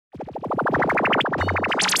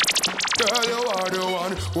Girl, you are the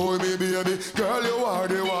one. Oh, me baby. Girl, you are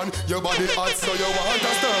the one. Your body hot, so you want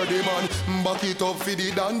a sturdy man. Back it up for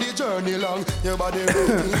the dandy journey long. Your body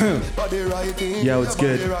writing, body writing. Yo, it's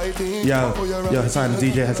good. Yo, Hassan,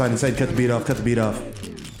 DJ Hassan said, cut the beat off.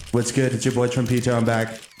 What's good? It's your boy Trumpito. I'm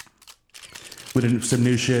back with some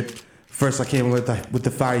new shit. First, I came with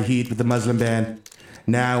the fire heat with the Muslim ban.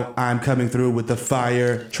 Now I'm coming through with the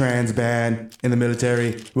fire trans ban in the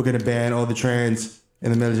military. We're gonna ban all the trans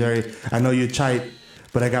in the military. I know you're tight,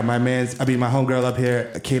 but I got my homegirl up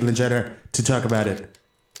here, Caitlyn Jenner, to talk about it.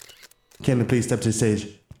 Caitlyn, please step to the stage.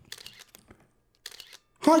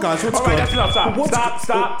 Hi guys, what's good? All right, that's enough.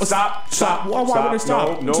 Stop. Why would I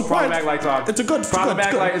stop? No problem lights on. It's a good. Problem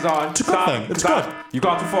light is on. It's a good thing. It's good. You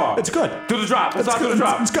got too far. It's good. Do the drop. Let's do the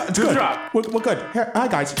drop. It's good. Do the drop. We're good. Hi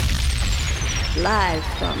guys. Live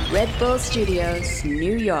from Red Bull Studios,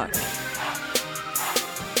 New York.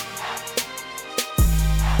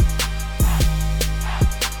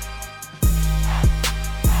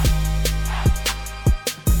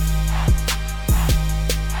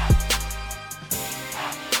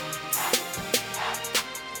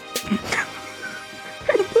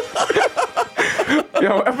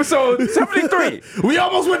 Yo, episode 73. We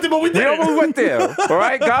almost went there, but we didn't. All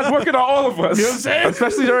right? God's working on all of us. You know what I'm saying?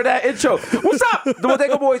 Especially during that intro. What's up? The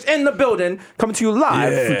Bodega Boys in the building. Coming to you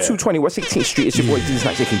live from 220 West 16th Street. It's your boy, Jesus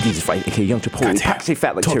Nights, a.k.a. Jesus Fight, a.k.a. Young Chipotle, Pack Say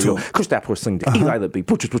Fat Like Cheerio, Kush That Poor Sling, Eli Libby,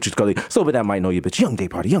 Butchers Gully, Sober That Might Know You Bitch, Young Day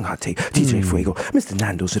Party, Young Hot Take, DJ Fuego, Mr.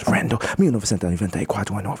 Nando's at Rando, Mio Novacenta Vente,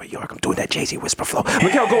 Quadro in Nova York. I'm doing that Jay-Z whisper flow.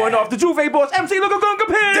 Mikhail going off, the Juve Boss, MC Look Gunga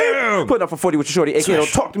Pin. Putting up for 40 with your shorty, a.k.a.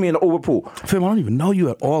 Talk to Me in the Overpool. Fam, I don't even know you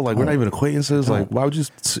at all. Like, we're not even acquaintances. Like, why would you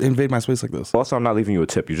invade my space like this? Also, I'm not leaving you a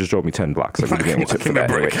tip. You just drove me 10 blocks. Like, you're getting a tip for that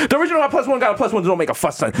anyway. The original +1 got a +1. Don't make a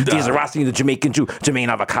fuss, son. These are Rossi, the Jamaican Jew, Jermaine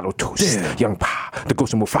Avocado Toast, Young Pa, the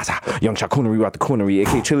Ghost of Mufasa, Young Chakunery out the Coonery,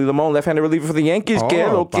 a.k.a. Chili Limon, left-handed reliever for the Yankees.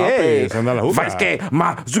 Okay. Vice Gay,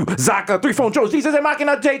 Mazu, Zaka, 3-phone Joes, Jesus and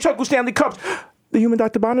Machina, J, Chuckle, Stanley Cups, the Human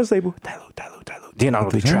Dr. Bonner's label. Dilute. Leonardo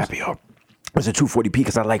DiCaprio. It's a 240p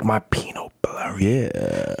because I like my Pinot Blurry. Yeah.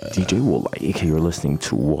 DJ Woolite, a.k.a. you're listening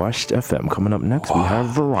to Washed FM. Coming up next, we have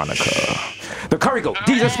Veronica. The Curry Goat,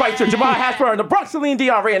 DJ Spicer, Jamal Hasper, and the Bronx Celine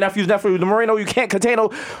Dion, Ray and Nephews, Nephew, the Moreno, you can't contain.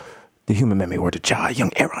 The Human Memory Word of Jai,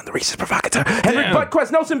 Young Aaron, the Racist Provocateur, Henrik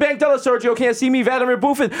Buttquest, Nelson Bankdella, Sergio Can't See Me, Vladimir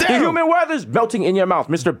Buffin, The Human Weathers, Melting in Your Mouth,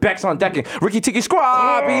 Mr. Bex on decking, Ricky Tiki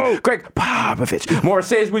Squabby, Greg Popovich, Morris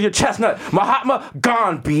Says with your chestnut, Mahatma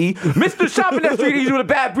Gandhi, Mr. Shopping that street easy with a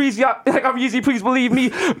bad breeze, like I'm easy, please believe me,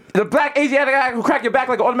 the Black Asiatic guy who crack your back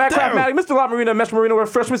like an automatic craftmatic, Mr. La Marina, Mesh Marina,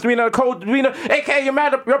 Fresh Mr. Marina, Cold Marina, a.k.a.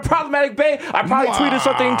 you're problematic bae. I probably tweeted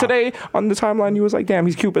something today on the timeline. You was like, damn,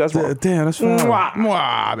 he's cute, but that's wrong. Damn, that's fine.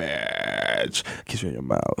 Mwah, bitch. Kiss you in your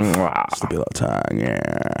mouth. Just to be a lot of time.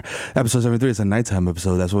 Yeah. Episode 73 is a nighttime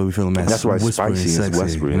episode. That's why we feeling mad. That's why it's spicy and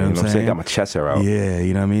sexy. You know what I'm saying? Got my chest hair out. Yeah,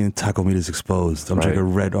 you know what I mean? Taco meat is exposed. I'm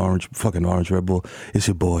drinking orange Red Bull. It's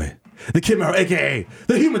your boy, the Kid Mero, a.k.a.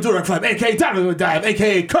 the Human Durag Flap, a.k.a. Diamond Dive,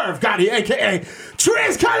 a.k.a. Curve Gotti, a.k.a.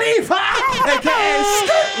 Triz Khalifa, a.k.a.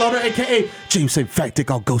 Skirt Loader, a.k.a. James St. Fat Dick,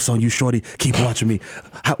 I'll ghost on you, shorty. Keep watching me.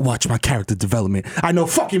 Watch my character development. I know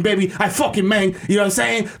fucking baby. I fucking man. You know what I'm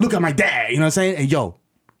saying? Look at my dad. You know what I'm saying? And yo,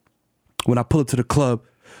 when I pull up to the club,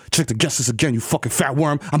 check the guest list again, you fucking fat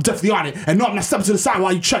worm. I'm definitely on it. And no, I'm not stepping to the side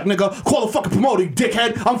while you check, nigga. Call the fucking promoter, you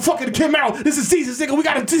dickhead. I'm fucking the Kid Mero. This is seasons, nigga. We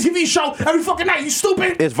got a TV show every fucking night. You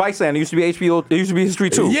stupid. It's Viceland. It used to be HBO. It used to be History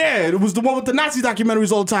 2. Yeah, it was the one with the Nazi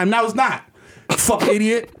documentaries all the time. Now it's not. Fuck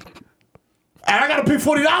idiot. And I gotta pay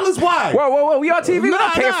 $40? Why? Whoa. We on TV. We're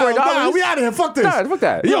not paying $40. Nah, we out of here. Fuck this. Nah, fuck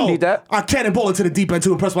that. You don't need that. I cannonball into the deep end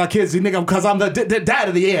to impress my kids, nigga, because I'm the dad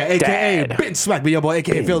of the year, a.k.a. Bitch Smack Me, your boy,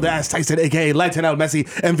 a.k.a. Phil the Ass Tyson, a.k.a. Lionel Messi,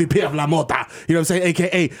 MVP of La Mota. You know what I'm saying?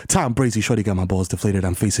 A.k.a. Tom Brady. Shorty got my balls deflated.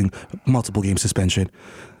 I'm facing multiple game suspension.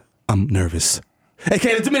 I'm nervous.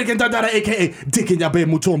 A.k.a. the Dominican Dardada, a.k.a. Dick in Yabe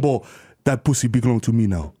Mutombo. That pussy belong to me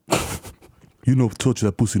now. You know, touch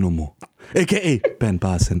that pussy no more. A.k.a. Ben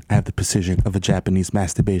Boston. I have the precision of a Japanese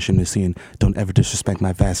masturbation machine. Don't ever disrespect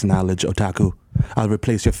my vast knowledge, otaku. I'll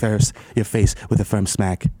replace your face with a firm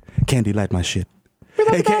smack. Candy light my shit.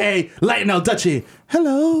 A.k.a. Lionel Dutchy.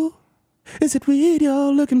 Hello. Is it weed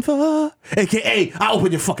you're looking for? A.k.a. I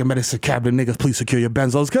open your fucking medicine cabinet, niggas. Please secure your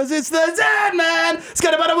benzos, cause it's the Zan Man.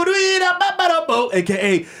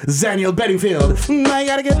 A.k.a. Zaniel Bedingfield. I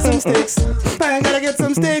gotta get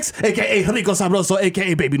some sticks. A.k.a. Rico Sabroso.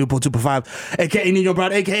 A.k.a. Baby Newport 2.5. A.k.a. Nino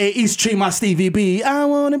Brown. A.k.a. East Chima Stevie B. I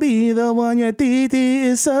wanna be the one your titi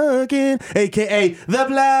is sucking. A.k.a. the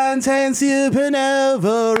plantain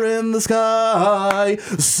supernova in the sky.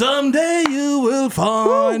 Someday you will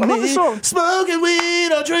find me smoking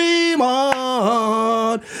weed or dream on.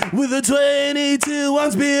 out with a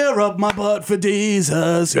 22-ounce beer up my butt for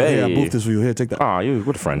Jesus. Hey. Yeah, I boofed this for you. Here, take that. Ah, you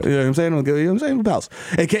what a friend. You know what I'm saying? You know what I'm saying? Pals.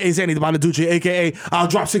 AKA Zanny the Bonaduce, AKA I'll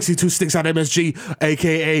drop 62 sticks at MSG,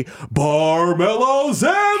 AKA Barmelos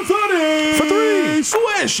Anthony. For 3.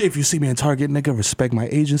 Swish. If you see me in Target, nigga, respect my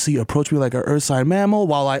agency. Approach me like an earth-sign mammal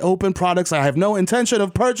while I open products I have no intention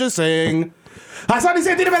of purchasing. Hassan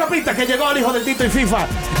dice, tírame la pista que llegó el hijo del Tito y FIFA.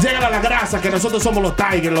 Llegan a la grasa que nosotros somos los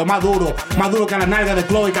Tigers, lo más duro que la nalga de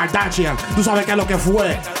Khloe Kardashian. Tú sabes qué es lo que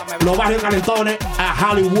fue. Los barrios calentones a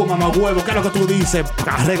Hollywood, mamagüevo. ¿Qué es lo que tú dices?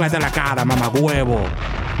 Arréglate la cara, mamagüevo.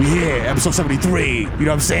 Yeah, episode 73. You know what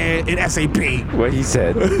I'm saying? In SAP. What he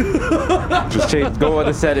said. Just change, go on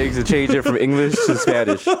the settings and change it from English to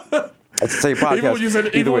Spanish. It's the same podcast. Even when you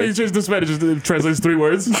said, even when you change the Spanish, it translates 3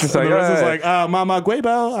 words. It's and like, the rest is alright. like, Mama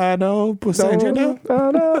Guebo, I know.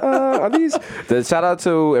 Then shout out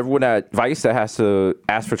to everyone at Vice that has to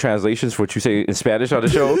ask for translations for what you say in Spanish on the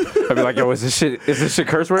show. I'd be like, yo, is this shit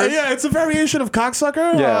curse words? Yeah, it's a variation of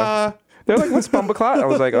cocksucker. Yeah. They're like, what's Bumbleclot? I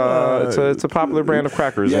was like, it's a popular brand of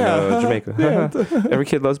crackers in Jamaica. Every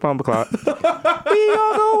kid loves Bumbleclot. We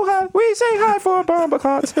all go high. We say hi for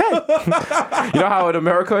Bumbleclots. Hey. You know how in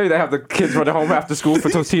America they have the kids running home after school for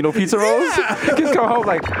Tostino pizza rolls? Kids come home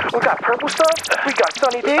like, we got purple stuff. We got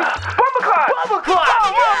Sunny D. Bumbleclot. Bumbleclot.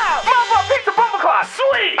 Oh, yeah. Mama, pizza Bumbleclot.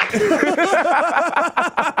 Sweet.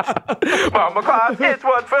 Bumbleclot, it's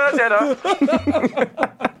what for dinner.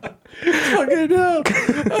 Fucking hell.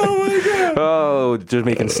 Oh my God. Oh, just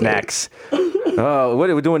making snacks. Oh, what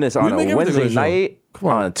are we doing this on make a everything Wednesday on the show. night? Come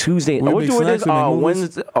on. On a Tuesday. We We're make doing snacks, this we make on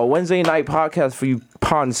movies. a Wednesday night podcast for you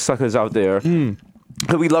pond suckers out there.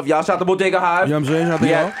 We love y'all. Shout out to Bodega Hive. You know what I'm saying? Shout out to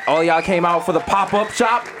Yeah, all y'all came out for the pop-up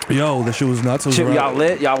shop. Yo, that shit was nuts. It was Shit, right. y'all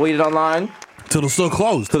lit. Y'all waited online Till the store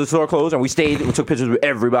closed. till the store closed, and we stayed. We took pictures with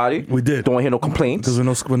everybody. We did. Don't hear no complaints.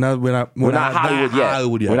 Because we're not Hollywood yet.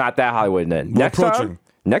 Hollywood yet. We're not that Hollywood then. We're approaching.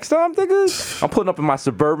 Next time, niggas, I'm putting up in my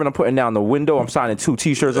Suburban. I'm putting down the window. I'm signing 2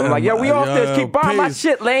 T-shirts. I'm like, yo, we off this. Keep buying my peace.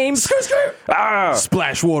 shit, lame. Ah.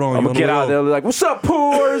 Splash water on you. I'm gonna get out there like, what's up,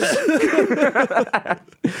 poors?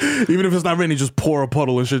 Even if it's not raining, just pour a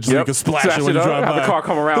puddle and shit so you can splash it when you up. drive Have by. the car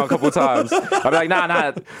come around a couple of times. I'll be like,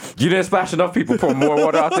 nah. You didn't splash enough people. Pour more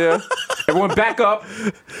water out there. Everyone back up.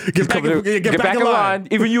 Get back in line.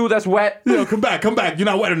 Even you that's wet. Yo, come back. You're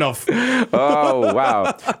not wet enough. Oh,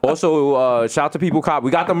 wow. Also, shout out to People Cop.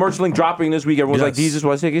 We got the merch link dropping this week. Everyone's like, Yes. Jesus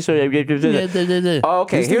was sick. Oh,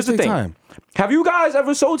 okay, These here's the things take thing. time. Have you guys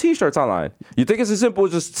ever sold T-shirts online? You think it's as simple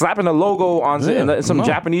as just slapping a logo on it and some no.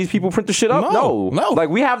 Japanese people print the shit up? No. Like,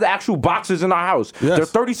 we have the actual boxes in our house. Yes. There are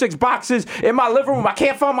 36 boxes in my living room. I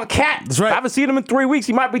can't find my cat. That's right. I haven't seen him in 3 weeks.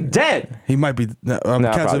 He might be dead. He might be. Nah,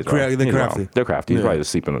 Cats are probably they're he's crafty. wrong. They're crafty. He's Yeah. probably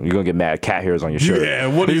just sleeping. You're going to get mad cat hairs on your shirt. Yeah,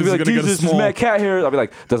 what He's is be he like, gonna get a Jesus, there's small- mad cat hairs. I'll be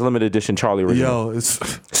like, that's a limited edition Charlie original. Yo, it's,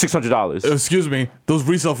 $600. excuse me. Those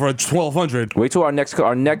resell for $1,200. Wait till our next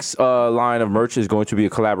line of merch is going to be a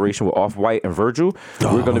collaboration with Off-White and Virgil.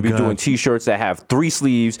 We're going to be God. doing T-shirts that have 3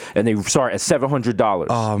 sleeves, and they start at $700.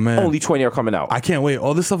 Oh, man. Only 20 are coming out. I can't wait.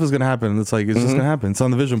 All this stuff is gonna happen. It's like it's just gonna happen. It's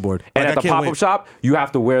on the vision board. and Like, at the I can't pop-up wait. shop, you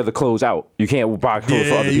have to wear the clothes out. You can't buy clothes for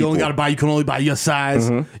Yeah, other you people. only gotta buy. You can only buy your size.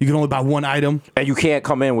 You can only buy one item. And you can't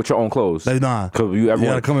come in with your own clothes. Nah. 'Cause You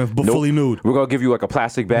gotta come in fully nude. We're going to give you like a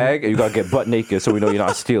plastic bag, and you got to get butt naked so we know you're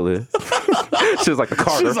not stealing. Shit's like a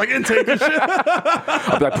Carter. She's like intake and shit.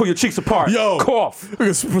 I'll be like, pull your cheeks apart. Yo. Cough. We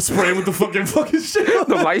can spray with the fucking shit.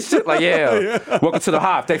 The light shit? Like, yeah. Welcome to the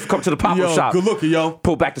Hive. Thanks for coming to the pop-up Yo, shop. good looking, yo.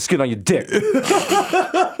 Pull back the skin on your dick. You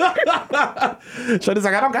Shorty's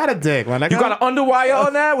like, I don't got a dick, man. got an underwire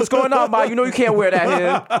on that? What's going on, Ma? You know you can't wear that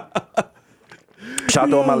here. Shout out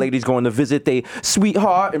to all my ladies going to visit their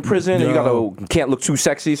sweetheart in prison. And you can't look too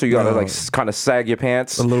sexy, so you gotta like kind of sag your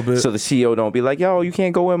pants A little bit. so the CEO don't be like, yo, you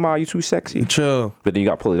can't go in, Ma, you too sexy. Chill. But then you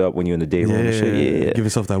gotta pull it up when you're in the day room and shit. Yeah. Give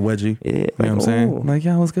yourself that wedgie. Yeah, You know what I'm saying? oh. Like,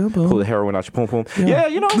 yeah, what's good, bro? Pull the heroin out your pom pom. Yeah,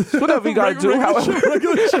 you know, whatever you gotta do.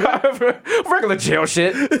 Regular jail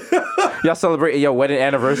shit. Y'all celebrating your wedding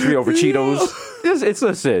anniversary over Cheetos. It's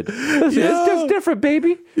listen. It's just different,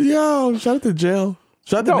 baby. Yo, shout out to jail.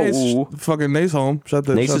 Shout out to No. fucking Nace home. Shout out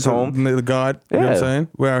to Nace is home. The God. You know what I'm Yeah. saying?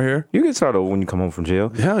 We're out here. You can start over when you come home from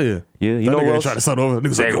jail. Hell yeah. Yeah, you That know nigga what ain't else? trying to start over.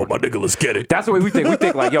 Niggas like, yo, my nigga, let's get it. That's the way we think. We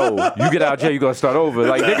think like, yo, you get out of jail, you gotta start over.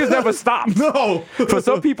 Like niggas never stop. No. For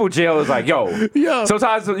some people, jail is like, yo. Yeah.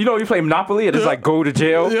 Sometimes you know you play Monopoly and it's like go to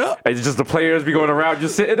jail. Yeah. And it's just the players be going around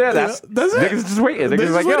just sitting there. That's it. Niggas just waiting. Niggas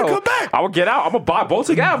Niggas like, waiting to yo, come back. I will get out. I'm gonna buy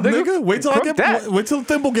Baltic Ave, nigga. Nigga, wait till Fuck that. wait till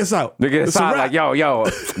Thimble gets out. Nigga It's a inside wrap. like, yo,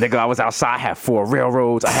 nigga, I was outside, I had 4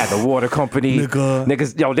 railroads, I had the water company.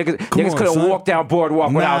 Niggas Come couldn't on, son. walk down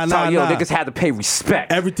boardwalk without Nah, telling, yo, nah. niggas had to pay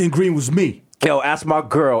respect. Everything green was me. Yo, ask my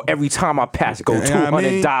girl every time I pass. Go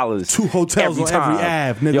 $200. 2 hotels every on time. every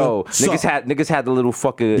Ave, nigga. Yo, niggas had the little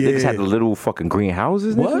fucking niggas had the little fucking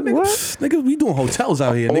greenhouses. What? Nigga? What? Nigga, we doing hotels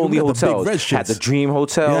out here. Only nigga, we got the hotels. big red shits. Had the Dream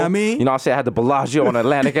Hotel. You know what I mean? You know what I'm saying? Had the Bellagio on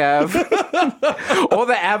Atlantic Ave. All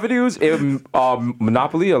the avenues in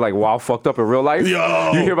Monopoly are like wild fucked up in real life.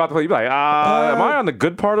 Yo. You hear about the place, you be like, am I on the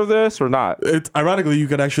good part of this or not? Ironically, you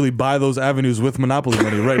could actually buy those avenues with Monopoly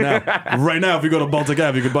money right now. Right now, if you go to Baltic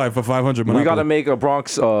Ave, you could buy it for $500 Monopoly. We gotta make a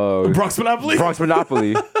Bronx Monopoly? Bronx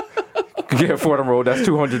Monopoly. Yeah, Fordham Road, that's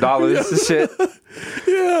 $200 and shit.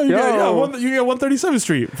 Yeah, you get 137th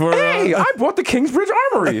Street for. Hey, I bought the Kingsbridge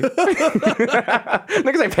Armory.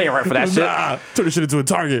 Niggas ain't paying rent for that shit. Nah, turn this shit into a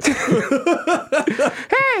Target. Hey,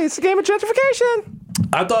 it's a game of gentrification.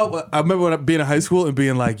 I remember when being in high school and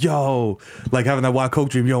being like, yo, like having that wild coke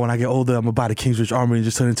dream, yo, when I get older, I'm gonna buy the Kingsbridge Armory and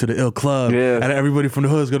just turn it into the ill club. Yeah. And everybody from the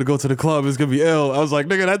hood is gonna go to the club, it's gonna be ill. I was like,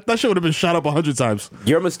 nigga, that shit would have been shot up 100 times.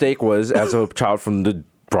 Your mistake was, as a child from the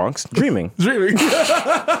Bronx, dreaming.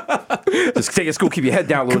 Just take a school, keep your head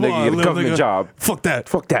down, little nigga, get a government job. Fuck that.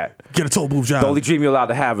 Fuck that. Get a toll booth job. The only dream you're allowed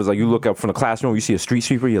to have is like you look up from the classroom, you see a street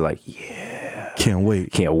sweeper, you're like, yeah. Can't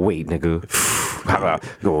wait. Can't wait, nigga. How about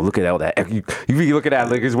go look at all that? You be looking at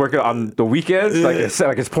like he's working on the weekends, like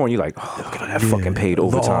it's porn. You like, oh, look at all that fucking paid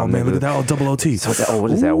overtime, man. nigga. Look at that, double OT. So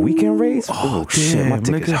what is that? Weekend rates? Oh shit, my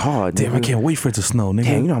dick is hard. Damn, nigga. I can't wait for it to snow, nigga.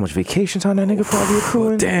 Damn, you know how much vacation time that nigga probably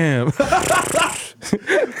accruing? Damn.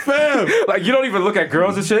 Fam. Like you don't even look at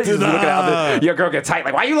girls and shit. You just look at your girl get tight.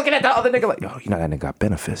 Like, why are you looking at the other nigga? Like, yo, you know that nigga got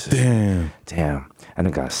benefits. Damn. That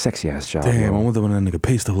nigga got a sexy ass job. Damn, yo. I wonder what that nigga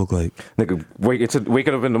pay stuff look like. Nigga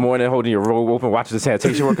waking up in the morning, holding your robe open, watching the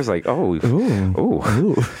sanitation workers. Like, ooh.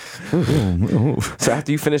 So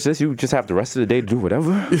after you finish this, you just have the rest of the day to do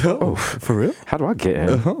whatever. Yo, for real? How do I get in?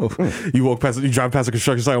 You drive past a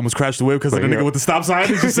construction site, almost crashed the whip because of the nigga with the stop sign.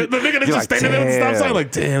 The nigga that's just standing there with the stop sign.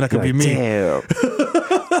 Like, damn, that could be me. Damn.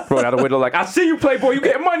 Bro, out the window, like, I see you, Playboy. You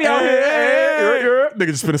getting money out here. Nigga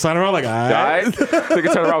just spin a sign around, like, all right.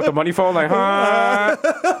 Nigga turn around with the money phone, like, huh?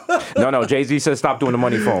 No. Jay-Z said stop doing the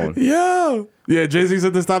money phone. Yeah, Jay-Z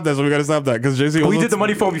said to stop that, so we gotta stop that because Jay-Z. We did the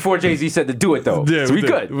money phone before Jay-Z said to do it, though. Yeah, so we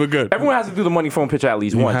good. We're good. Everyone has to do the money phone picture at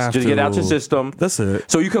least once. Just get out your system. That's it.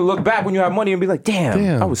 So you can look back when you have money and be like,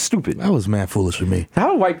 damn. I was stupid. That was mad foolish with me.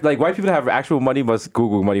 How do white people that have actual money must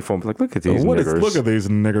Google money phone? Like, look at these niggers. Look at these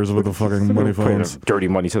niggers with the fucking money phones. Dirty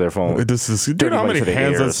money to their phone. Do you know how many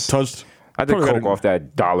hands that's touched? I did coke off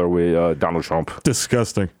that dollar with Donald Trump.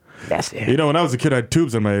 Disgusting. That's it. You know, when I was a kid, I had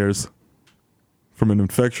tubes in my ears from an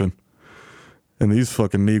infection. And these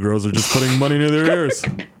fucking Negroes are just putting money near their ears.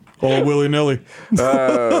 All willy-nilly.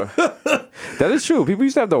 That is true. People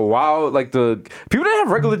used to have the wild, like people didn't have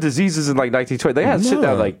regular diseases in like 1920. They had shit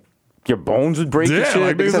that like your bones would break and shit.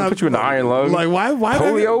 Like, they had to put you in the iron lung. Like, why?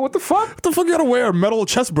 Polio? What the fuck? What the fuck you gotta wear a metal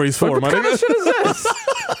chest brace for, What kind of shit is this?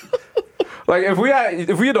 Like if we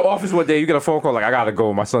in the office one day, you get a phone call like I gotta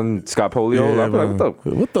go, my son's got polio. Yeah, I'm like,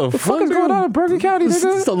 what the fuck is going on in Bergen County,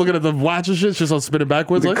 nigga? Start looking at the watch and shit, just on spinning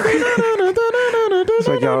backwards like. It's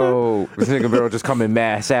like, yo, this nigga Barrel just coming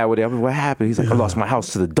mad sad with it. I'm like, what happened? He's like, I lost my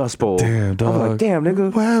house to the Dust Bowl. Damn, dog. I'm like, damn,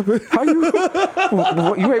 nigga. What happened? How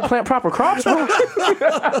you ain't plant proper crops, bro?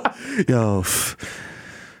 Yo,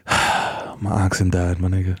 my oxen died, my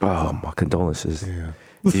nigga. Oh, my condolences. Yeah.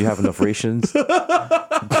 Do you have enough rations?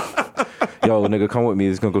 Yo, nigga, come with me.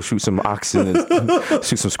 It's gonna go shoot some oxen and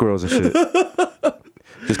shoot some squirrels and shit.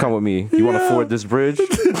 Just come with me. You want to ford this bridge?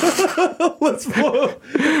 Let's ford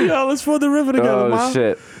the river together, Mom. Oh,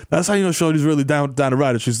 shit. That's how you know Shorty's really down to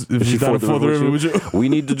ride it. If she's down to ford the river with you. We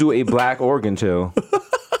need to do a Black Oregon Trail.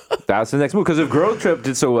 That's the next move. Because if Girl Trip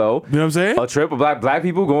did so well, you know what I'm saying? A trip of black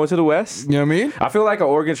people going to the West. You know what I mean? I feel like an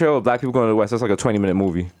Oregon Trail of black people going to the West, that's like a 20-minute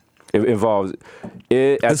movie. It involves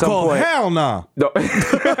it at it's some called point. Hell Nah. No. Niggas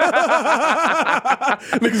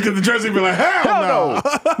get the jersey and be like, hell no.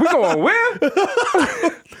 We going where?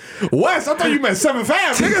 West? I thought you meant 7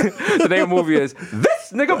 Fam, nigga. The name of the movie is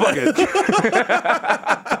This Nigga Bucket.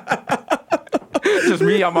 Just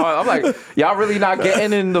me, I'm like, y'all really not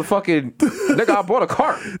getting in the fucking nigga. I bought a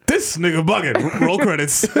cart. This nigga bucket. Roll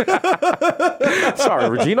credits. Sorry,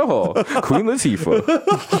 Regina Hall, Queen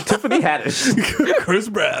Latifah, Tiffany Haddish, Chris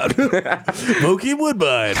Brown, Mookie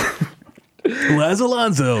Woodbine, Laz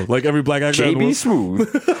Alonso. Like every black actor. JB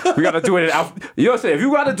Smooth. We gotta do it in you know what I'm saying? If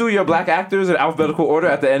you gotta do your black actors in alphabetical order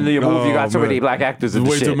at the end of your movie, you got so many black actors in the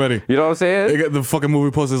way shit. too many. You know what I'm saying? The fucking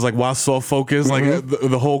movie poster is like while soft focus, like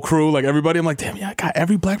the whole crew, like everybody. I'm like, damn, yeah, I got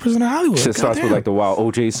every black person in Hollywood. Shit starts with like the wild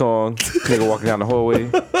OJ song, nigga walking down the hallway.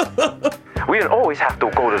 We didn't always have to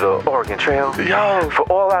go to the Oregon Trail. Yo, for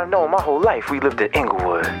all I know, my whole life we lived in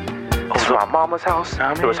Inglewood. was my mama's house.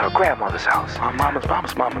 It was her grandmother's house. My mama's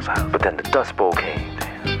house. But then the Dust Bowl came.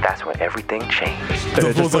 That's when everything changed.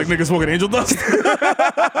 Dust Bowl's like niggas smoking angel dust. Just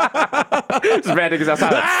mad niggas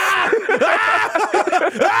outside.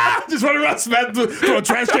 Just running around, throwing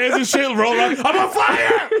trash cans and shit, roll around. I'm on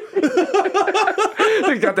fire!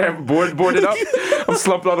 They got that boarded up. I'm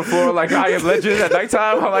slumped on the floor like I Am Legend at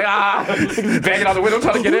nighttime. I'm like, banging out the window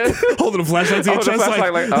trying to get in. Holding a flashlight to your chest.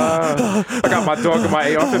 I got my dog and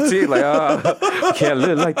my AR-15. Like, can't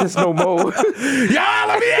live like this no more. Y'all,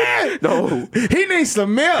 let me in! No. He needs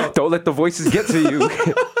some milk. Don't let the voices get to you.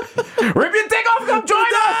 Rip your dick off, come join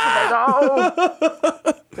us! No.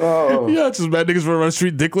 Oh. Yeah, just mad niggas running around the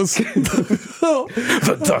street dickless.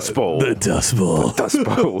 The Dust Bowl. The Dust Bowl. Dust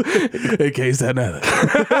Bowl. AKA Staten Island.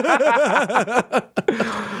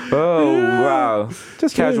 Oh, wow.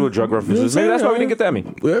 Just casual drug references. Maybe that's why we didn't get that many.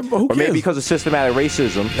 Yeah, but who Or maybe cares? because of systematic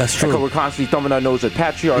racism. That's true. Because we're constantly thumbing our nose at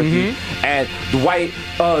patriarchy and the white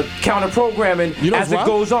counter-programming You know as what's it wild?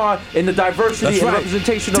 goes on in the diversity That's and right.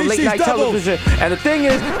 representation of TC's late-night double. television. And the thing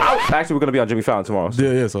is, actually, we're going to be on Jimmy Fallon tomorrow. So.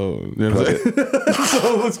 Yeah, so, you know what I'm saying?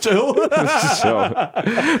 So let's chill.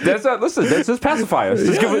 Listen, that's just pacify us.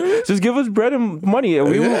 Just give us bread and money, and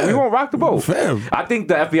we won't rock the boat. Fam. I think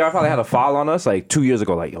the FBI probably had a file on us like 2 years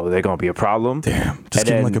ago. Like, yo, they're gonna be a problem. Damn, just And give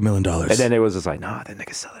him then- like $1 million. And then it was just like, nah, that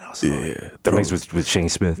nigga's selling out. So Yeah. the mix with Shane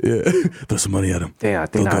Smith. Yeah, throw some money at him. Yeah,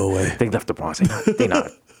 they They'll not. go away. They left the Bronx. They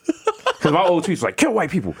not. Because my old tweets was like, kill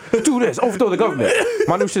white people, do this, overthrow the government.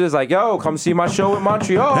 My new shit is like, yo, come see my show in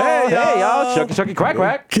Montreal. Hey, y'all. Shucky, shucky, quack,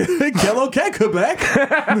 quack. Hello, Quebec.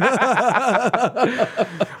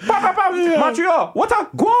 Montreal, what a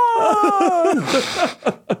guan.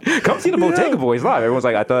 Come see the Bottega Boys live. Everyone's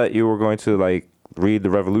like, I thought you were going to like read the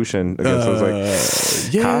revolution against us. Like,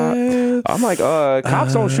 Yeah. I'm like,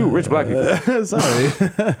 cops don't shoot rich black people. Sorry.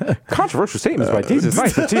 Controversial statements by Jesus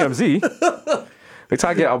Nice for TMZ. They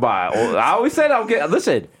try to get by. I always said I'll get.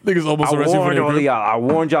 Listen, Niggas almost I arrested for warned their all of group. y'all. I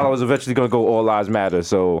warned y'all I was eventually gonna go All Lives Matter.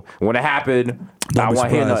 So when it happened, Don't I be want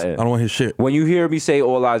to hear surprised. nothing. I don't want his shit. When you hear me say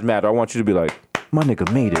All Lives Matter, I want you to be like, my nigga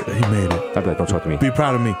made it. He made it. I'd be like, don't talk to me. Be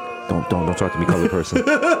proud of me. Don't talk to me, colored person.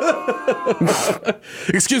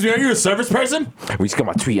 Excuse me, are you a service person? We just get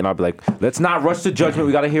my tweet and I'll be like, let's not rush to judgment.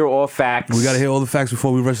 We gotta hear all facts. We gotta hear all the facts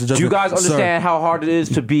before we rush the judgment. Do you guys Sir. understand how hard it is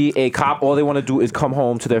to be a cop? All they want to do is come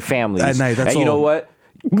home to their families At night, that's and you know all. what?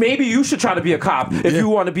 Maybe you should try to be a cop if you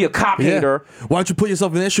want to be a cop hater. Why don't you put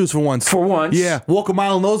yourself in their shoes for once? For once. Yeah. Walk a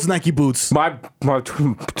mile in those Nike boots. My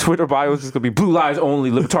Twitter bio is just gonna be blue lives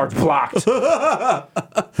only, libtards blocked,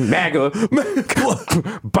 MAGA,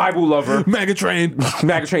 Bible lover, MAGA train.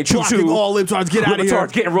 MAGA train, choo Blocking choo, all libtards. Get out of here.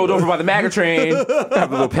 libtards getting rolled over by the MAGA train.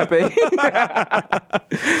 Have a little Pepe. They're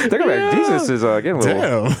gonna be like, Jesus is getting a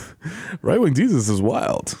little. Damn. Right wing Jesus is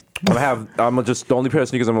wild. I'm just the only pair of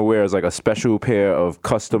sneakers I'm gonna wear is like a special pair of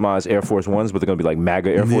customized Air Force Ones, but they're gonna be like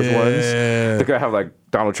MAGA Air Force Ones. They're gonna have like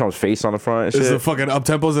Donald Trump's face on the front and Is shit. the fucking up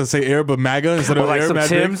tempos that say Air but MAGA instead Or of like Air some Mad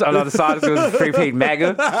Timbs Big? on the other side is gonna be prepaid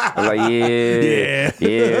MAGA. I'm like, yeah.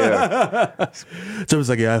 Trump's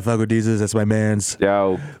like, yeah, I fuck with Jesus. That's my man's.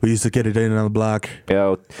 Yo, We used to get it in on the block.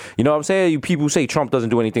 yo. You know what I'm saying? You people say Trump doesn't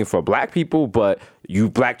do anything for black people, but you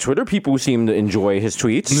black Twitter people seem to enjoy his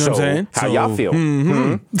tweets. You know what I'm so saying? how So, y'all feel?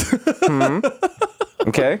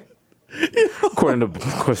 Okay. According to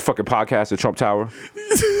of course, fucking podcast, the Trump Tower.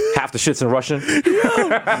 Half the shit's in Russian. We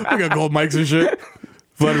got gold mics and shit.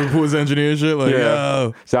 Vladimir Putin's engineer and shit. Like,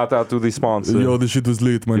 yo, Shout out to the sponsor. yo, this shit was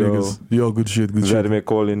lit, my Yo. niggas. Yo, good shit, good shit. Vladimir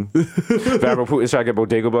Colin. Vladimir Putin's trying to get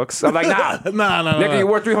bodega bucks. I'm like, nah. Nah. Nigga, you're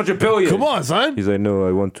worth $300 billion. Come on, son. He's like, no,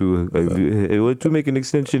 I want to make an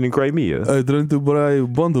extension in Crimea. I'm trying to buy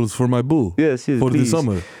bundles for my boo. Yes, For please. the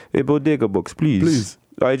summer. A bodega box, please. Please.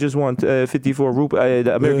 I just want 54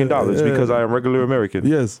 American dollars because I am regular American.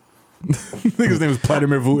 Yes. Nigga's name is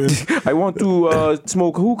Vladimir Putin. I want to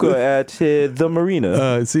smoke hookah at the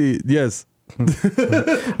marina. See, yes.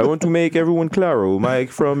 I want to make everyone claro. My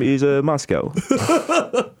from is Moscow.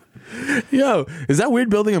 Yo, is that weird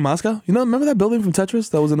building in Moscow? You know, remember that building from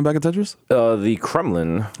Tetris that was in the back of Tetris? The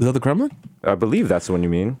Kremlin. Is that the Kremlin? I believe that's the one you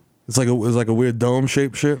mean. It's like a weird dome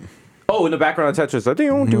shaped shit. Oh, in the background of Tetris.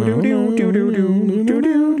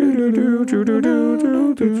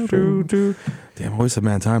 Damn, I wasted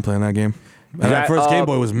mad time playing that game. And that That, first Game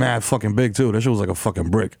Boy was mad fucking big too. That shit was like a fucking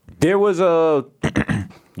brick. There was a,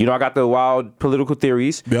 you know, I got the wild political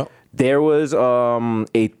theories. Yep. There was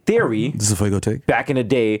a theory This is a Fuego take. back in the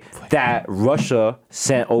day that Russia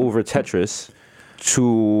sent over Tetris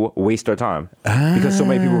to waste our time because so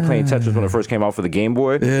many people were playing Tetris when it first came out for the Game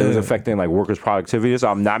Boy. It was affecting like workers' productivity. So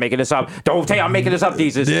I'm not making this up. Don't tell you I'm making this up,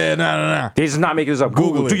 Jesus. Yeah, nah. Jesus is not making this up.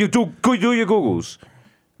 Google Do it. your Googles.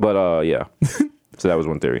 But yeah. So that was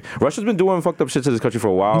one theory. Russia's been doing fucked up shit to this country for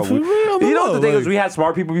a while. For real, You know, the thing like- is, we had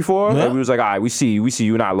smart people before, Yeah. and we was like, all right, we see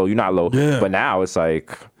you not low, Yeah. But now it's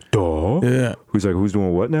like, duh. Yeah. Who's like, who's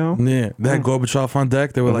doing what now? Yeah, they had Gorbachev on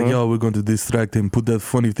deck. They were like, "Yo, we're going to distract him. Put that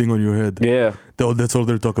funny thing on your head." Yeah. That's all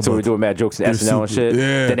they're talking So about. we're doing mad jokes in They're SNL and super- shit.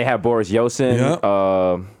 yeah. Then they had Boris Yeltsin.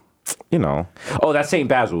 Yeah. You know. Oh, that's St.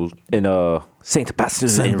 Basil's in St.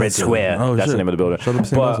 Basil's in Red Basil. Square. Oh, That's shit. the name of the building. Shout out to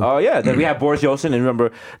St. But Basil. yeah, then we had Boris Yeltsin, and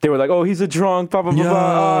remember they were like, "Oh, he's a drunk, blah blah blah,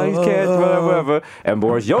 blah. Oh, he's can't, whatever." And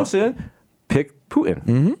Boris Yeltsin picked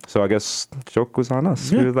Putin. So I guess the joke was on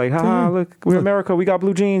us. We were like, "Ha, look, we're America. We got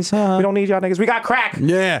blue jeans. We don't need y'all niggas. We got crack.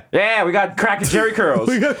 Yeah. Yeah, we got crack and Jerry curls.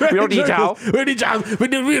 we don't need y'all. We don't need y'all. We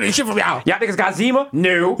need shit from y'all. Y'all niggas got Zima?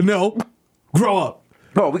 No. No. Grow up.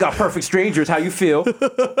 Oh, we got perfect strangers. How you feel?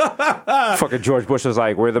 Fucking George Bush is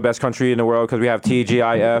like, we're the best country in the world because we have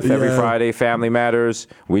TGIF every Yeah. Friday. Family matters.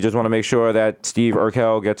 We just want to make sure that Steve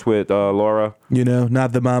Urkel gets with Laura. You know,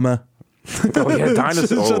 not the mama. Oh yeah,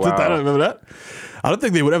 dinosaur. Shut Oh, the- I don't wow. remember that. I don't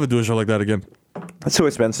think they would ever do a show like that again. That's too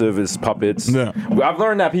expensive. It's puppets. Yeah. I've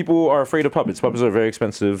learned that people are afraid of puppets. Puppets are very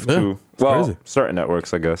expensive Yeah, too. it's Well, crazy. certain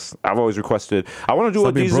networks, I guess. I've always requested. I want to do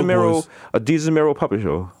Stop being broke, boys. a Dizamero puppet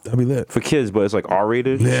show. That'd be lit. For kids, but it's like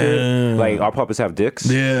R-rated. and Yeah. shit. Like our puppets have dicks.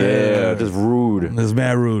 Yeah. Yeah. Just rude. It's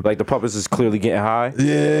mad rude. Like the puppets is clearly getting high.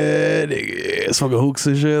 yeah, nigga. Smoking hooks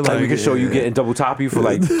and shit. Like we can show you getting double toppy for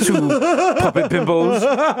like 2 puppet bimbos.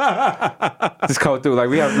 Just come through. Like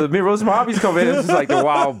we have the Miros Mobbies come in. It's just like the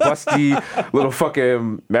wild, busty little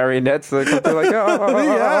fucking marionettes that come through.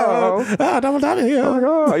 Like double time. Yeah.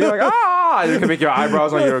 oh. You're like and you can make your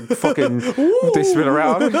eyebrows on your fucking. They spin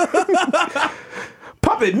around.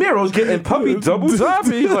 Puppet Miro's getting puppy double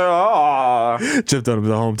toppy. He's like Chip done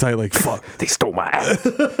him at home tight. Like fuck. they stole my ass.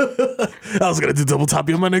 I was gonna do double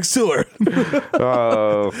toppy on my next tour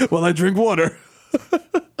while I drink water.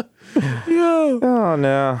 Yo. Oh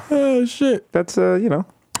no, Oh shit. that's you know.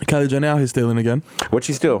 Kylie Jenner out here stealing again. What'd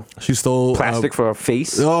she steal? She stole Plastic for her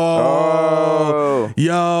face. Oh.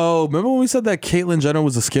 Yo, remember when we said that Caitlyn Jenner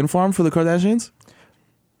was a skin farm for the Kardashians?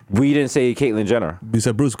 We didn't say Caitlyn Jenner. We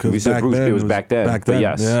said Bruce. 'Cause We said back Bruce. then, It was back then. Back But then.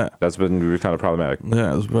 yes, Yeah. that's been we were kind of problematic.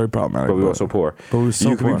 Yeah, it was very problematic. But we were so poor. But we were so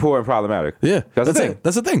you can be poor. poor and problematic. Yeah, that's the thing.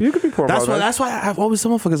 That's the thing. You could be poor. And That's why. problematic. That's why I've always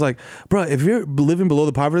tell motherfuckers like, bro, if you're living below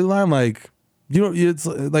the poverty line, like. You don't. It's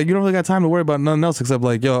like you don't really got time to worry about nothing else except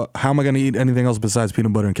like, yo, how am I gonna eat anything else besides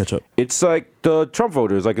peanut butter and ketchup? It's like the Trump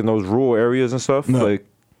voters, like in those rural areas and stuff. No. Like,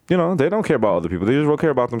 you know, they don't care about other people. They just care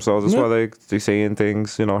about themselves. That's Yeah. why they saying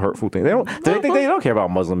things, you know, hurtful things. They don't. They think they don't care about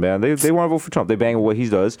Muslim man. They want to vote for Trump. They bang with what he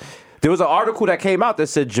does. There was an article that came out that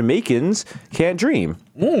said Jamaicans can't dream,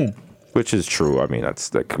 which is true. I mean,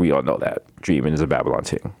 that's like we all know that dreaming is a Babylon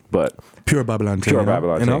thing, but. Pure Babylon. Pure you know?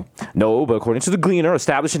 Babylon You know? thing. No, but according to the Gleaner,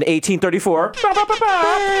 established in 1834,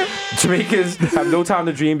 Jamaicans have no time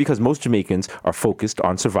to dream because most Jamaicans are focused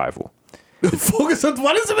on survival. Focus on.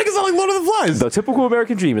 Why does it make it sound like Lord of the Flies? The typical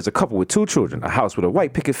American dream is a couple with 2 children, a house with a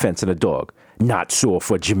white picket fence, and a dog. Not so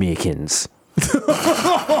for Jamaicans.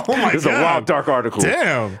 Oh my It's a wild, dark article.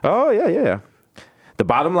 Damn. Oh, yeah. The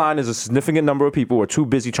bottom line is a significant number of people are too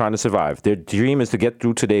busy trying to survive. Their dream is to get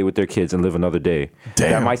through today with their kids and live another day. Damn.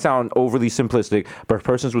 That might sound overly simplistic, but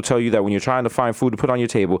persons will tell you that when you're trying to find food to put on your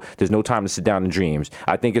table, there's no time to sit down and dreams.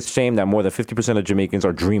 I think it's a shame that more than 50% of Jamaicans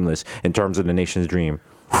are dreamless in terms of the nation's dream.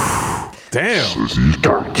 Damn.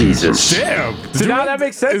 Dark Jesus. Damn. So now that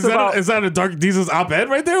makes sense Is about... that a Dark Jesus op-ed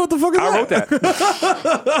right there? What the fuck is that? I wrote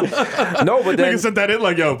that. No, but then... Nigga sent that in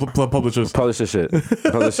like, yo, publishers. Publish this shit.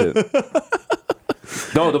 Publish it.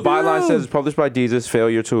 No, the byline says published by Jesus,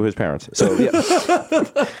 failure to his parents. So, yeah.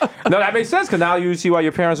 No, that makes sense because now you see why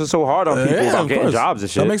your parents are so hard on people about of getting course. jobs and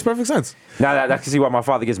shit. That makes perfect sense. Now that I can see why my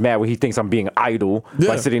father gets mad when he thinks I'm being idle by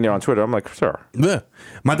Yeah. sitting there on Twitter. I'm like, sir. Yeah.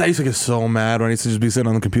 My dad used to get so mad when I used to just be sitting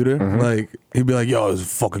on the computer. Like, he'd be like, yo,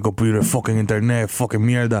 it's fucking computer, fucking internet, fucking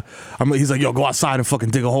mierda. He's like, yo, go outside and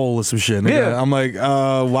fucking dig a hole or some shit. Nigga. Yeah. I'm like,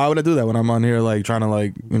 why would I do that when I'm on here, like, trying to,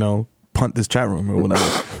 like, you know, punt this chat room or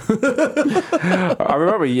whatever? I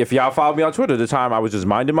remember if y'all followed me on Twitter at the time, I was just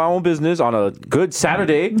minding my own business on a good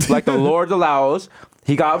Saturday, like the Lord allows.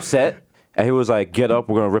 He got upset. And he was like, get up,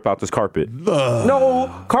 we're going to rip out this carpet.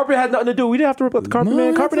 No, carpet had nothing to do. We didn't have to rip out the carpet,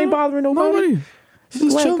 man. Carpet ain't bothering nobody.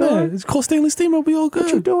 Just chill dog. there. It's called stainless steel. It'll be all good.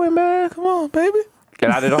 What you doing, man? Come on, baby.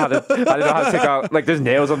 And I didn't know how to take out, like, there's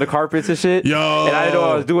nails on the carpets and shit. Yo. And I didn't know what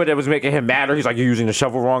I was doing that was making him madder. He's like, you're using the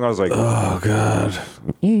shovel wrong. I was like, Oh God.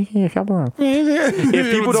 shovel wrong.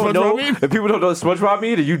 If people don't know SpongeBob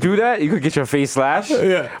meme, that you do that, you could get your face slashed.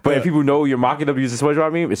 Yeah. But if people know you're mocking them using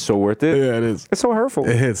SpongeBob meme, it's so worth it. Yeah, it is. It's so hurtful.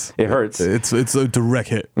 It hits. It hurts. It's a direct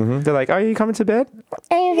hit. They're like, are you coming to bed?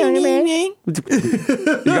 You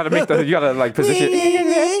gotta like position.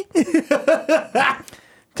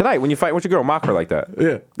 Tonight, when you fight with your girl, mock her like that.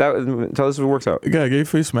 Yeah. Tell us if it works out. Yeah, get your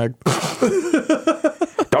face smacked.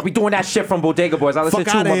 Don't be doing that shit from Bodega Boys. I listen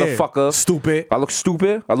Fuck to you, outta here. motherfucker. Stupid. I look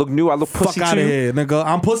stupid. I look new. I look pussy Fuck out of too. here, nigga.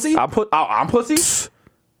 I'm pussy. I'm pussy.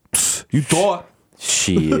 You thought?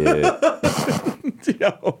 Shit.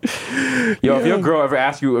 Yo, If your girl ever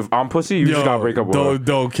asks you if I'm pussy, you just gotta break up with her.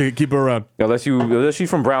 Don't keep her around. Unless she's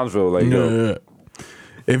from Brownsville, like yo. Yeah.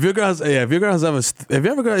 If your girl's ever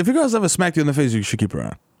smacked you in the face, you should keep her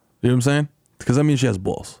around. You know what I'm saying? Because that means she has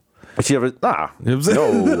balls. But she ever nah. You know what I'm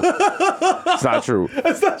saying? No. It's not true.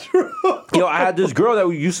 That's not true. Yo, I had this girl that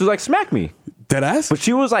used to like smack me. Dead ass? But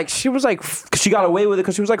she was like, she got away with it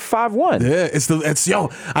because she was like 5'1". Yeah,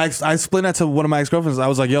 I explained that to one of my ex-girlfriends. I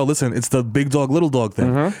was like, yo, listen, it's the big dog, little dog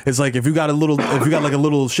thing. It's like if you got like a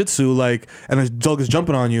little Shih Tzu, like, and the dog is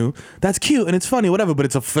jumping on you, that's cute and it's funny, whatever.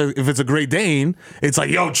 But if it's a Great Dane, it's like,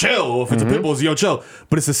 yo, chill. If it's a pit bull, it's yo, chill.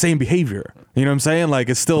 But it's the same behavior. You know what I'm saying? Like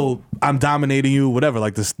it's still, I'm dominating you, whatever.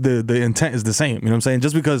 Like the intent is the same. You know what I'm saying?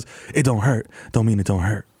 Just because it don't hurt, don't mean it don't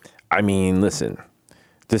hurt. I mean, listen.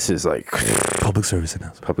 This is like public service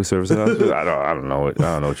announcement. Public service announcement. I don't know what you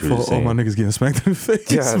were just saying. All my niggas getting smacked in the face.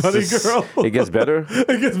 Yeah, funny girl. It gets better.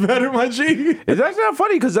 It gets better, my G. It's actually not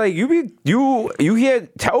funny because like you hear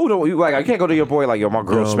like I can't go to your boy like yo my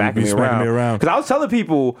girl smacking me around. Because I was telling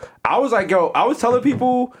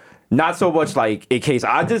people not so much like in case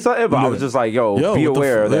I did something, but I was just like yo be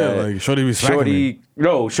aware that like shorty be smacking me.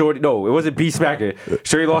 No, it wasn't be smacking.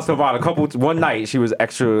 Shorty lost her mind one night. She was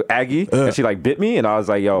extra aggy and she like bit me, and I was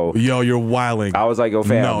like, yo, you're wilding. I was like, yo,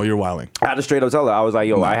 fam, no, you're wilding. I had to straight up tell her. I was like,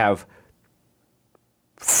 yo, I have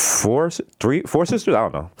four sisters. I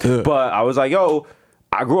don't know, but I was like, yo,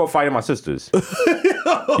 I grew up fighting my sisters.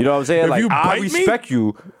 You know what I'm saying? Like I respect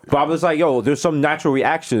you, but I was like, yo, there's some natural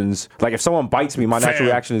reactions. Like if someone bites me, my natural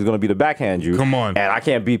reaction is gonna be to backhand you. Come on, and I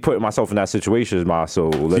can't be putting myself in that situation, so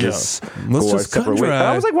let's go our separate ways. And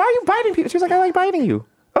I was like, why are you biting people? She was like, I like biting you.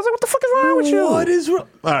 I was like, what the fuck is wrong with you? What is wrong?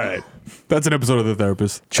 All right. That's an episode of The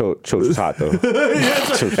Therapist. Choach is hot, though.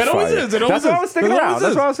 It always is. That's why I was sticking around.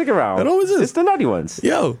 That's why I was sticking around. It always is. It's the nutty ones.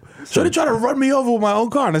 Yo, Shorty tried to run me over with my own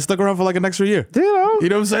car, and I stuck around for like an extra year. You know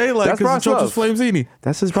what I'm saying? Like, because the Choach was flamezini.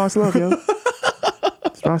 That's his Bronx love, yo.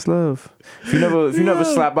 It's Bronx love. If you never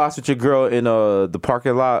slap box with your girl in the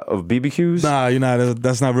parking lot of BBQs, nah, you're not.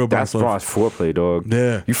 That's not real Bronx love. That's Bronx foreplay, dog.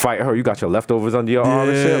 Yeah. You fight her, you got your leftovers under your arm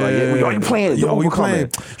and shit. Like, yo, you playing? Yo, we playing?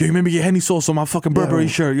 Yo, you remember your Henny sauce on my fucking Burberry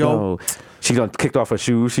shirt, yo. She done kicked off her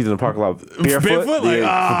shoes. She's in the parking lot barefoot.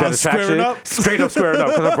 Like, squaring up. Straight up squaring up.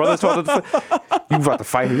 Because her brother told her, you about to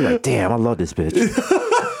fight her. You're like, damn, I love this bitch.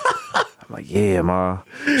 I'm like, yeah, ma.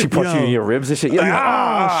 She punched you in your ribs and shit. You're like,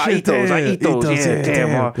 I eat those. Yeah,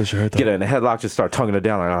 damn, ma. Get her in the headlock, just start tonguing her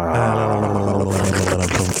down. Like,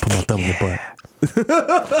 Put my thumb in your butt.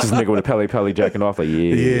 This nigga with a Pele jacking off like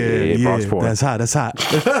Bronx porn. That's hot.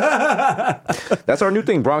 That's our new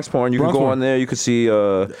thing, Bronx porn. You can go on there. You can see.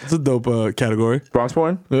 It's a dope category. Bronx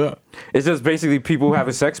porn. Yeah. It's just basically people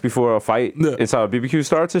having sex before a fight inside a BBQ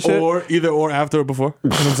starts and shit. Or either or after or before. You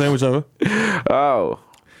know what I'm saying? Whichever. Oh,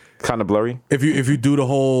 kind of blurry. If you do the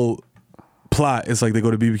whole plot, it's like they go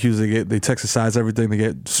to BBQs, they texticize everything, they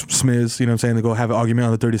get smears. You know what I'm saying? They go have an argument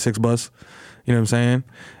on the 36 bus. You know what I'm saying?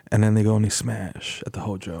 And then they go and they smash at the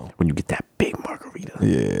Hojo. When you get that big margarita.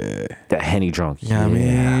 Yeah. That Henny drunk. You know what I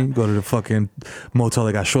mean? Go to the fucking motel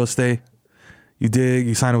that got short stay. You dig?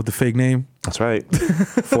 You sign it with the fake name. That's right.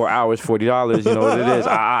 4 hours, $40. You know what it is.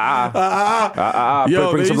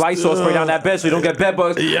 Bring some Lysol spray down that bed so you don't get bed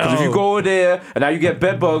bugs. Because if you go over there and now you get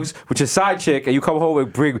bed bugs with your side chick and you come home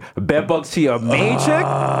and bring bed bugs to your main chick.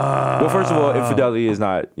 Well, first of all, infidelity is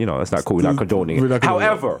not, that's not cool. We're not condoning it.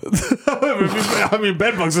 However, I mean,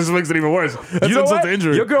 bed bugs just makes it even worse. That's you know what?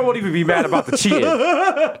 Injury. Your girl won't even be mad about the cheating.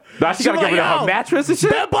 Now she gotta get rid of her mattress and shit.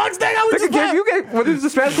 Bed bugs, nigga. What is the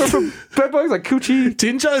Spanish word for bed bugs? Like coochie?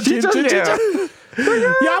 Chincha.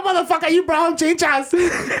 Yeah, motherfucker, you brown chinchas.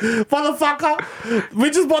 Motherfucker. We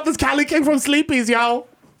just bought this Cali King from Sleepy's, yo.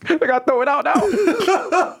 I gotta throw it out now.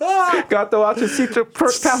 Gotta throw out your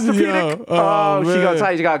Posturepedic. Oh, she gotta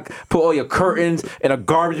tell you gotta put all your curtains in a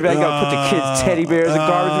garbage bag. You gotta put your kids' teddy bears in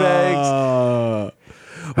garbage bags.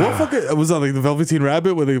 What fucking was that like the Velveteen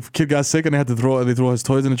Rabbit where the kid got sick and they had to throw his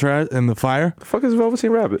toys in the trash in the fire? The fuck is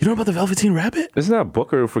Velveteen Rabbit? You know about the Velveteen Rabbit? Isn't that a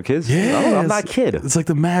book or for kids? Yeah, I'm not a kid. It's like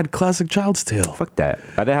the mad classic child's tale. Fuck that.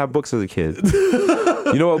 I didn't have books as a kid.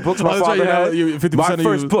 You know what books my I'll tell father you now, had? you- 50% My of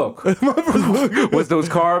first you- book was those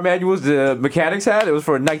car manuals the mechanics had. It was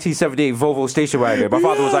for a 1978 Volvo station wagon. My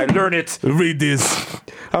father was like, learn it. Read this.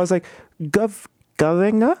 I was like,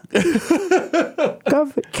 governor?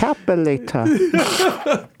 Calculator.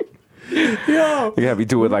 Yo, You had me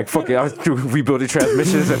doing like fucking, I was rebuilding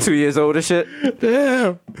transmissions at 2 years old and shit.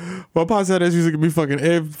 damn. My pops had us used to give me fucking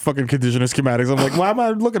air fucking conditioner schematics. I'm like, why am I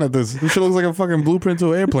looking at this? This shit looks like a fucking blueprint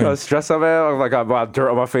to an airplane. I was stressed out, man. I'm like, I got dirt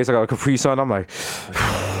on my face. I got a Capri Sun. I'm like,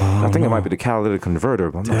 I think it might be the catalytic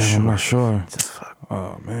converter, but I'm not sure. I'm not sure.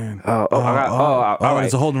 Oh man. All right.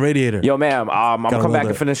 It's a Holden radiator. Yo, ma'am, I'm gonna come back hold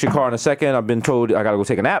and it. finish your car in a second. I've been told I gotta go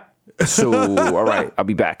take a nap. So, all right, I'll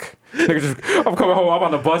be back. I'm coming home. I'm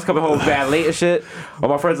on the bus coming home bad late and shit. All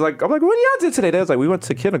my friends are like, I'm like, what y'all did today? They was like, we went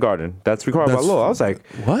to kindergarten. That's required by law. I was like,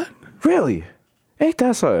 What? really? Ain't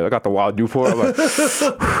that so? I got the Wild Newport. I'm like,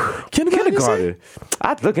 kindergarten.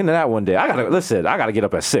 I'd look into that one day. I gotta get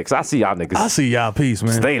up at 6. I see y'all niggas I see y'all peace,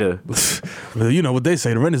 man. later. You know what they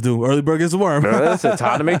say, the renters do. Early bird gets the worm. Listen,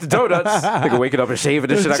 time to make the donuts. Nigga waking up and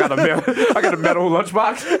shaving and shit. I got a metal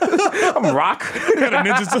lunchbox. I'm rock.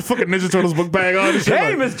 Got a fucking Ninja Turtles book bag on. And shit Hey,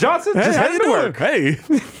 like, Miss Johnson, hey, just how heading you to doing? work.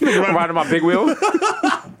 Hey, I'm riding my big wheel.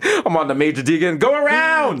 I'm on the Major Deegan. Go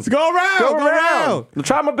around. go around, Go around. I'm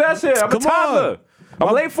trying my best here. I'm Come a toddler. on.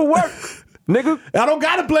 I'm late for work, nigga. I don't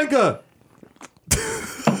got a blinker.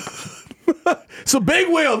 It's a big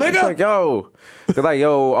wheel, nigga. Like, yo. They're like,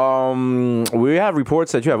 yo, we have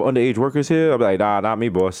reports that you have underage workers here. I'm like, nah, not me,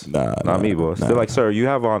 boss. Not me, boss. They're like, sir, you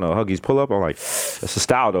have on a Huggies pull-up. I'm like, it's a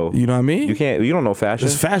style, though. You know what I mean? You don't know fashion.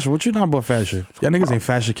 It's fashion. What you know about fashion? Y'all niggas ain't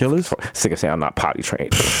fashion killers. Sick of saying I'm not potty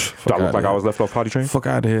trained. Do I look outta like I here. was left off potty trained? Fuck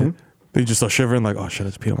out of here. They just start shivering like, oh shit, I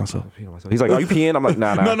just peed on myself. He's like, are you peeing? I'm like,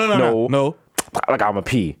 nah. No. Like, I'm a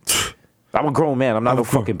pee. I'm a grown man. I'm not no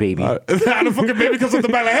fucking baby. I'm a fucking baby comes up the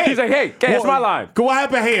back like, hey. He's like, hey, that's my line. What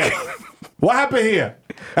happened here? What happened here?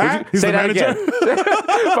 Huh? He's Say the that manager. again.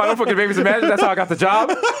 If I don't fucking baby's a manager, that's how I got the job.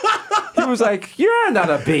 He was like, you're not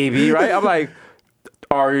a baby, right? I'm like,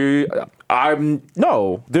 are you?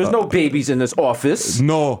 No, there's no babies in this office.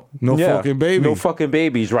 No fucking baby. No fucking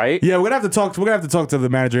babies, right? Yeah, we're gonna have to talk. We're gonna have to talk to the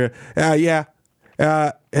manager. Yeah.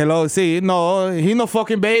 Hello. See, no, he no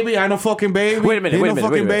fucking baby. I no fucking baby. Wait a minute, He wait a no minute,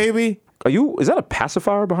 fucking wait a baby. Is that a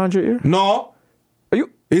pacifier behind your ear? No, Are you?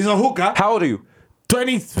 he's a hookah. How old are you?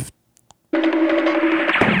 20.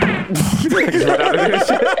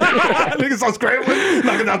 Niggas start scrambling,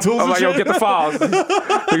 knocking down tools. I'm like, yo, get the files.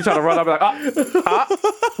 You trying to run up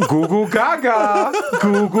like, goo goo gaga,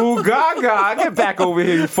 goo goo gaga. Get back over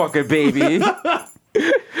here, you fucking baby.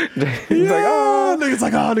 He's like, oh. Niggas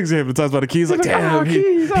like, oh, niggas hypnotized by the keys. Like, damn, he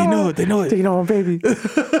know it. They know it. They know I'm baby.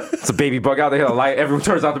 It's a baby bug out there. A light. Everyone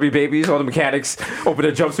turns out to be babies. All the mechanics open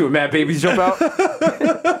their jumpsuit and mad babies jump out.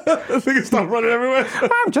 Niggas start running everywhere.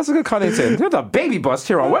 I'm Jessica Cunnington. There's a baby bus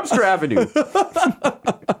here on Webster Avenue.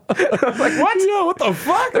 I was like, what? Yo, what the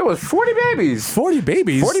fuck? There was 40 babies. 40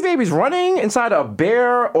 babies. 40 babies running inside a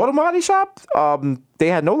bare auto body shop. They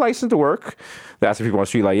had no license to work. They asked people on the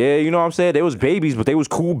street, like, yeah, you know what I'm saying? They was babies, but they was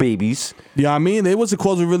cool babies. Yeah, I mean, they wasn't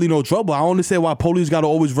causing really no trouble. I don't understand why police got to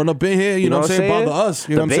always run up in here. You know what I'm saying? Bother us.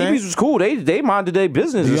 You know what I'm The babies saying? was cool. They minded their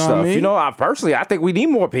business You and know what stuff. I mean? You know, I think we need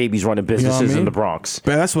more babies running businesses mean? in the Bronx.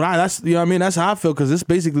 But that's you know what I mean? That's how I feel, because it's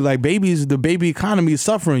basically like babies, the baby economy is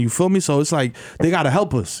suffering. You feel me? So it's like they got to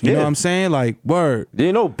help us. You know Yeah. what I'm saying? Like, word.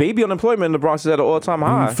 You know, baby unemployment in the Bronx is at an all-time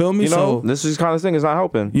high. feel me? You know, So- this is kind of thing is not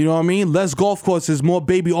helping. You know what I mean? Less golf courses, more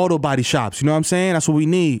baby auto body shops. You know what I'm saying? That's what we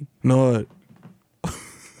need. No.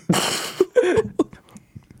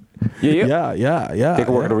 Yeah. They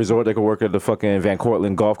could work at a resort. They could work at the fucking Van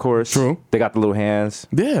Cortlandt golf course. True. They got the little hands.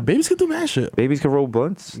 Yeah, babies can do mad shit. Babies can roll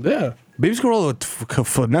blunts. Yeah. Babies can roll a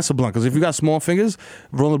finesse blunt, because if you got small fingers,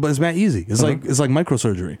 rolling a blunt is mad easy. It's like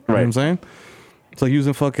microsurgery. You know what I'm Right. saying? It's like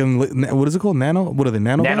using fucking, what is it called? What are they?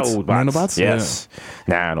 Nanobots? Nanobots. Yes.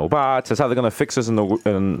 Nanobots. That's how they're gonna fix us and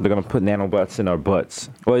they're gonna put nanobots in our butts.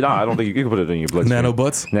 Well, no, I don't think you can put it in your blood.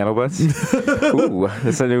 Nanobots? Nanobots. Ooh,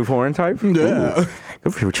 that's a new porn type. Yeah. Ooh.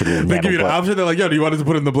 Good for you with your little They give you the nanobot. option. They're like, yo, do you want us to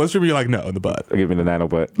put it in the bloodstream? You're like, no, in the butt. Give me the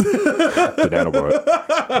nanobutt. The nanobutt.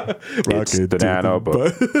 It's Rockin' the to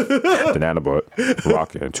nanobutt. The nanobutt.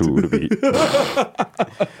 Rocking to the beat.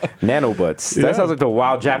 Nanobutts. Yeah. That sounds like the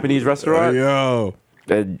wild Japanese restaurant. Yo.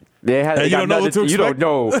 They had. And you don't know what to You don't expect?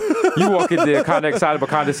 know. You walk in there kind of excited but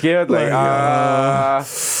kind of scared. Like, all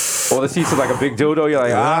the seats are like a big dildo. You're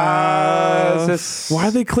like, it's just. Why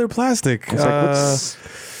are they clear plastic? It's like, what's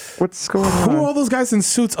What's going Who are on? all those guys in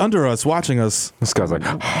suits under us watching us? This guy's like,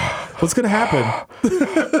 What's gonna happen?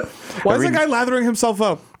 Why is that guy lathering himself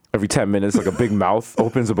up? every 10 minutes, like a big mouth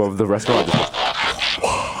opens above the restaurant.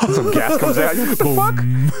 Some gas comes out. What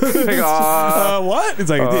the fuck? Like, What? It's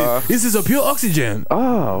like this is a pure oxygen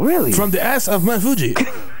oh, really? from the ass of Mount Fuji.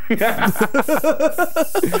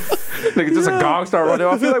 Nigga, just a gong start running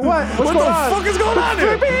off. You're like, what? What's What going the on? fuck is going on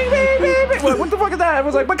here? Bing, bing, bing, bing. What the fuck is that?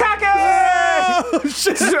 Everyone's like, macaque! Oh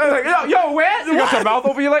shit! Like, yo, where? You got your mouth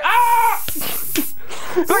open. You're like, ah!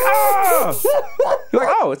 You're like, ah! You're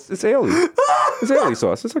like, oh, it's aioli. It's aioli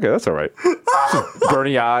sauce. It's okay. That's all right. Just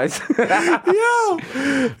burning your eyes. Yo,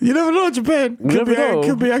 you never know in Japan. never know.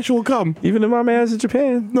 Could be actual cum. Even in my man's in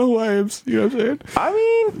Japan. No wives. You know what I'm saying? I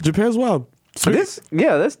mean, Japan's wild. Sweet.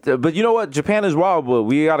 but you know what? Japan is wild, but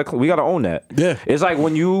we gotta own that. Yeah. It's like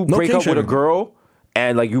when you No break king up with a shaming. girl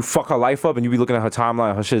and like you fuck her life up and you be looking at her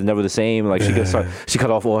timeline, her shit is never the same. Like she cut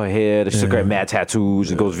off all her hair, she got mad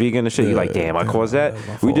tattoos and goes vegan and shit. You're like, damn, I caused that.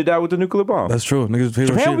 We did that with the nuclear bomb. That's true. Niggas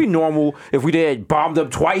Japan would be normal if we did bombed up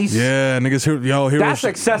twice. Yeah, niggas here. That's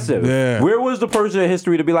excessive. Yeah. Where was the person in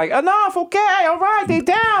history to be like, enough, okay, all right, they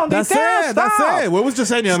down, That's down, it. stop. That's it. Where was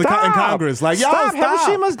Jasenia in Stop. Congress? Like, yo, stop. stop.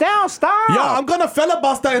 Hiroshima's down, stop. Yo, I'm gonna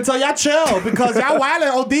filibuster until y'all chill because y'all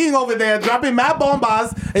wildin' ODing over there, dropping mad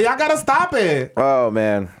bombas, and y'all gotta stop it. Oh,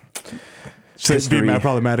 man. Shit, be mad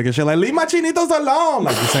problematic and shit. Like, leave my chinitos alone.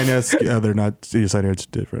 Like, Yesenia's, they're not. Yesenia's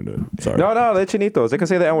different. Sorry. No, they're chinitos. They can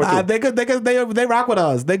say the N-word too. They rock with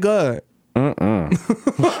us. They good. Yo,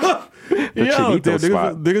 Chinito dude,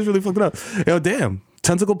 spot. niggas really fucked it up. Yo, damn.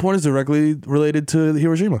 Tentacle porn is directly related to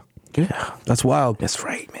Hiroshima. Yeah. That's wild. That's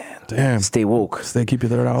right, man. Damn. Stay woke. They keep you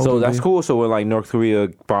there out. So that's cool. So when like North Korea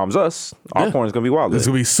bombs us, our porn is gonna be wild. It's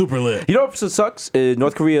gonna be super lit. You know what sucks?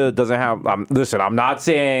 North Korea doesn't have. Listen, I'm not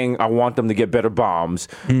saying I want them to get better bombs,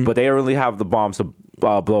 but they don't really have the bombs to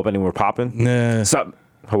blow up anywhere popping. Yeah. So,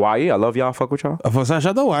 Hawaii, I love y'all. Fuck with y'all.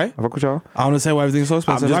 Shut the way. I fuck with y'all. I don't understand why everything's so I'm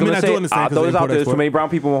expensive. just I mean, gonna I say, do understand. I'll 'cause throw they this out import there. There's too export. many brown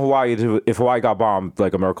people in Hawaii. If Hawaii got bombed,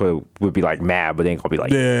 like America would be like mad, but they ain't gonna be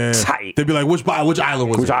like tight. They'd be like, which island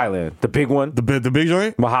was Which it? island? The big one? The big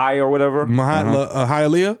joint? Mahai or whatever?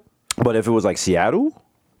 Hialeah? But if it was like Seattle?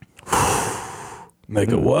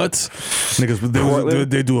 Nigga, what? Niggas,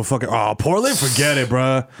 they do a fucking Portland. Forget it,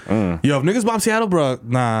 bruh. Yo, if niggas bomb Seattle, bruh,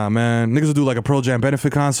 nah, man. Niggas would do like a Pearl Jam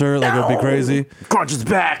benefit concert, like it'd be crazy. Crunch is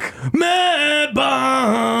back. Mad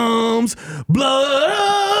bombs, blood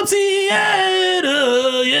up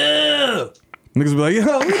Seattle, yeah. Niggas be like, yo, we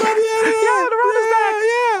love Seattle. Yeah, the road is back.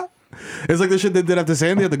 Yeah. It's like the shit they did after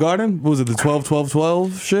Sandy at the Garden. What was it, the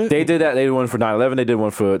 12-12-12 shit? They did that. They did one for 9/11. They did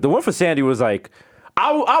one for the one for Sandy was like.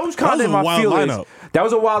 I was kind of in my feelings. Lineup. That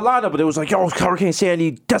was a wild lineup, but it was like, yo, Hurricane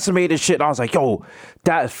Sandy decimated shit. And I was like, yo,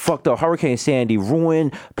 that is fucked up. Hurricane Sandy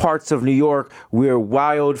ruined parts of New York where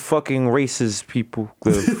wild fucking racist people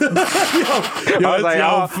live. I was like,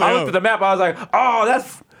 I looked at the map. I was like, oh,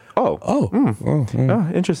 that's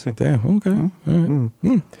interesting. Damn, okay. All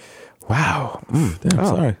right. Wow. Damn,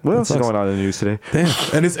 sorry. What That else is sucks. going on in the news today?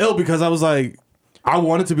 Damn. And it's ill because I was like, I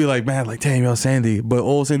wanted to be like, man, like, damn, yo, Sandy. But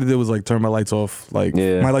all Sandy did was like turn my lights off. Like,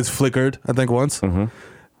 Yeah. my lights flickered, I think, once.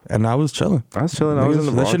 And I was chilling. I was chilling. I was in the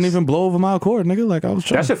That Bronx. shouldn't even blow over my Accord, nigga. Like, I was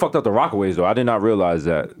chilling. That shit fucked up the Rockaways though. I did not realize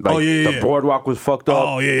that. Like, the boardwalk was fucked up.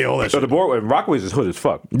 Oh, yeah, all that So shit. the Rockaways is hood as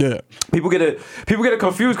fuck. Yeah. People get it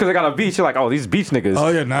confused because they got a beach. You're like, oh, these beach niggas. Oh,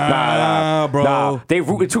 yeah, nah, bro. Nah, they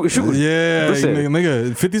rooted to shoot. Yeah, Listen,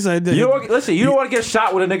 nigga, 50 said that. you know what? Listen, you don't want to get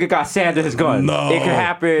shot with a nigga got sand in his gun. No. It can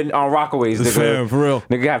happen on Rockaways, nigga. Fam, for real.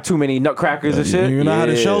 Nigga have too many nutcrackers and shit. You know how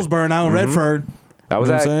the Yeah. shells burn out in Redford. I was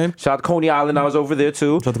You know what at I'm saying? shout out to Coney Island. I was over there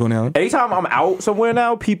too. Shout out to Coney Island. Anytime I'm out somewhere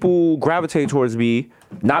now, people gravitate towards me,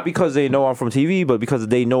 not because they know I'm from TV, but because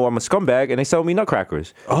they know I'm a scumbag and they sell me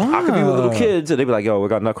nutcrackers. I could be with little kids and they be like, yo, we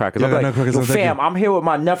got nutcrackers. Yeah, I'm like, nutcrackers, yo, no, thank fam, you. I'm here with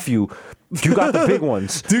my nephew. You got the big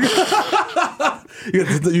ones. You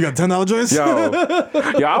got $10 joints?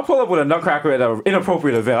 Yo, I'll pull up with a nutcracker at an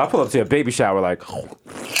inappropriate event. I'll pull up to a baby shower like,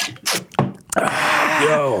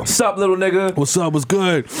 yo, sup, little nigga? What's up? What's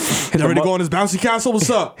good? You ready to go on this bouncy castle? What's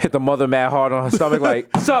up? Hit the mother mad hard on her stomach like,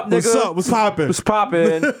 sup, nigga? What's up? What's poppin'? What's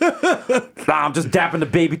poppin'? Nah, I'm just dapping the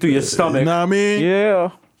baby through your stomach. You know what I mean?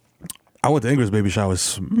 Yeah. I went to Ingrid's baby shower.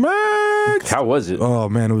 Smacked. How was it? Oh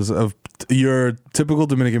man, it was your typical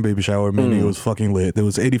Dominican baby shower. Meaning it was fucking lit. There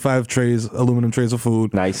was 85 trays, aluminum trays of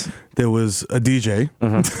food. Nice. There was a DJ.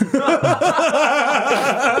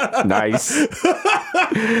 Nice.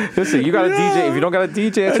 Listen, you got a DJ. If you don't got a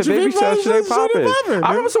DJ at your baby shower, shit ain't popping. I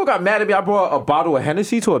remember someone got mad at me. I brought a bottle of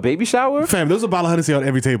Hennessy to a baby shower. Fam, there's a bottle of Hennessy on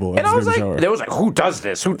every table. And I was like, who does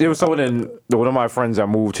this? There was someone one of my friends that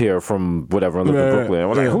moved here from whatever, and lived in Brooklyn. I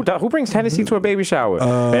was like, who brings Hennessy to a baby shower?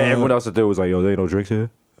 And everyone else that there was like, yo, there ain't no drinks here.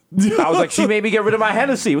 I was like, she made me get rid of my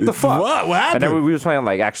Hennessy. What the fuck? What happened? And then we was playing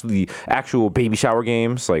like actual baby shower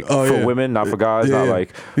games, like for women, not for guys. Not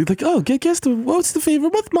like you're like, oh, guess what's the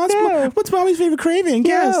favorite? What's mommy's favorite craving?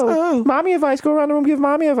 Guess. Oh. Mommy advice. Go around the room, give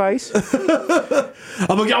mommy advice.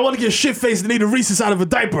 I'm like, y'all want to get shit faced and eat a Reese's out of a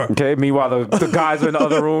diaper. Okay. Meanwhile, the guys are in the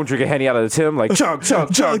other room drinking Henny out of the Tim, like chug. Yeah,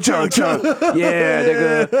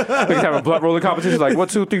 niggas having blood rolling competition. Like 1,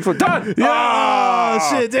 2, 3, 4, done. Oh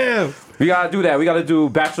shit, damn. We gotta do that. We gotta do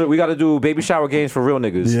bachelor. We gotta do baby shower games for real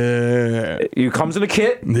niggas. Yeah. You comes in a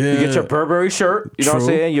kit. Yeah. You get your Burberry shirt. You know what I'm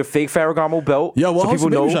saying? Your fake Ferragamo belt. Yo, we'll host a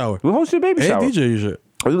baby shower. We'll host a baby shower. Hey, DJ, you should.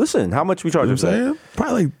 Listen, how much we charge? You know what I'm saying?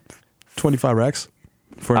 Probably like 25 racks.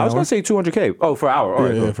 For an hour. I was gonna say $200K. Oh, for an hour. All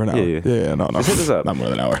right, yeah, for an hour. Yeah, no. Just hit this up. Not more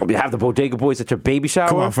than an hour. We have the Bodega Boys at your baby shower.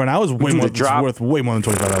 Come on, for an hour is way more. It's worth way more than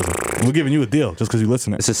 25,000. We're giving you a deal just because you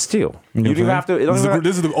listen. It's a steal. You don't have to.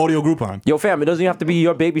 This is the audio Groupon. Yo, fam, it doesn't even have to be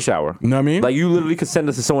your baby shower. You know what I mean? Like you literally could send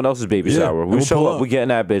us to someone else's baby shower. We'll show up. We getting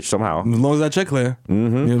that bitch somehow. As long as that check clear. You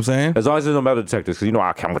know what I'm saying? As long as there's no metal detectors, because you know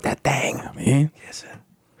I come with that thing. I mean, yes.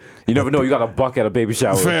 You never know. You got a buck at a baby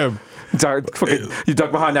shower. Fam. You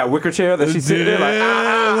duck behind that wicker chair that she's sitting there like,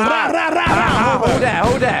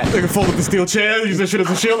 hold that. They can fold up the steel chair, use that shit as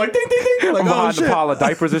a shield, like ding, ding, ding. Like, behind the pile of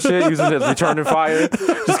diapers and shit, using it as returning fire.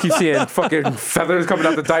 Just keep seeing fucking feathers coming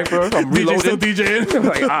out the diaper. I'm reloading. DJ still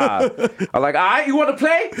DJing. I'm like, all right, you want to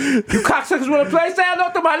play? You cocksuckers want to play? Say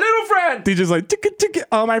hello to my little friend. DJ's like, tick.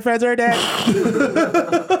 All my friends are dead.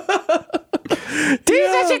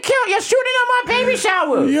 DJ should kill. You're shooting on my baby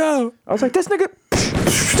shower. Yo. I was like, this nigga,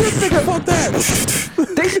 fuck that.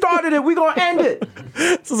 They started it. We gonna end it.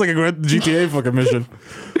 Sounds like a great GTA fucking mission.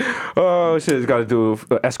 Oh shit! It's got to do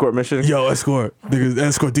an escort mission. Yo, escort. Nigga,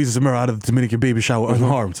 escort Jesus Amaro out of the Dominican baby shower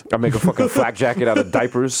unharmed. I make a fucking flak jacket out of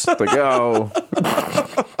diapers. Like yo.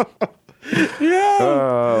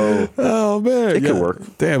 Yeah. Oh man. It could work.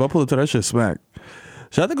 Damn, I pulled up to that shit smack.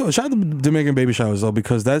 Shout out to Dominican baby showers though,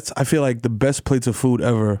 because I feel like the best plates of food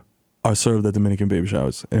ever are served at Dominican baby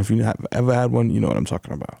showers. And if you have ever had one, you know what I'm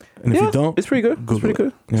talking about. And if you don't, it's pretty good. It's pretty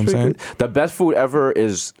good. You know what I'm saying? The best food ever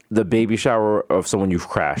is the baby shower of someone you've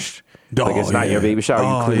crashed. Like it's not your baby shower.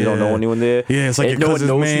 You clearly don't know anyone there. Yeah, it's like your cousin's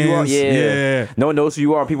no one knows who you are. Yeah. No one knows who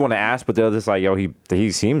you are. People want to ask, but they're just like, yo, he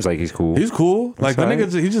seems like he's cool. He's cool. Like the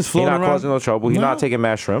nigga, he's just floating around. He's not causing no trouble. He's not taking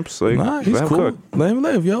mad shrimps. Like, he's cool. Let him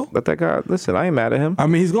live, yo. Let that guy. Listen, I ain't mad at him. I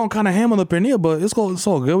mean, he's going kind of ham on the pernil, but it's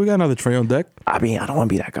all good. We got another tray on deck. I mean, I don't want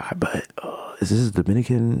to be that guy, but this is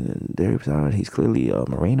Dominican dairy side. He's clearly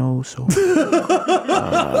Moreno, so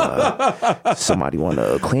somebody want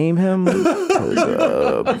to claim him?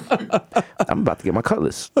 I'm about to get my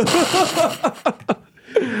cutlass.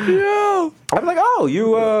 Yeah. I'm like, oh,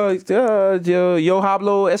 you yo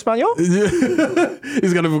hablo español?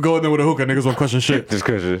 He's gonna go in there with a hookah. Niggas won't question shit. Just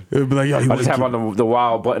question. Be like, yo, I just have on the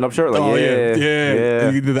wild button-up shirt. Like,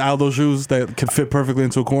 yeah. You do the Aldo shoes that can fit perfectly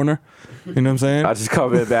into a corner. You know what I'm saying? I just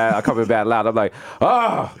come in bad loud. I'm like,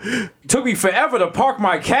 took me forever to park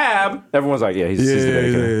my cab. Everyone's like, yeah, he's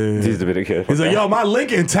Dominican. He's Dominican. He's like, yo, my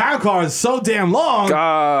Lincoln town car is so damn long.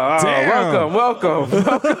 Damn. Welcome.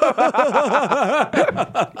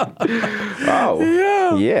 Oh,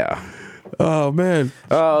 yeah. Oh man.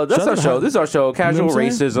 That's our show. This is our show. Casual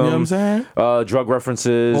racism. You know what I'm saying? Drug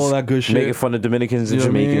references. All that good shit. Making fun of Dominicans and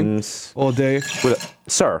Jamaicans. All day.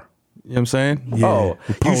 Sir. You know what I'm saying?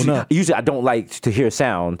 Yeah. Usually I don't like to hear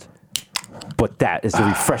sound, but that is the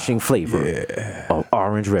refreshing flavor of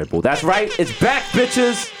Orange Red Bull. That's right. It's back,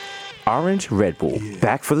 bitches. Orange Red Bull.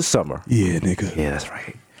 Back for the summer. Yeah, nigga. Yeah, that's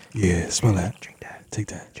right. Yeah, smell that. Drink that. Take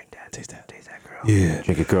that. Drink that. Taste that. Taste that, girl. Yeah.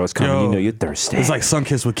 Drink it, girl. It's coming. You know you're thirsty. It's like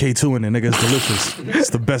Sunkist with K2 in it, nigga. It's delicious. It's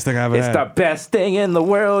the best thing I've ever had. It's the best thing in the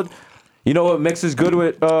world. You know what mixes good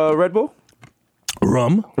with Red Bull?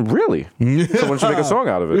 Rum. Really? Someone should make a song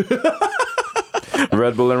out of it.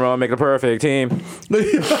 Red Bull and rum make the perfect team.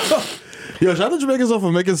 Yo, shout out to Jamaicans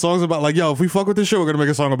for making songs about, like, yo, if we fuck with this shit, we're gonna make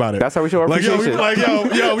a song about it. That's how we show our appreciation.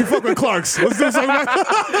 Yo, we fuck with Clarks. Let's do something.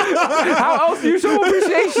 How else do you show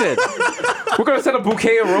appreciation? We're gonna send a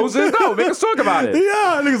bouquet of roses? No, make a song about it.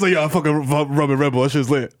 Yeah, niggas like, yo, I fucking rubbing Red Bull. That shit's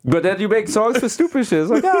lit. But then you make songs for stupid shit.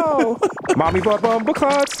 It's like, yo, mommy bought bumper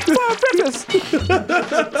clots for breakfast.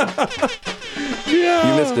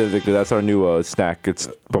 Yeah. You missed it, Victor. That's our new snack. It's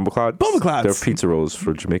bumper clots. Bumper clots. They're pizza rolls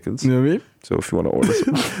for Jamaicans. You know what I mean? So if you want to order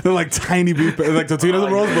some. They're like tiny beef, like tortillas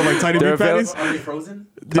and rolls, but like tiny beef patties. Are they frozen?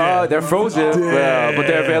 Yeah. They're frozen, but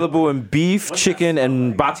they're available in beef, chicken,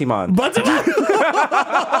 and batiman.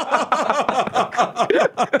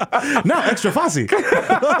 Now extra fussy.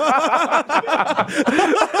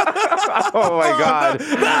 Oh my God.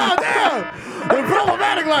 No, damn. The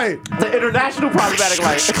problematic light. The international problematic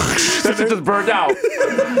light. That shit just burned out.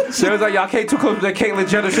 So it was like, y'all came too close to that Caitlyn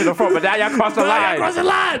Jenner shit in the front, but now y'all crossed the line.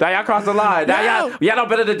 Now y'all crossed the line. Now y'all know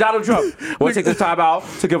better than Donald Trump. We'll take this time out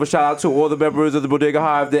to give a shout out to all the members of the Bodega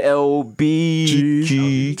Hive, the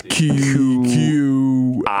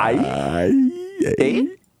LBGQI.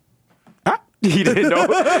 He didn't know.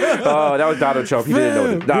 Oh, that was Donald Trump. He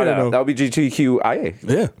didn't know. No. That would be GTQIA.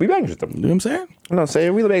 Yeah. We banged with them. You know what I'm saying? You know what I'm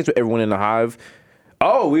saying? We banged with everyone in the Hive.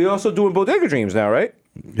 Oh, we also doing Bodega Dreams now, right?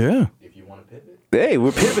 Yeah. If you want to pivot. Hey,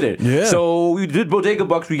 we're pivoted. Yeah. So we did Bodega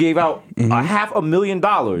Bucks. We gave out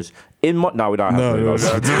 $500,000 in money. No, we don't have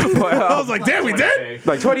 $500,000. But, I was like, damn, we did?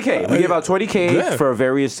 like $20K. We gave out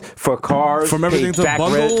 $20K for cars, from everything to back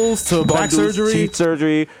bundles to back surgery, teeth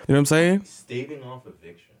surgery. You know what I'm saying? Staving off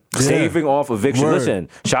eviction. Saving off eviction. Word. Listen,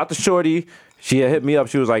 shout out to Shorty. She had hit me up.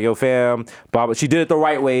 She was like, "Yo, fam, Bob." She did it the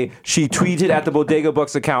right way. She tweeted at the Bodega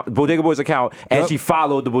Boys account, and she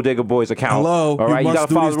followed the Bodega Boys account. Hello, all right. You must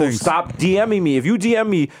gotta follow do the these rules. things. Stop DMing me. If you DM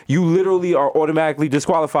me, you literally are automatically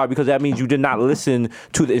disqualified because that means you did not listen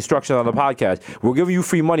to the instructions on the podcast. We're giving you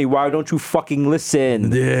free money. Why don't you fucking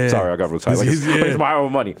listen? Yeah. Sorry, I got real tired. Like it's my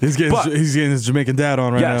own money. He's getting his Jamaican dad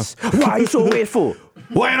on right Yes. Why are you so wasteful? now.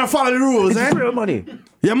 Why you don't follow the rules, It's real money.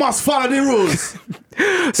 You must follow the rules.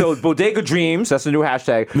 So Bodega Dreams, that's the new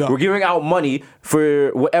hashtag. Yeah. We're giving out money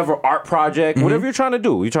for whatever art project, whatever you're trying to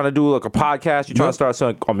do. You're trying to do like a podcast. You're trying to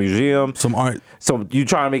start a museum. Some art. So you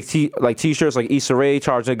trying to make t-shirts like Issa Rae,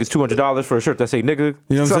 charge niggas $200 for a shirt that say nigga. You know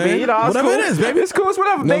what I'm So, saying? You know, it's Whatever cool. it is, baby. It's cool. It's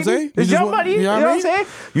whatever, You know what I'm baby. saying? It's You your just money. you know what I mean? saying?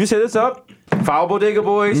 You set this up. Follow Bodega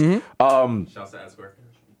Boys. Shouts to Square.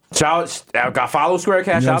 Follow Square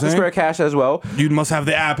Cash. You know Shout out what to I'm Square Cash as well. You must have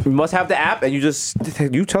the app. You must have the app, and you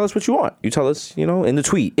tell us what you want. You tell us, in the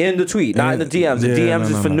tweet, not in the DMs. The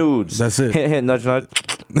DMs is for nudes. That's it. Hint, hint, nudge, nudge.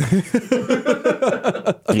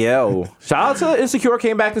 Yo, shout out to Insecure.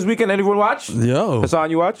 Came back this weekend. Anyone watch? Yo.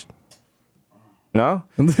 Hassan, you watch? No,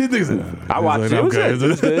 I watched it. It was good. It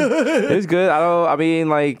was good. It was good. I mean,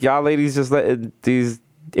 like y'all ladies just letting these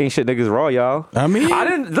ain't shit niggas raw, y'all. I mean, I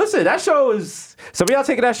didn't listen. That show is some of y'all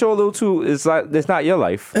taking that show a little too. It's like it's not your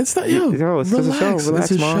life. It's not you. It's just a show.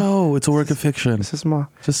 Relax, it's a Ma. show. It's a work of fiction. This is my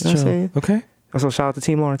Just you know what I'm chill. saying? Okay. Also, shout out to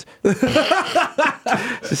Team Lawrence.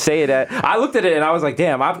 Just saying that. I looked at it and I was like,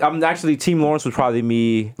 damn, I'm actually Team Lawrence was probably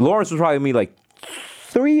me. Lawrence was probably me like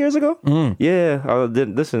 3 years ago. Yeah.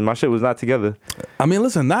 Listen, my shit was not together. I mean,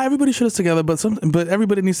 listen, not everybody shit is together, but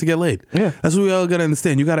everybody needs to get laid. Yeah. That's what we all gotta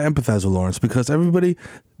understand. You gotta empathize with Lawrence because everybody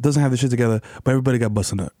doesn't have the shit together, but everybody got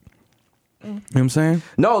busted up. You know what I'm saying?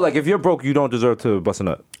 No, like if you're broke, you don't deserve to bust a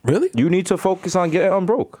nut. Really? You need to focus on getting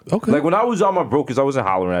unbroke. Okay. Like when I was on my brokers, I wasn't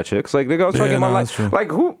hollering at chicks. Like nigga, I was trying to get my that's life. true. Like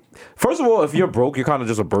who? First of all, if you're broke, you're kind of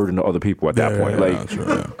just a burden to other people at that point. Like true,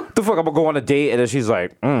 yeah. the fuck, I'm gonna go on a date and then she's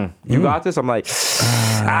like, "You got this." I'm like, what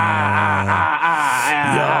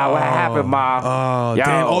happened, ma? Oh, Yo.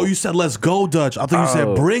 damn. Oh, you said let's go Dutch. I thought you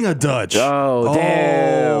said bring a Dutch. Oh,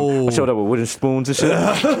 damn. I showed up with wooden spoons and shit.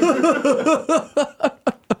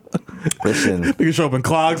 Listen. Nigga show up in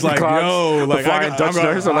clogs like, Clogs, yo, the like flying Dutch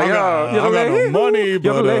nurse. I'm like, yo, I got no money,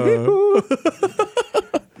 but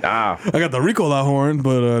Nah. I got the Ricola horn,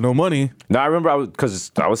 but no money. No, I remember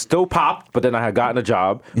because I was still popped, but then I had gotten a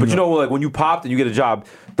job. But you know, like when you popped and you get a job,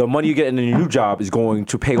 the money you get in your new job is going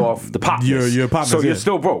to pay off the popness. Your popness, so you're yeah.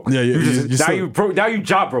 still broke. Yeah, you you're now still- you broke. Now you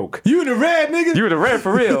job broke. You in the red, nigga. You in the red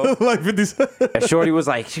for real. like 50 And Shorty was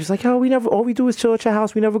like, yo, all we do is chill at your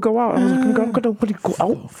house. We never go out. I was like, I'm gonna go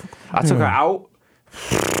out. I took her out.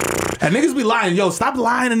 And niggas be lying. Yo, stop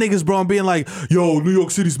lying to niggas, bro, and being like, yo, New York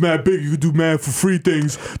City's mad big. You can do mad for free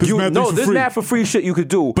things. There's mad things for there's free. mad for free shit you could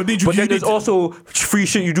do. But then there's also free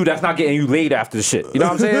shit you do that's not getting you laid after the shit. You know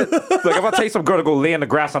what I'm saying? Like if I take some girl to go lay in the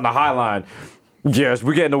grass on the High Line, yes,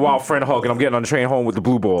 we're getting the wild friend hug and I'm getting on the train home with the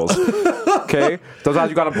blue balls. Okay? Sometimes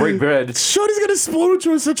you gotta break bread. Shorty's gonna spoon with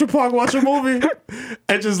you in Central Park, watch a movie,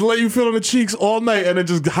 and just let you feel on the cheeks all night, and then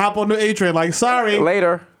just hop on the A train like, sorry.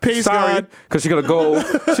 Later. Peace, Sorry, God. because she's gonna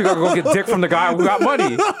go get dick from the guy who got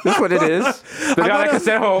money. That's what it is. The guy that can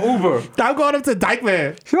send her an Uber. I'm going up to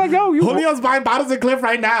Dykeman. She's like, yo, you. Julio's buying bottles of Cliff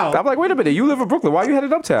right now. I'm like, wait a minute, you live in Brooklyn. Why are you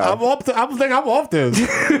headed uptown? I'm off this. You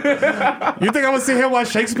think I'm gonna sit here watch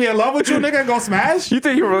Shakespeare in Love with you, nigga, and go smash? You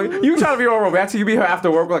think you trying to be all romantic? You be here after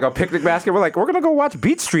work with like a picnic basket. We're like, we're gonna go watch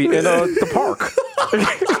Beat Street in the park.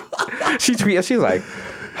 She tweeted, she's like,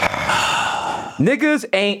 niggas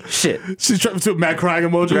ain't shit. She's trying to mad crying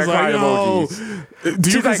emojis. Mad crying yo, do you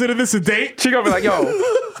She's consider this a date? She gonna be like, yo,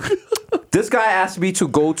 this guy asked me to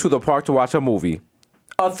go to the park to watch a movie.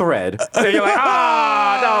 A thread. And you're like,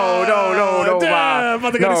 no, damn,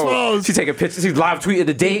 about to get exposed. She's taking pictures. She's live tweeting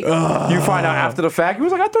the date. You find out after the fact. He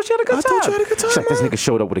was like, I thought she had a good time. She's like, this nigga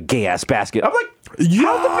showed up with a gay ass basket. I'm like,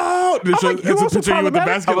 yo, it's a picture of you with the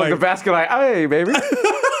basket. I'm like, the basket, like, hey, baby.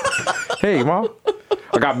 Hey, mom.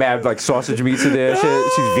 I got mad like sausage meats in there.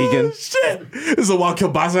 Shit. She's vegan. Shit. This is a wild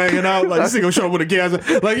kielbasa hanging out. Like this nigga show up with a gas.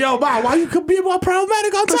 Like, yo, ma, why you could be more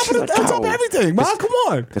problematic on top of everything? Ma, come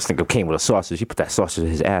on. This nigga came with a sausage. He put that sausage in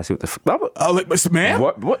his ass. What the fuck? Like, man?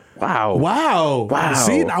 What? Wow.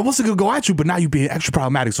 See, I wasn't gonna go at you, but now you being extra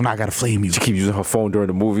problematic, so now I gotta flame you. She keep using her phone during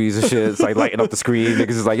the movies and shit. It's like lighting up the screen. Niggas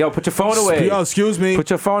is like, yo, put your phone away. Yo, excuse me. Put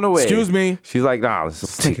your phone away. Excuse me. She's like, nah,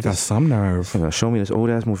 let's take Got this. some nerve. Show me this old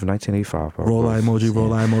ass movie from 1985, bro. Roll eye emoji,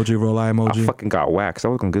 roll eye emoji, roll eye I emoji. fucking got waxed. I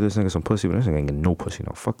was gonna give this nigga some pussy, but this nigga ain't getting no pussy.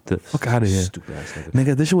 No, fuck this. Fuck out of here. Stupid ass nigga.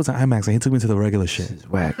 Nigga, this shit was an IMAX and he took me to the regular shit. This is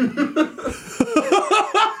whack.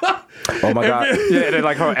 Oh my god. Yeah, and then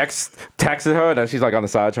like her ex texted her, and then she's like on the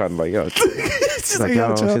side trying to like, yo. She's like,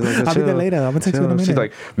 yo, chill. I'll be there later. I'm gonna text you in a minute. She's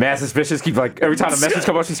like mad suspicious. Keep like every time the message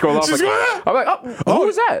comes up, she scroll off. Like, I'm like, who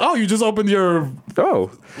was that? Oh, you just opened your.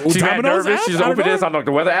 Oh, she's mad Domino's nervous. app? She just opened this on like,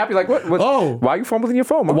 the weather app. You're like, what? Oh. Why are you fumbling your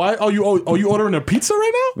phone? Mom? Why? Are you ordering a pizza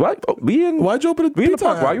right now? What? Oh, Why'd you open a we in the pizza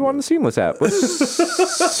park? app? Why are you on the Seamless app? Do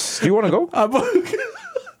you want to go?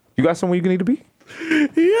 You got somewhere you need to be?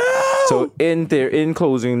 Yeah. So in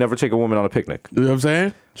closing, never take a woman on a picnic. You know what I'm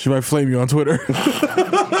saying? She might flame you on Twitter.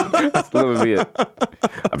 That's literally it.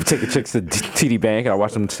 I've taken chicks to TD Bank and I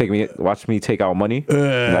watch me take out money.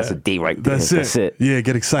 And that's a date right there. That's it. Yeah,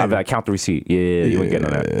 get excited. I count the receipt. Yeah, you ain't getting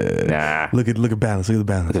on that. Nah. Look at balance. Look at the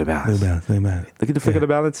balance. Look at the balance. Look at the balance. Look at the balance. Look at the flick of the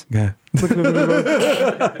balance. Yeah.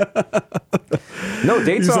 No,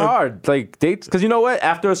 dates He's are like- hard. Like dates, because you know what?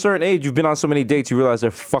 After a certain age, you've been on so many dates, you realize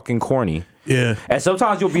they're fucking corny. Yeah. And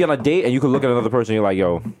sometimes you'll be on a date and you can look at another person and you're like,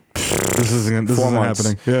 yo, This isn't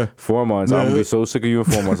happening. Yeah. 4 months. I'm gonna be so sick of you in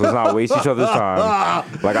 4 months. Let's not waste each other's time.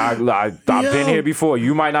 Like I've been here before.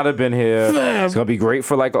 You might not have been here. It's gonna be great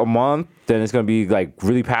for like a month. Then it's gonna be like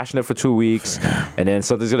really passionate for 2 weeks, and then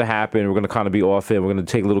something's gonna happen. We're gonna kind of be off it. We're gonna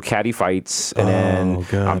take little catty fights, and then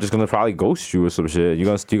God. I'm just gonna probably ghost you or some shit.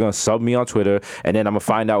 You're gonna sub me on Twitter, and then I'm gonna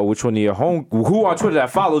find out which one of your who on Twitter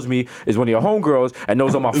that follows me is one of your homegirls and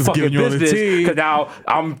knows all my fucking giving you all the business. tea. Because now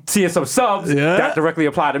I'm seeing some subs that directly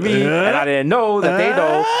apply to me, and I didn't know that they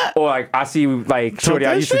know. Or like I see like shorty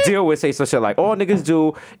I used to deal with say some shit like all niggas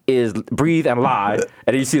do is breathe and lie, and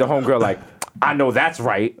then you see the homegirl like I know that's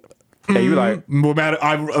right. And you like No matter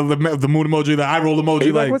the moon emoji, the eye roll emoji,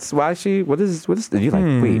 you like what is and you like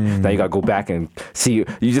wait, now you gotta go back and see you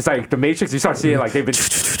just like the Matrix, you start seeing like they've been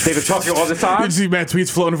talking all the time. You see mad tweets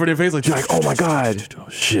floating in front of your face like You're like, oh my god,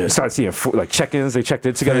 shit. you start seeing like check-ins, they checked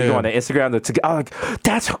in together, you go on the Instagram, they're together. I'm like,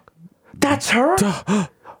 that's her.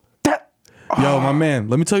 Yo, my man,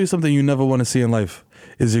 let me tell you something you never want to see in life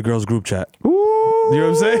is your girl's group chat. Ooh. You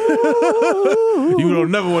know what I'm saying? You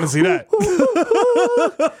don't never want to see that.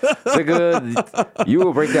 Nigga, you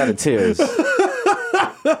will break down in tears.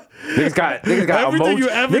 Niggas got Everything you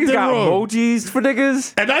ever did wrong. emojis for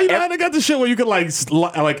niggas. And now you know how they got the shit where you can like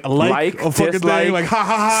Like, a fucking dislike, thing, like ha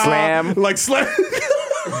ha ha, slam. like slam.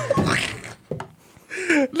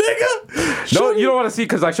 Nigga, No, you don't want to see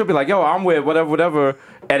because like she'll be like, yo, I'm with whatever,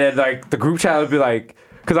 and then like the group chat would be like,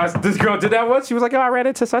 because this girl did that once. She was like, yo, I ran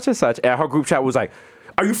into such and such, and her group chat was like,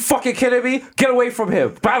 are you fucking kidding me? Get away from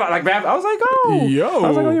him. Like, I was like, oh. Yo. I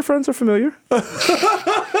was like, oh, your friends are familiar. All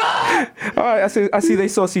right, I see they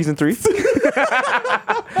saw season 3. You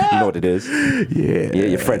know what it is. Yeah. Yeah,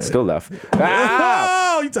 your friend still left.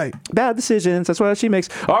 Oh, you tight. Bad decisions. That's what she makes.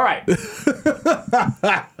 All right.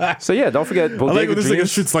 So, yeah, don't forget. I like when this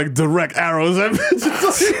nigga shoots like direct arrows at me.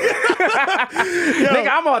 Nigga,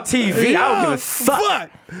 I'm on TV. I don't give a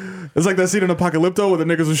fuck. It's like that scene in Apocalypto where the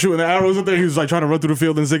niggas were shooting the arrows up there. He was like trying to run through the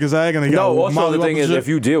field and zigzag. And they got No, also molly the thing up and is, shit. if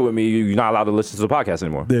you deal with me, you're not allowed to listen to the podcast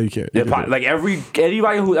anymore. Yeah, you can't. Yeah, You can't. like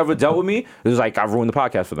anybody who ever dealt with me, it was like I've ruined the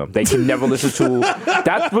podcast for them. They can never listen to.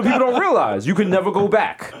 That's what people don't realize. You can never go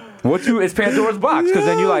back. It's Pandora's box, because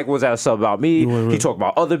then you like, was that a sub about me? He talk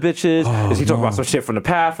about other bitches. Is he talking about some shit from the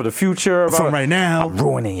past, for the future? From right now. I'm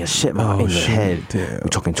ruining your shit, man, in your head. Damn. We're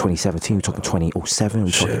talking 2017, we're talking 2007,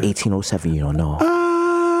 we're talking 1807, you don't know.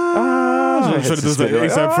 I'm trying to do the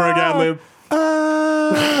ASAP Ferg ad-lib.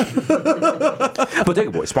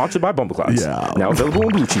 Bodega Boy, sponsored by Bumbleclots. Yeah. Now available in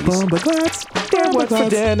blue cheese. Bumbleclots. And what's for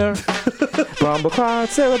dinner? Bumbleclots,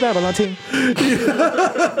 Sarah Babylon team.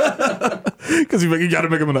 Because you gotta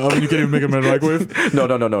make them in the oven. You can't even make them in the microwave. No.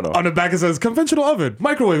 On the back it says conventional oven,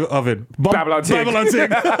 microwave oven. Babylon Ting. Babylon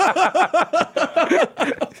Ting.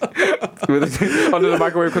 Under the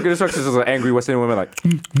microwave cooking instructions, there's an angry West Indian woman like,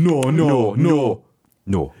 No.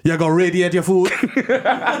 no. You gonna radiate your food?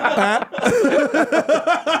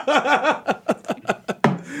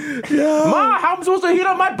 Ma, how am I supposed to heat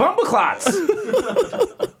up my Bumbleclots?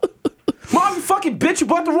 Mom, you fucking bitch, you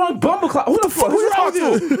bought the wrong Bumbleclot. Who the fuck? Who you talk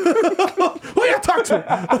to? Who you talk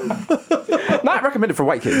to? Not recommended for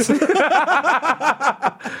white kids.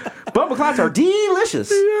 Bumbleclots are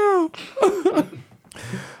delicious.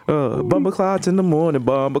 Bumbleclots in the morning,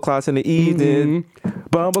 Bumbleclots in the evening.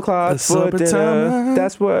 Bumbleclots for dinner.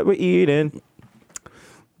 That's what we're eating.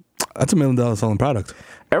 That's $1 million selling product.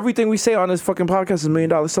 Everything we say on this fucking podcast is $1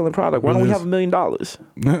 million selling product. Why don't we have $1 million?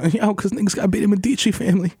 Yo, because niggas got beat in the Medici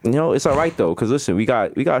family. You know, it's all right though, because listen, we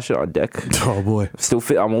got shit on deck. Oh boy. Still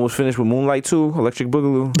fit. I'm almost finished with Moonlight 2, Electric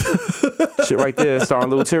Boogaloo. Shit right there, starring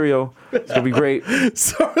Little Terrio. It's gonna be great.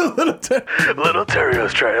 Sorry, Little Terrio. Little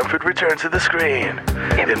Terrier's triumphant return to the screen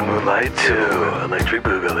in Moonlight 2, Electric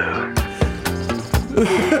Boogaloo.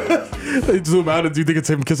 They zoom out and do you think it's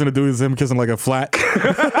him kissing a dude? It's him kissing like a flat.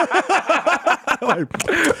 Like,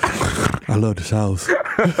 I love this house.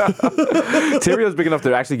 Terrio's big enough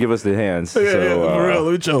to actually give us the hands. Yeah, so, for real.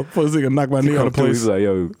 Let me chill. First thing, knock my knee on the place. He's like,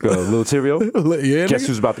 yo, Little Terrio. Yeah, Guess nigga.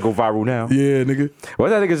 who's about to go viral now? Yeah, nigga. What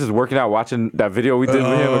that nigga just working out, watching that video we did with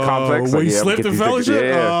him in Complex. When Like, he yeah, slipped and fell and shit?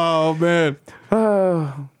 Yeah. Oh, man.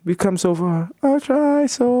 We come so far. I try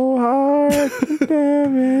so hard.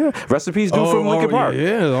 Damn it. Rest in peace, dude from Linkin Park.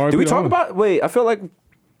 Yeah. Did we talk about? Wait, I feel like.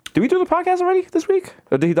 Did we do the podcast already this week,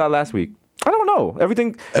 or did he die last week? I don't know.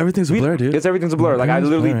 Everything's a blur, dude. Everything's a blur. Like I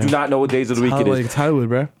literally do not know what days of the week it is. It's Hollywood,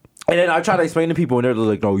 bro. And then I try to explain to people, and they're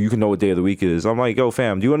like, "No, you can know what day of the week it is." I'm like, "Yo,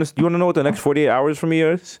 fam, do you want to know what the next 48 hours for me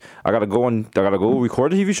is? I gotta go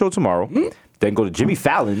record a TV show tomorrow, then go to Jimmy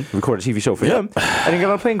Fallon, record a TV show for him, and then get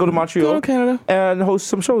on a plane, go to Montreal, Go to Canada, and host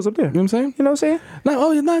some shows up there. You know what I'm saying? You know what I'm saying?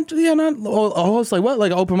 Not host like what?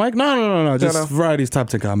 Like an open mic? No. Just no. Variety's top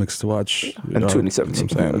 10 comics to watch. In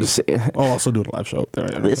 2017, I'm just saying. I'll also do the live show up there.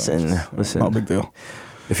 Listen. No big deal.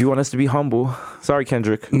 If you want us to be humble, sorry,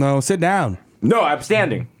 Kendrick. No, sit down. No, I'm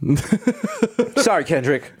standing. Sorry,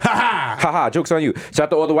 Kendrick. Ha. Joke's on you. Shout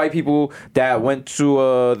out to all the white people that went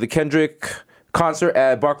to the Kendrick concert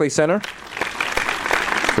at Barclays Center.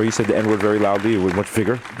 Where you said the N-word very loudly with much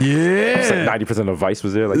vigor. Yeah. It's like 90% of Vice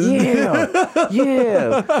was there. Like,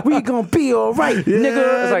 yeah, we gonna be all right,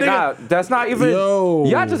 nigga. It's like, nah, that's not even. Yo.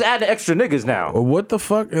 Y'all just adding extra niggas now. What the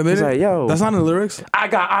fuck? And It's like, yo. That's not in the lyrics. I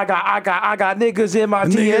got niggas in my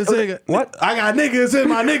DMs. What? I got niggas in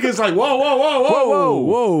my niggas. Like,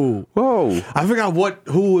 whoa. I forgot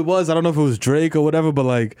who it was. I don't know if it was Drake or whatever, but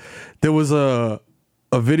like, there was a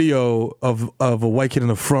video of a white kid in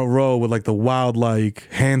the front row with like the wild like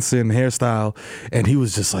Hanson hairstyle, and he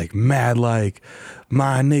was just like mad like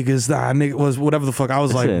my niggas, was whatever the fuck. I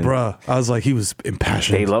was Listen. like, bruh. I was like, he was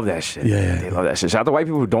impassioned. They love that shit. Yeah. They love that shit. Shout out to white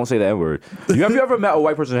people who don't say the N-word. Have you ever met a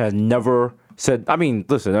white person that has never said, I mean,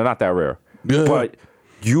 listen, they're not that rare. Yeah. But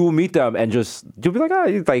you meet them and you'll be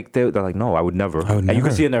like, they're like, no, I would never. And you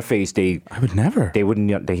can see in their face, I would never. they wouldn't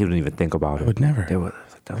even think about it. I would never.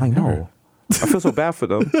 They're like, no. I feel so bad for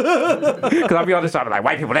them. Because I'll be on this side, I'm like,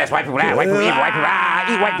 white people this, white people that, white people evil, white people,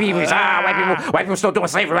 eat white babies, white people still doing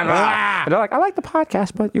slavery, and they're like, I like the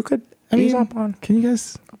podcast, but you could ease up on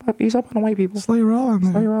the white people. Slow your roll on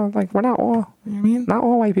that. Like, we're not all, You know what I mean? not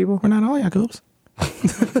all white people. We're not all Yakubs.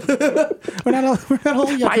 we're not all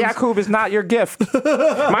Yakubs. My Yakub is not your gift.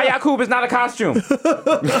 My Yakub is not a costume.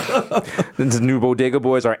 The new Bodega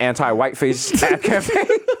Boys are anti-whiteface ad campaign.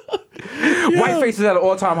 Whiteface is at an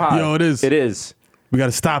all-time high. Yo, it is. It is. We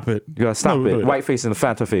gotta stop it. You gotta stop No, it. no. Whiteface and the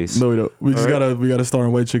Fanta face. No, we don't. We just All right. gotta star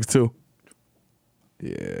in White Chicks too.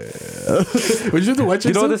 Yeah. Would you do White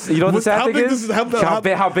Chicks? You know what the sad thing is? How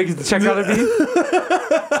big is the check gotta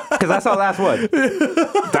be? Because that's our last one.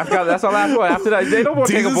 That's our last one. After that, they don't want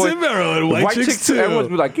to take a Jesus voice. and Mero and white chicks too. Everyone's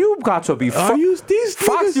be like, you got to be. Are you these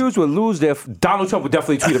Fox niggas? News would lose their. Donald Trump would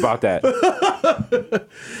definitely tweet about that.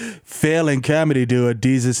 Failing comedy duo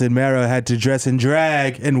Desus and Mero had to dress in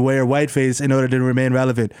drag and wear whiteface in order to remain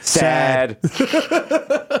relevant. Sad.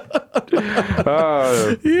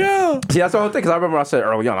 Yeah. See, that's the whole thing. Because I remember I said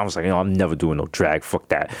early on, I was like, I'm never doing no drag. Fuck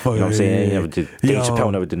that. You know what I'm saying? He never did. Dave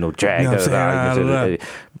Chappelle never did no drag. You know what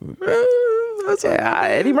I'm saying?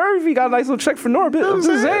 Eddie Murphy got a nice little check for Norbit. I'm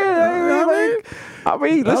just saying. I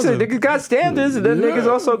mean, listen, niggas got standards, and then niggas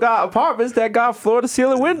also got apartments that got floor to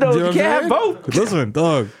ceiling windows. You can't have both. Listen,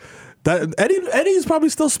 dog. That Eddie's probably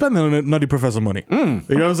still spending on Nutty Professor money. You know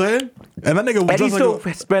what I'm saying? And that nigga was Eddie's just still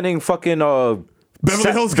spending fucking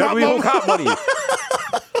Beverly Hills Cop money.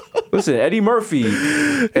 Listen, Eddie Murphy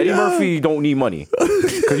don't need money.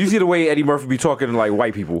 Because you see the way Eddie Murphy be talking to like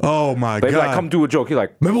white people. Oh my They God. like, come do a joke. He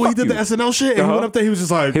like, remember when he fuck did you. the SNL shit and he went up there, he was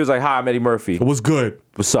just like, hi, I'm Eddie Murphy. what's good?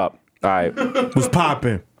 What's up? All right. What's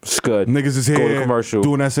popping? It's good. Niggas is here Go to commercial.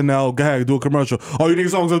 doing SNL. Go ahead, do a commercial. Oh, you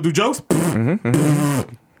niggas always gonna do jokes? Them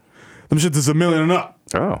shit is $1 million and up.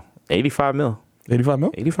 Oh, 85 mil. 85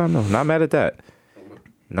 mil? 85 mil. Not mad at that.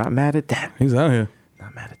 Not mad at that. He's out here.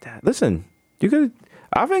 Not mad at that. Listen, you could.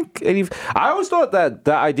 I think I always thought that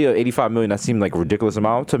idea of 85 million, that seemed like a ridiculous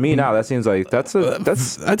amount. To me now, that seems like that's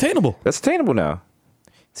attainable. That's attainable now.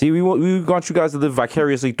 See, we want you guys to live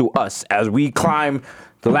vicariously through us as we climb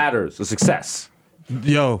the ladders of success.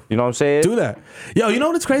 Yo, you know what I'm saying? Do that. Yo, you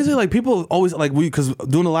know what's crazy? Like people always like because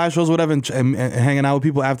doing the live shows or whatever and hanging out with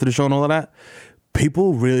people after the show and all of that,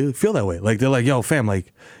 people really feel that way. Like they're like, yo, fam,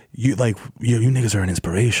 like you niggas are an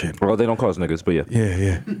inspiration. Well, they don't call us niggas, but yeah.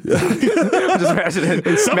 Yeah. I'm just imagining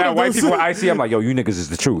man, white people I see, I'm like, yo, you niggas is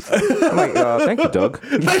the truth. I'm like, thank you, Doug.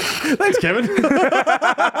 Thanks, Kevin.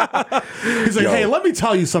 He's like, hey, let me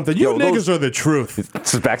tell you something. You niggas are the truth.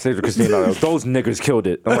 This is backstage with Christina. Those niggas killed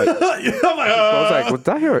it. I'm like, I was like, did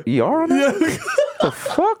I hear an ER on that? The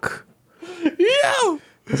fuck? Yeah. I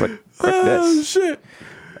was like, this. Shit.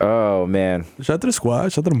 Oh man! Shout out to the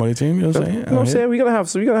squad. Shout out to the money team. You know what I'm saying? You know what I'm saying? We're gonna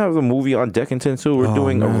have a movie on Deckington too. We're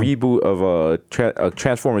doing a reboot of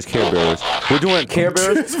Transformers Care Bears. We're doing Care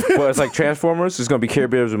Bears, but it's like Transformers. It's gonna be Care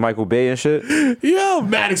Bears with Michael Bay and shit. Yo,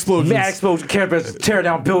 mad explosions. Care Bears tear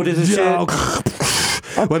down buildings and shit.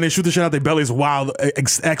 When they shoot the shit out their bellies, wild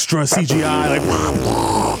extra CGI. Like,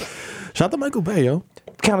 shout out to Michael Bay, yo.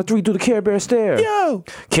 Count of 3, do the Care Bear stare. Yo,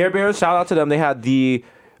 Care Bears. Shout out to them. They had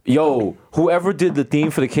whoever did the theme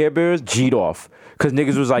for the Care Bears, G'd off. Because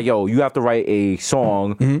niggas was like, yo, you have to write a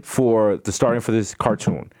song for the starting for this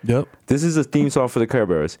cartoon. Yep. This is a theme song for the Care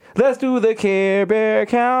Bears. Let's do the Care Bear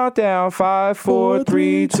countdown. 5, 4,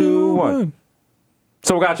 3, 2, 1.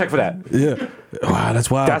 So we gotta check for that. Yeah. Wow, that's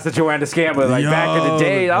wild. That's the Joanna Scammer. Like back in the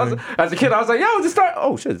day, as a kid, I was like, yo, just start.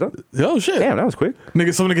 Oh shit. Yo, shit. Damn, that was quick.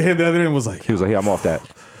 Some nigga hit the other end and was like, he was like, yeah, I'm off that.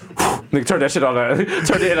 Nigga turned that shit on.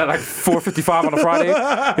 Turned it in at like 4:55 on a Friday. He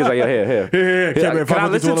was like, yeah, here. Can I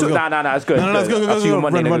listen to it? Nah, it's good. No, it's good. I'll see you on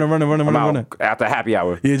Monday. Run. After happy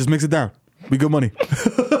hour. Yeah, just mix it down. We good money.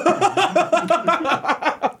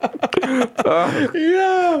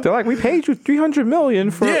 Yeah. They're like, we paid you $300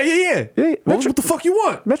 million for. Yeah. What the fuck you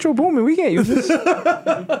want? Metro Boomin, we can't use this.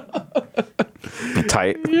 Be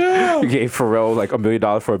tight. Yeah. You gave Pharrell like $1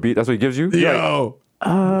 million for a beat. That's what he gives you. Yo.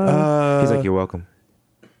 He's like, you're welcome.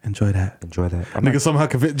 Enjoy that. Nigga somehow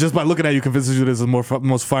just by looking at you convinces you this is the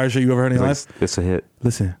most fire shit you ever heard in your life. It's a hit.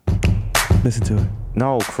 Listen to it.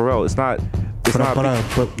 No, Pharrell, it's not.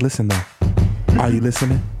 But listen though. Are you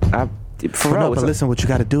listening? Pharrell, but listen. What you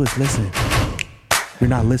got to do is listen. You're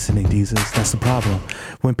not listening, Desus. That's the problem.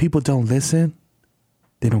 When people don't listen,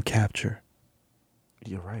 they don't capture.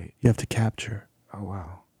 You're right. You have to capture. Oh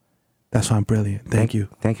wow. That's why I'm brilliant. Thank you.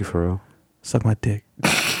 Thank you, Pharrell. Suck my dick.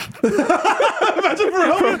 Imagine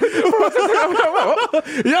Pharrell.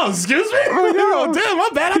 Yo, excuse me? Yo, damn, my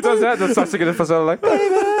bad. He does that, then starts singing it for something like,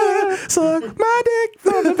 baby, suck my dick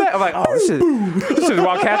from the back. I'm like, oh shit. This shit is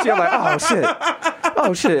wild catchy. I'm like, oh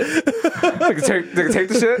shit. Nigga take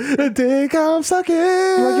the shit. The dick I'm sucking.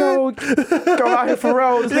 I'm like, yo, go out here,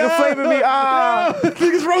 Pharrell. This nigga flaming me.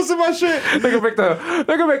 Niggas roasting my shit.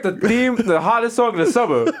 Nigga make the theme, the hottest song in the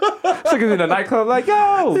summer. Niggas in the nightclub like,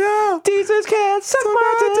 yo, Jesus can't suck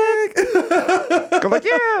my dick. I'm like,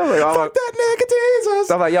 yeah. Fuck that nigga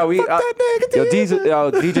Jesus. I'm like, yo,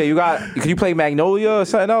 DJ, could you play Magnolia or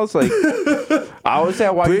something else? Like, I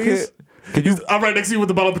understand why you can't. Could you? I'm right next to you with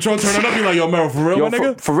the bottle of Patron. Turn it up. You like, yo, Mero, for real, my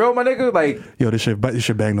nigga? For real, my nigga? Like, yo, this shit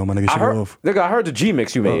bang though, my nigga. I heard the G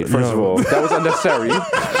mix you made. First of all, that was unnecessary.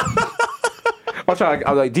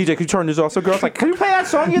 I'm like, DJ, can you turn this off? So girls like, can you play that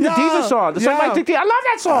song? You're the Deezus song. The song like Dick D. I love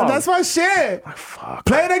that song. That's my shit. Fuck.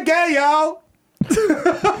 Play it again, yo.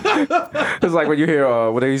 It's like when you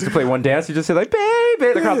hear when they used to play One Dance, you just say like,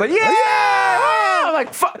 baby. The crowd's like, yeah. I'm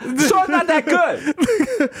like, fuck. The song's not that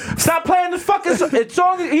good. Stop playing the fucking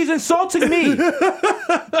song. He's insulting me.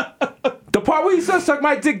 The part where he says, suck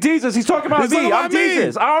my dick, Jesus. He's talking about me. I'm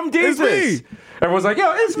Jesus. I'm Jesus. Everyone's like,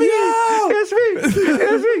 yo, it's me. It's me.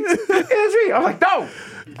 It's me. It's me. I'm like, no.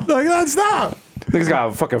 Like, let's stop. Niggas got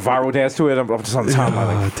a fucking viral dance to it. I'm just on the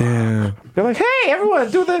timeline. Like, damn. They're like, hey, everyone,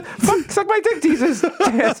 do the suck my dick, Jesus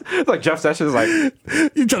dance. It's like Jeff Sessions, like,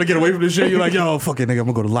 you trying to get away from this shit. You're like, yo, fuck it, nigga. I'm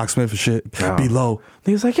gonna go to Locksmith and shit. Be low.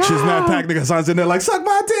 He's like, yo. She's mad packed. Nigga signs in there like, suck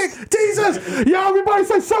my dick, Jesus. Yo, everybody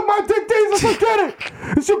say, suck my dick, Jesus. Let's get it.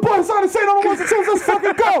 It's your boy Hassan St. on the ones and twos. Let's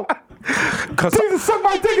fucking go. Jesus, suck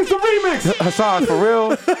my dick is the remix. Hassan, for real.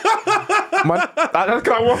 That's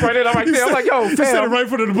cause I walk right in. I'm like, I'm like, yo, He said it fam. right in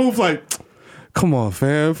front of the booth, like, come on,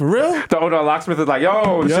 fam, for real? The owner Locksmith is like,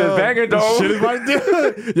 yo, shit banging, though. Shit is right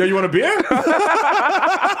there. Yo, you want a beer?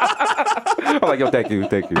 I'm like, yo, thank you.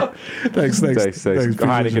 Thanks.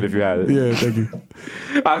 Heineken if you had it. Yeah, thank you.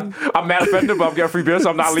 I'm mad offended, but I'm getting free beer, so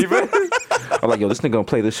I'm not leaving. I'm like, yo, this nigga gonna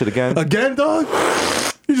play this shit again. Again, dog?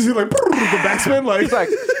 You just hear like, the backspin, like. He's like,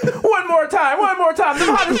 one more time. The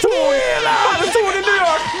hottest tune in New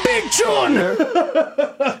York. Big tune.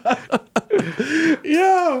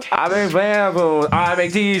 Yeah. I make bamboo. I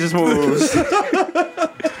make Jesus moves.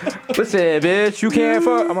 Listen, bitch, you can't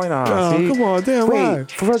fuck. I'm like, nah, see? Come on, damn, why?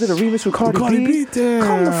 Wait, for did a remix with Cardi B? Damn.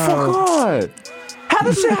 Come the fuck on. How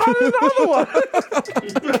the shit hotter than the other one?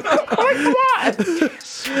 Like, what?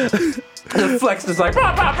 The flex is like,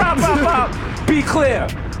 pop, pop, pop, pop, pop. Be clear.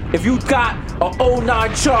 If you got a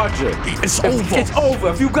 09 Charger, It's over. It's over.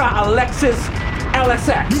 If you got a Lexus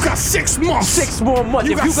LSX, You got 6 months. 6 more months.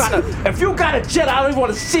 You If you got a jet, I don't even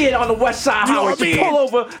want to see it on the West Side You know Highway. what I mean? Just pull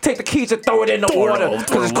over, take the keys, and throw it in the water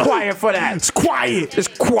because it's quiet for that. It's quiet. It's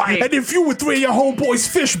quiet. And if you with 3 of your homeboys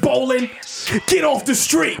fish bowling, get off the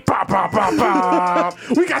street. Bah, bah, bah, bah.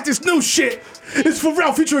 We got this new shit. It's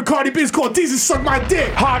Pharrell featuring Cardi B. It's called Jesus Suck My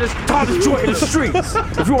Dick. Hardest joint in the streets.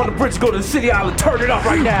 If you on the bridge, go to the city island, turn it up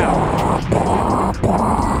right now.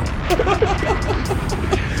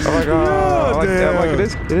 Oh my god, I like that. I'm like,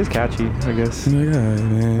 it is catchy, I guess. Yeah,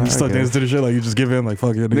 man. You start dancing to the shit like you just give in, like,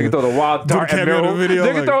 fuck it. Nigga throw the wild Do the dart at cameo in Mero. the video,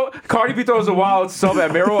 Nigga like- Cardi B throws a wild sub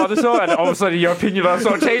at Mero on the show, and all of a sudden your opinion on the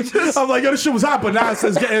song changes. I'm like, yo, this shit was hot, but now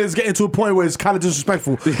it's getting to a point where it's kind of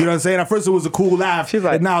disrespectful. You know what I'm saying? At first it was a cool laugh, She's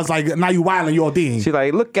like- and now it's like, now you wilding, you ODing. She's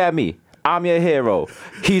like, look at me. I'm your hero.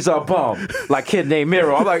 He's a bum. Like kid named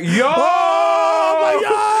Mero. I'm like, yo! Oh my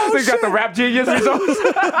God, They got the shit. Rap Genius results.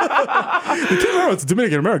 Kid Mero, it's a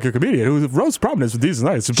Dominican American comedian who rose prominence with these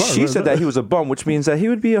nights. She said that he was a bum, which means that he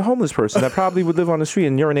would be a homeless person that probably would live on the street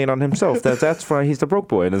and urinate on himself. That's why he's the broke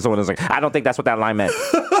boy. And then someone is like, I don't think that's what that line meant.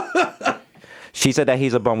 She said that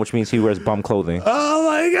he's a bum, which means he wears bum clothing. Oh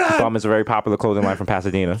my God. Bum is a very popular clothing line from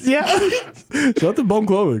Pasadena. Yeah. Shout out to Bum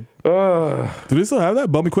Clothing. Do they still have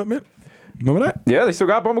that? Bum equipment? Remember that? Yeah, they still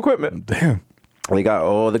got bum equipment. Damn. They got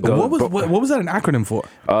all the guns. What was that an acronym for?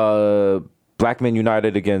 Black Men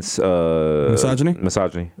United Against Misogyny?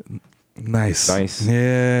 Misogyny. Nice.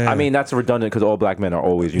 Yeah. I mean, that's redundant because all black men are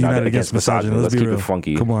always united against misogyny. Let's be keep real. it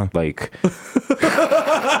funky. Come on. Like,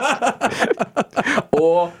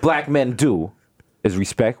 all black men do is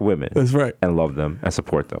respect women. That's right. And love them and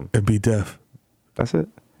support them. And be deaf. That's it.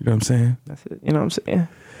 You know what I'm saying? That's it. You know what I'm saying?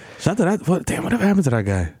 Shout out to that. Damn, whatever happened to that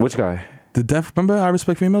guy? Which guy? The deaf, remember I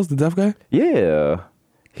Respect Females? The deaf guy? Yeah.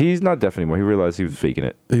 He's not deaf anymore. He realized he was faking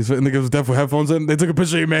it. Nigga was deaf with headphones in. They took a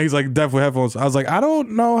picture of him, man. He's like deaf with headphones. I was like, I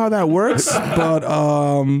don't know how that works, but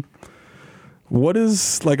what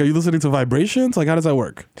is, like, are you listening to vibrations? Like, how does that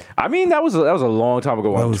work? I mean, that was a long time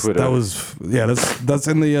ago on Twitter. That's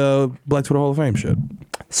in the Black Twitter Hall of Fame shit.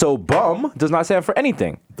 So bum does not stand for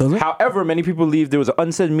anything. Does it? However, many people believe there was an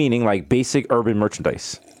unsaid meaning like basic urban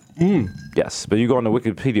merchandise. Yes, but you go on the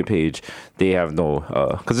Wikipedia page, they have no,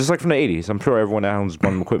 because it's like from the 80s. I'm sure everyone that owns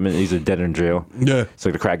bum equipment is either dead or in jail. Yeah. It's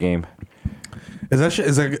like the crack game. Is that shit,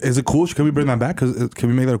 is it cool? Can we bring that back? Can we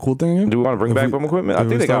make that a cool thing again? Do we want to bring If back we- bum equipment? I if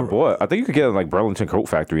think we they got start- bought. I think you could get it in like Burlington Coat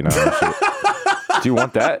Factory now. And shit. Do you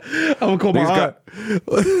want that? I'm gonna call my Niggas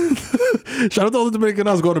aunt. Shout out to all the Dominican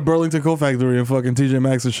us go to Burlington Coat Factory and fucking TJ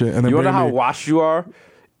Maxx and shit. And then You wanna know bring how me- washed you are?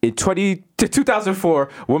 In 2004,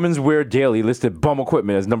 Women's Wear Daily listed bum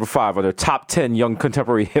equipment as number 5 on their top 10 young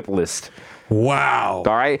contemporary hip list. Wow.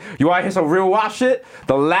 All right, you want to hear some real wash shit?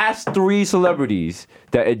 The last 3 celebrities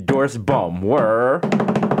that endorsed bum were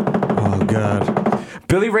Oh God.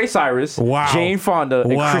 Billy Ray Cyrus, Wow. Jane Fonda,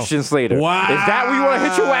 and Wow. Christian Slater. Wow. Is that what you want to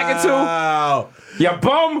hit your wagon to? Wow. You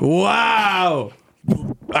bum. Wow.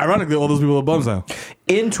 Ironically, all those people are bums now.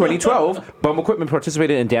 In 2012, Bum Equipment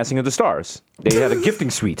participated in Dancing with the Stars. They had a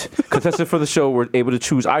gifting suite. Contestants for the show were able to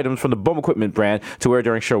choose items from the Bum Equipment brand to wear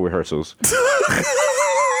during show rehearsals.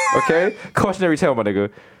 Okay? Cautionary tale, my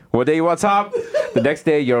nigga. One day you on top, the next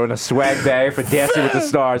day you're in a swag bag for Dancing with the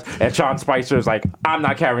Stars, and Sean Spicer is like, I'm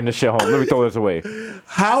not carrying this shit home. Let me throw this away.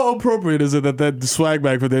 How appropriate is it that swag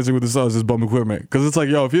bag for Dancing with the Stars is Bum Equipment? Because it's like,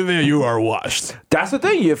 yo, if you're there, you are washed. That's the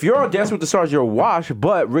thing. If you're on Dancing with the Stars, you're washed.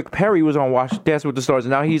 But Rick Perry was on Dancing with the Stars, and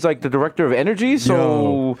now he's like the director of Energy. So,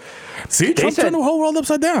 Yo. See, Trump turned the whole world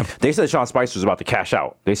upside down. they said Sean Spicer was about to cash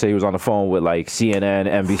out. They said he was on the phone with like CNN,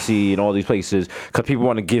 NBC, and all these places because people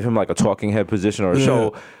want to give him like a talking head position or a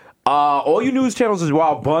show. All you news channels is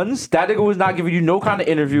Wild Buns. That nigga was not giving you no kind of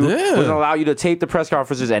interview. Yeah. Was gonna allow you to tape the press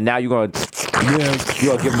conferences, and now you're gonna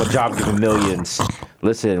give him a job, give him millions.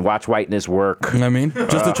 Listen, watch whiteness work. You know what I mean?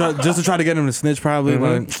 Just to try to get him to snitch, probably.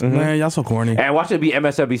 Man, y'all so corny. And watch it be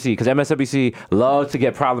MSNBC, because MSNBC loves to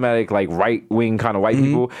get problematic, like right-wing kind of white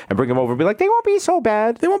people and bring them over and be like, they won't be so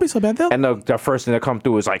bad. They won't be so bad. And the first thing that come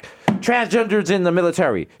through is like, transgenders in the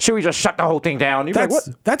military. Should we just shut the whole thing down? You're like, what?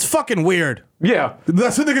 That's fucking weird. Yeah.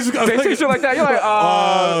 That's what niggas They say shit like that. You're like,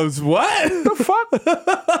 what? the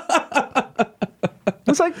fuck?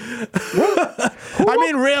 It's like, I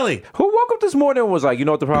mean, really? who woke up this morning and was like, you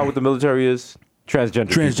know what the problem with the military is?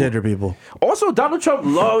 Transgender people. Also, Donald Trump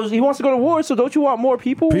he wants to go to war, so don't you want more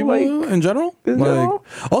people? Like, in general? general?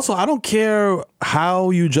 Also, I don't care how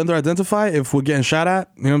you gender identify if we're getting shot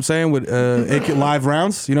at, you know what I'm saying, with AK live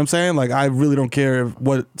rounds, you know what I'm saying? Like, I really don't care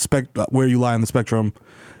where you lie on the spectrum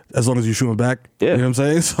as long as you shoot them back. Yeah. You know what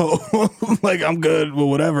I'm saying? So, like, I'm good with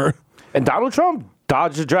whatever. and Donald Trump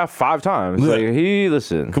dodged the draft 5 times. Yeah. Like,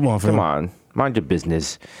 listen. Come on, fam. Come on. Mind your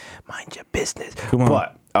business. Mind your business. Come on.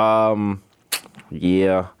 But,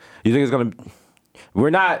 yeah. You think it's going to... We're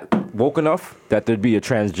not woke enough that thered be a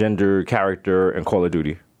transgender character in Call of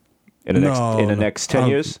Duty in the next 10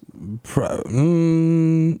 years?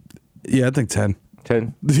 Yeah, I think 10.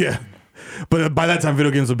 10? Yeah. But by that time,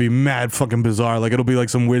 video games will be mad fucking bizarre. Like, it'll be like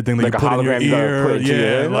some weird thing that Like you a put in your hologram you gotta ear. put into your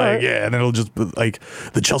ear. Like, yeah, and it'll just be like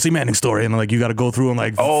the Chelsea Manning story, and like you got to go through and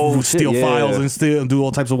like steal shit, files and do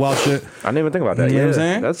all types of wild shit. I didn't even think about that. You know Yeah, what I'm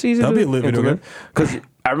saying? That's easy That'd to be a lit video implement. Because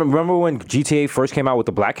I remember when GTA first came out with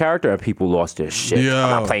the black character and people lost their shit. Yeah. I'm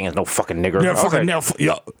not playing as no fucking nigger. Yeah, I was fucking like,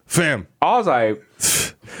 yo, fam. I was like,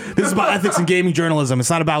 This is about ethics in gaming journalism.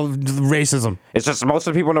 It's not about racism. it's just most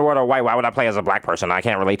of the people in the world are white. Why would I play as a black person? I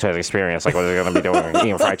can't relate to his experience. Like, what are they going to be doing?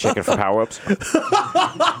 Eating fried chicken for power-ups?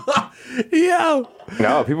 Yeah.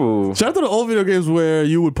 No, people... Shout out to the old video games where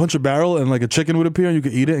you would punch a barrel and like a chicken would appear and you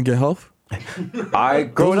could eat it and get health. Growing are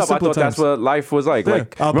up, I simple thought that's times. what life was like. Yeah.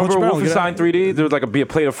 Like, I'll punch remember a barrel, get Wolfenstein out. 3D? There would be a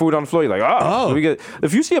plate of food on the floor. You're like, Oh.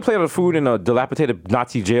 if you see a plate of food in a dilapidated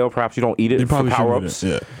Nazi jail, perhaps you don't eat it You for probably power-ups.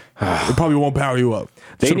 shouldn't eat it. Yeah. It probably won't power you up.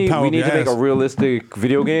 We Shouldn't power up need your to make ass. a realistic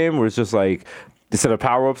video game where it's just like, instead of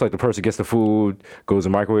power-ups, like the person gets the food, goes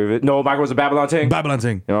and microwave it. No, microwave's a Babylon thing. Babylon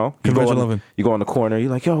thing. You know? Convention loving. You go in the corner,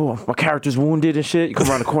 you're like, yo, my character's wounded and shit. You come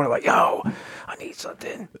around the corner like, yo, I need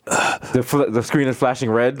something. The screen is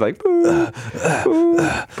flashing red, like, boop,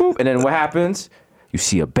 boop, boop. And then what happens? You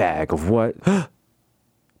see a bag of what? Blood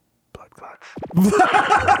clots. Bumper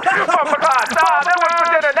clots. That was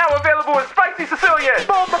for dinner. Now available in spicy Sicilian.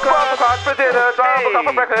 Bumper clots for dinner. Bumper clots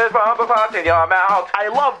for breakfast. Bumper clots in your mouth. I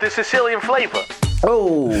love the Sicilian flavor.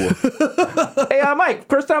 Oh. Hey, Mike,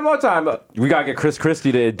 first time, long time. We gotta get Chris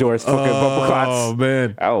Christie to endorse fucking Bumper Clots. Oh,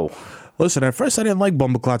 man. Oh. Listen, at first I didn't like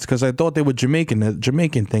Bumbleclots because I thought they were the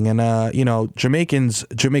Jamaican thing, and Jamaicans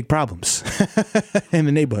make problems in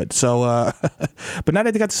the neighborhood. So, but now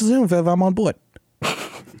that they got the Sicilian flavor, I'm on board.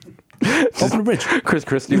 Open the bridge. Chris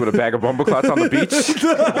Christie with a bag of Bumble Clots on the beach.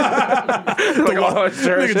 Like, oh,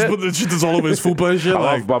 sure, Nigga just put the shit that's all over his fupa and shit. I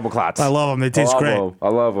like, love Bumble Clots. I love them. They taste great. I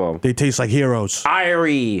love them. They taste like heroes.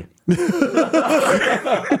 Irie.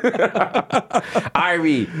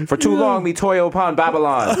 Irie. For too long, me toil upon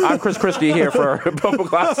Babylon. I'm Chris Christie here for Bumble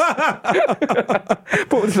Clots.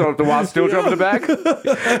 Putting the wild steel drum in the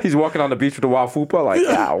back. He's walking on the beach with the wild fupa like,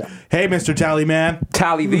 ow. Hey, Mr. Tally Man.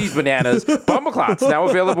 Tally these bananas. Bumble Clots now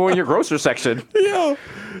available in your grocery section. Yeah.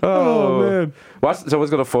 Oh, man. Someone's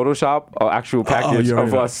going to Photoshop an actual package you already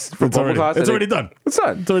of know. us for It's Bumble already- Clots. it's already done. It's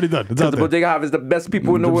done. It's already done. It's Because out the there. Bodega Hive is the best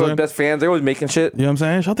people in the You know what I'm world, best fans. They're always making shit. You know what I'm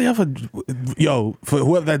saying? Shout out for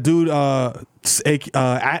whoever that dude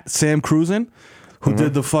at Sam Cruisin, who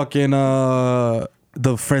did the fucking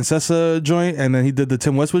the Francesa joint, and then he did the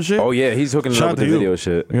Tim Westwood shit. Oh, yeah. He's hooking it Shout up with out the to you. video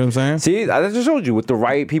shit. You know what I'm saying? See, I just showed you with the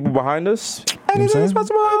right people behind us. Anything's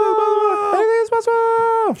possible. Anything's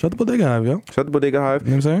possible. Shut the Bodega Hive, yo. Shout out to Bodega Hive.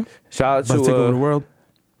 You know what I'm saying? Shout out About to take over the to. world.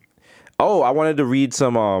 Oh, I wanted to read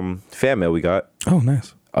some fan mail we got. Oh,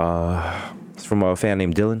 nice. It's from a fan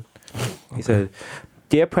named Dylan. He said,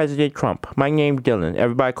 "Dear President Trump, my name's Dylan.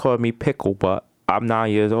 Everybody called me Pickle, but I'm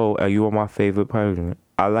 9 years old and you are my favorite president.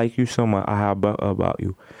 I like you so much. I have about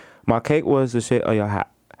you. My cake was the shit of your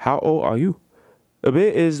hat. How old are you? A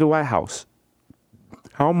bit is the White House.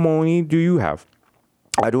 How many do you have?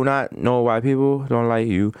 I do not know why people don't like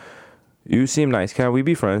you. You seem nice. Can we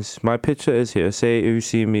be friends? My picture is here. Say if you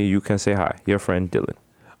see me, you can say hi. Your friend Dylan."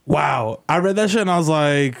 Wow. I read that shit and I was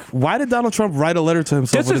like, why did Donald Trump write a letter to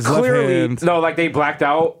himself This with is his left clearly hand? no, like they blacked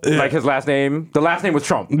out like his last name. The last name was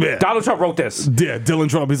Trump. Yeah. Donald Trump wrote this. Yeah, Dylan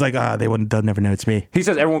Trump. He's like, they'll never know it's me. He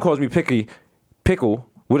says everyone calls me Pickle.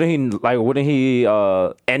 Wouldn't he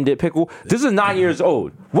end it Pickle? This is 9 years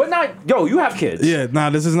old. What 9? Yo, you have kids. Yeah,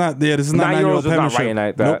 this is not 9-year-olds is not penmanship. writing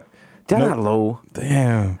like that. Nope. They're Nope. not low.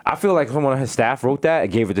 Damn. I feel like someone on his staff wrote that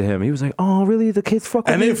and gave it to him. He was like, "Oh, really? The kids fuck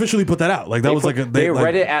with And me?" they officially put that out. Like that was like they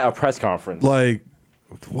read it at a press conference. Like,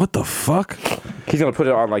 what the fuck? He's gonna put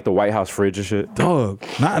it on like the White House fridge and shit. Dog.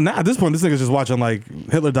 Not at this point, this nigga's just watching like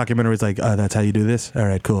Hitler documentaries. Like, that's how you do this. All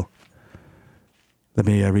right, cool. Let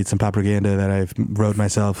me read some propaganda that I've wrote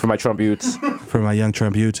myself For my Trump youths, for my young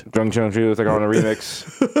Trump youth. Drunk Youth, I got on a remix.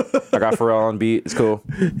 I got Pharrell on beat. It's cool.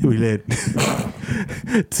 We lit.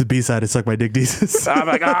 It's the B-side of Suck My Dick Jesus. I'm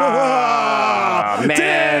like, man.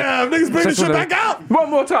 Damn, niggas bring this shit back out. One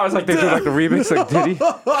more time. It's like they do like the remix, like Diddy.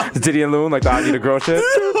 It's Diddy and Loon, like the I Need a Girl shit.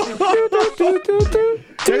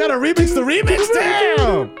 They gotta remix the remix.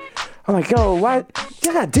 Damn. I'm like, yo, what?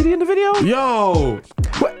 You got Diddy in the video? Yo.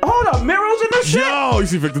 What? Hold up, Miro's in this shit? Yo. You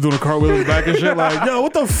see Victor doing a cartwheel in the back and shit. Like, yo,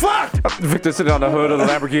 what the fuck? Victor sitting on the hood of the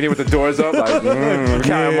Lamborghini with the doors up, like,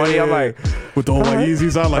 counting money. I'm like, with the old like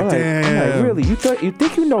Yeezys on, like, damn. I'm like, really? You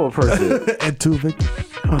think you know a person? And two, Victor.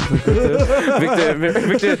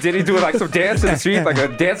 Victor and Diddy doing like some dance in the street, like a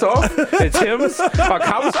dance off. It's Tim's on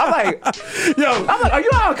Collins. I'm like, are you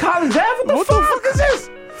out on Collins Ave? What the fuck is this?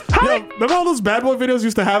 Yo, remember all those Bad Boy videos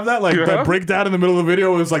used to have that? Like, that breakdown in the middle of the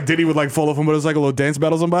video, it was like Diddy would like fall off a motorcycle or dance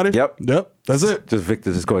battle somebody? Yep. That's it. Just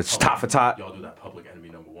Victor just going top for top. Y'all do that Public Enemy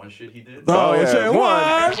 #1 shit he did? Oh, yeah. shit.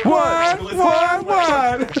 One.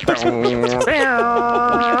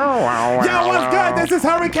 Yo, what's good? This is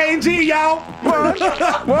Hurricane G, yo. What?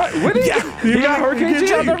 What did he got Hurricane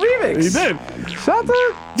G on the remix. He did. Shout out to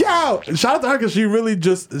her. Yo, shout out to her because she really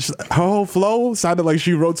just, her whole flow sounded like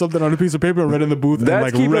she wrote something on a piece of paper and read in the booth Let's and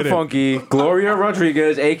like keep read it funky. Gloria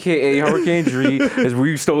Rodriguez, aka Hurricane G, is where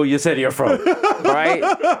you stole Yesenia from. Right?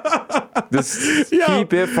 Just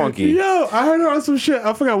keep it funky. Yo, I heard her on some shit.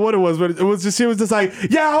 I forgot what it was, but it was just, she was just like,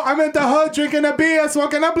 yo, I'm at the hood drinking a beer,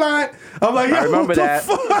 smoking a blunt. I'm like, yo, I remember what that.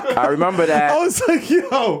 the fuck? I remember that. I was like,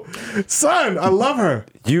 yo, son, I love her.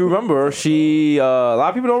 You remember she? A lot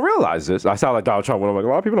of people don't realize this. I sound like Donald Trump when I'm like, a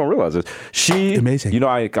lot of people don't realize this. She, amazing. You know,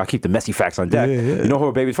 I keep the messy facts on deck. Yeah. You know who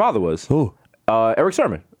her baby's father was? Who? Eric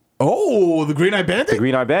Sermon. Oh, the Green Eyed Bandit? The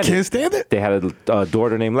Green Eyed Bandit. Can't stand it? They had a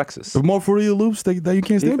daughter named Lexus. The more Fruity Loops that you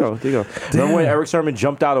can't stand it? There you go. Remember when Eric Sermon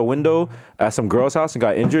jumped out a window at some girl's house and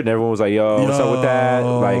got injured, and everyone was like, "Yo, what's up with that?"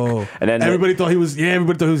 Like, and then everybody thought he was gay.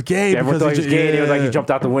 Everyone thought he was gay. And he was like, he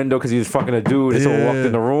jumped out the window because he was fucking a dude, and someone walked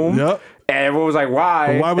in the room. Yep. And everyone was like,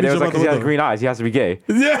 "Why?" Why would and he it was jump like, out the because he has window? green eyes. He has to be gay.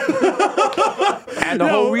 Yeah. And the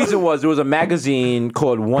whole reason was there was a magazine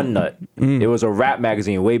called One Nut. It was a rap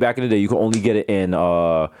magazine way back in the day. You could only get it in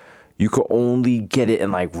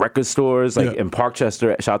like record stores, like in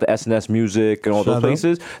Parkchester. Shout out to SNS Music and all those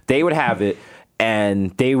places. They would have it,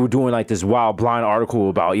 and they were doing like this wild blind article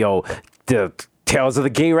about the Tales of the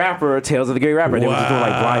Gay Rapper. And they were just doing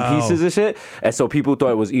like blind pieces and shit. And so people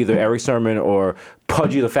thought it was either Eric Sermon or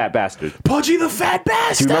Pudgy the Fat Bastard. Pudgy the Fat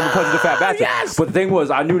Bastard. Do you remember Pudgy the Fat Bastard? Yes. But the thing was,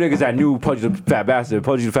 I knew niggas that knew Pudgy the Fat Bastard.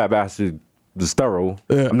 Pudgy the Fat Bastard was thorough.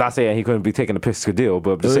 Yeah. I'm not saying he couldn't be taking a Piscadillo,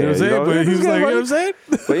 but I'm just saying. But he was like, you know what I'm saying?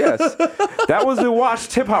 But yes, that was the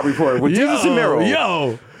Watch Hip Hop Report with Jesus and Miro.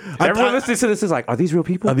 Yo. Everyone listening to this is like, are these real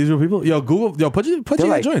people? Are these real people? Yo, Google. Yo, Pudgy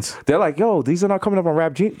like, joints. They're like, yo, these are not coming up on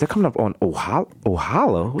Rap Genius. They're coming up on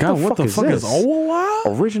Ohala. What the fuck is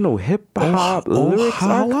Ohala? Original hip hop lyrics.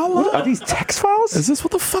 Ohala? Are these text files? Is this, what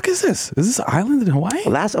the fuck is this? Is this an island in Hawaii?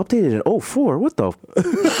 Last updated in 04. What the?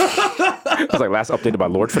 It was like last updated by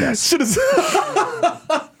Lord Finesse. Shit is.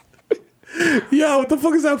 Yo, what the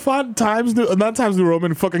fuck is that font? Not Times New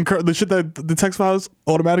Roman. Fucking the shit that the text files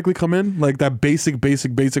automatically come in, like that basic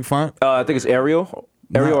font. I think it's Arial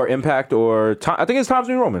or Impact or I think it's Times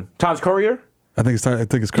New Roman. Times Courier. I think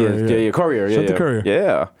it's Courier. Yeah, Courier. Shut the Courier.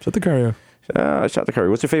 Yeah. Shut the Courier. Shut the Courier.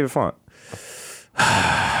 What's your favorite font?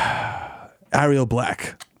 Ariel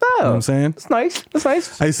Black. You know what I'm saying? It's nice. That's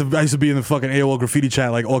nice. I used to be in the fucking AOL graffiti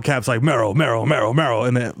chat, like all caps, like Mero, and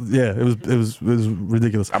then, it was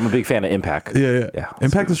ridiculous. I'm a big fan of Impact. Yeah.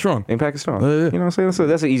 Impact is strong. Impact is strong. Yeah. You know what I'm saying? So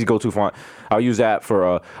that's an easy go-to font. I'll use that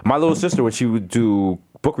for my little sister when she would do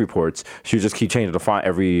book reports. She would just keep changing the font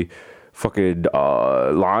every fucking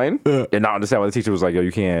line and not understand why the teacher was like, yo,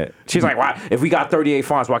 you can't. She's like, why? If we got 38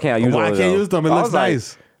 fonts, why can't I use all of them? Why can't use them? It looks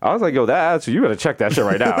nice. I was like, yo, that you better check that shit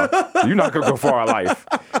right now. You're not gonna go far in life.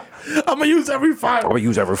 I'm gonna use every font.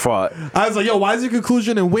 I was like, yo, why is your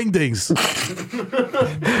conclusion in wingdings?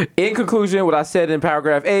 In conclusion, what I said in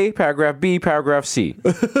paragraph A, paragraph B, paragraph C.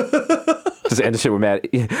 Just end the shit with mad.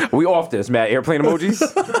 We off this, mad airplane emojis.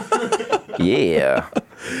 Yeah.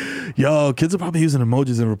 Yo, kids are probably using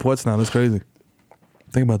emojis in reports now. That's crazy.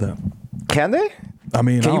 Think about that. Can they? I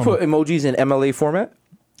mean, can you put emojis in MLA format?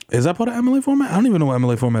 Is that part of MLA format? I don't even know what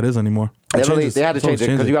MLA format is anymore. They had to change it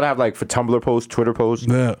because you gotta have like for Tumblr posts, Twitter posts,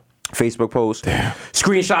 Facebook posts,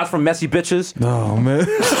 screenshots from messy bitches. Oh man.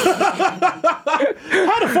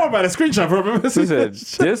 How to format a screenshot from a messy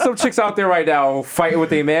bitch? There's some chicks out there right now fighting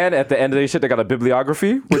with a man. At the end of their shit, they got a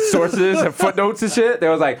bibliography with sources and footnotes and shit. There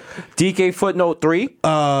was like DK footnote 3.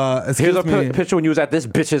 Here's a picture when you was at this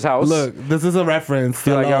bitch's house. Look, this is a reference.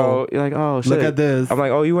 You're like, oh shit. Look at this. I'm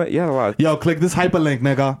like, oh, you had a lot. Yo, click this hyperlink,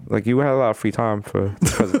 nigga. Like you had a lot of free time for.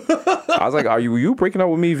 I was like, are you breaking up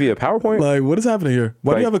with me via PowerPoint? Like, what is happening here?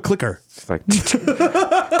 Why do you have a clicker? It's like,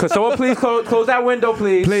 could someone please close that window,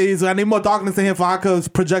 please? Please, I need more darkness in here for I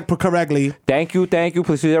could project correctly. Thank you.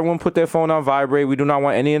 Please, everyone put their phone on vibrate. We do not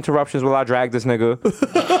want any interruptions while I drag this nigga.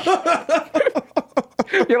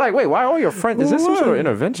 You're like, wait, why all your friends? Is this some sort of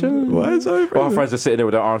intervention? Why is all your friends? All friends are sitting there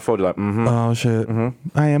with their arms folded, like, Oh shit,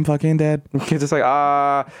 I am fucking dead. Kids just like,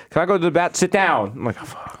 can I go to the bat? Sit down. I'm like, oh,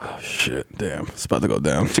 fuck. Oh shit, damn, it's about to go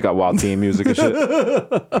down. She got wild team music and shit.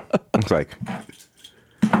 It's like,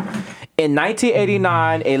 in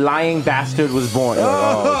 1989, a lying bastard was born.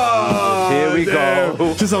 Like, here we go.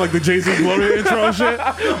 Just sound like the Jay-Z Gloria intro and shit.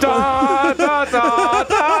 Da, da, da,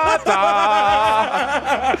 da, da.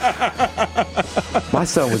 My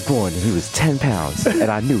son was born and he was 10 pounds,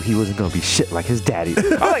 and I knew he wasn't gonna be shit like his daddy.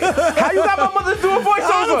 I'm like, how you got my mother to do a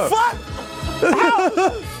voiceover?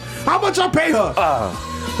 How much I pay her?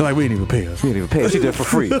 They're like, we didn't even pay her. She did it for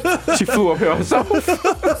free. She flew up here herself.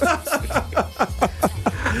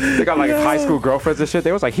 They got like high school girlfriends and shit.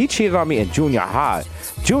 They was like, he cheated on me in junior high.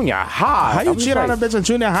 How you cheat on a bitch in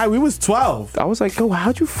junior high? We was 12. I was like, yo,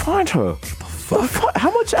 how'd you find her? The fuck?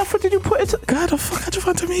 How much effort did you put into? God, the fuck how'd you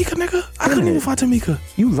find Tamika, nigga? I couldn't even find Tamika.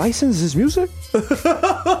 You licensed his music? The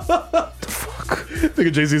fuck?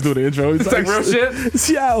 Nigga Jay-Z's doing the intro. It's like real shit.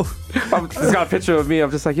 Yo. It's got a picture of me. I'm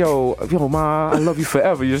just like, yo, ma, I love you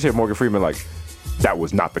forever. You just hear Morgan Freeman like, that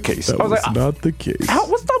was not the case. That was like, not the case.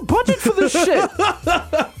 What's the budget for this shit?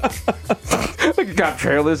 Like, you got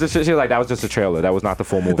trailers and shit. She's like, that was just a trailer. That was not the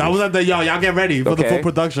full movie. That was at the, y'all get ready for the full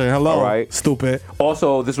production. Hello. All right. Stupid.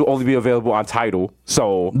 Also, this will only be available on Tidal.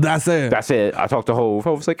 So that's it. I talked to Hov.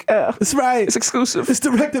 Hov was like, that's right. It's exclusive. It's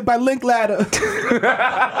directed by Linklater.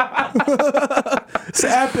 It's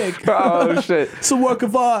epic. Oh shit. It's a work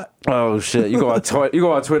of art. Oh shit. You go on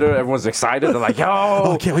Twitter, everyone's excited. They're like, yo.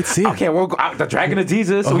 Oh, I can't wait to see it. Okay, we'll go out the Dragon of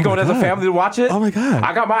Jesus. We going as a family to watch it. Oh my god.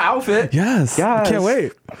 I got my outfit. Yes. I can't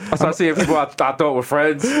wait. I started seeing people I thought were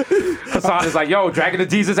friends. Hassan is like, yo, Dragon of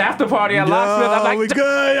Jesus after party at Locksmith. I'm like, we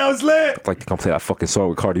good. I was lit. I'm like, they're gonna play that fucking song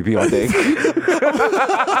with Cardi B all day.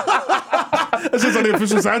 That's just on the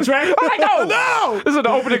official soundtrack? I'm like, no. This is the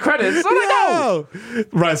opening credits. I'm like, no.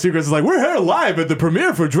 Ryan Seacrest is like, we're here live at the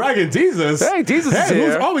premiere for Dragon Jesus. Hey, Jesus is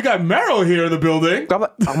here. Oh, we got Mero here in the building.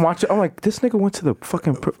 I'm watching. I'm like, this nigga went to the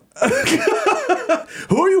fucking.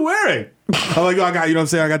 Who are you wearing? I'm like, I got, you know what I'm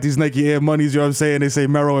saying? I got these Nike Air Moneys, you know what I'm saying? They say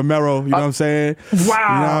Mero and Mero, you know what I'm saying? Wow. You know what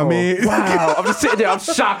I mean? Wow. I'm just sitting there, I'm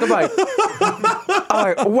shocked. I'm like,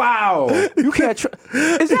 wow. You can't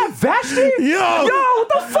is that Vashti? Yo, what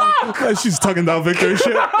the fuck? She's tugging down Victor and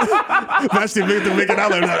shit. Vashti Victor making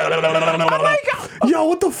out like, yo,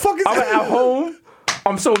 what the fuck is that? I'm at home.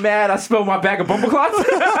 I'm so mad I spilled my bag of bumper clots.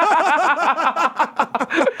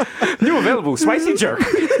 New available, spicy jerk.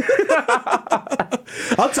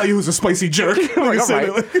 I'll tell you who's a spicy jerk. Like, all right.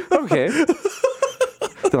 Okay.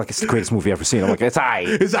 They're like, it's the greatest movie I've ever seen. I'm like, it's aight.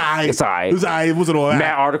 It's aight. It's aight. It's aight. It wasn't all that.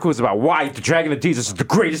 Mad articles about why The Dragon of Jesus is the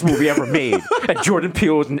greatest movie ever made. And Jordan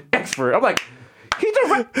Peele is an expert. I'm like, he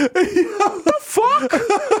direct. The fuck? I'm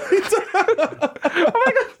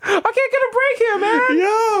like, I can't get a break here, man.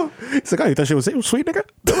 Yo. He's like, oh, you thought she was sweet, nigga?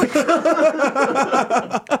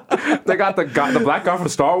 They got the black guy from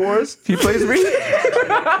Star Wars. He plays me.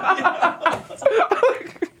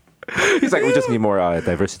 He's like, we just need more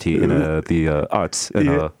diversity in the arts.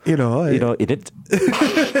 And, in it.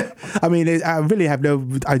 I mean, I really have no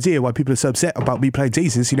idea why people are so upset about me playing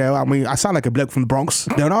Jesus. You know, I mean, I sound like a bloke from the Bronx,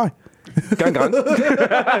 don't I? Gang, gang.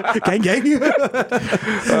 Gang, gang.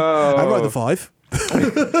 I ride the 5.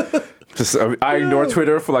 Just I ignore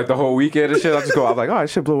Twitter for like the whole weekend and shit. I just go, I'm like, oh, I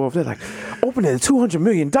should blow up there. Like, opening at $200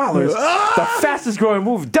 million. The fastest growing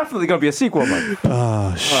movie. Definitely gonna be a sequel. I'm like,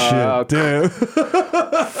 oh shit, damn.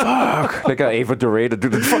 Fuck. They got Ava DuVernay to do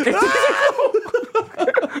the fucking.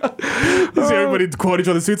 You see everybody quoting each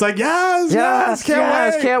other. It's like, yes,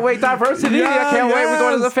 can't wait. Diversity. Yes, I can't wait. We're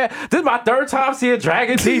going to the fair. This is my 3rd time seeing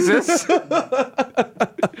Dragon Jesus.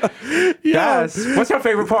 Yes. What's your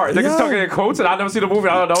favorite part? Niggas talking in quotes and I never see the movie.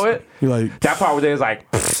 I don't know it. You're like, that part where they was like,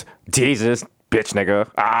 Jesus, bitch, nigga.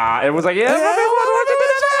 It was like,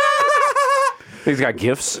 He's got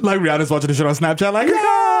gifts. Like Rihanna's watching the shit on Snapchat. Like,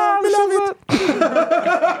 yeah, we love it.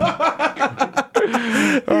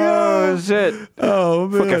 Oh shit! Oh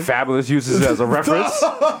man! Fucking Fabulous uses it as a reference.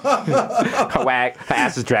 Her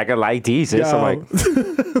ass is dragging like Jesus. Yo. I'm like,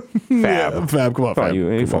 Fab, come on, Fab.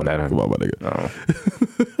 You phone that. Come on, my nigga.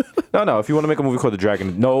 No. If you want to make a movie called The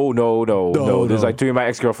Dragon, no. There's like 3 of my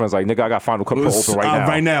ex-girlfriends like, nigga, I got Final Cut Pro open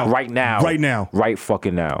right now. Right now. Right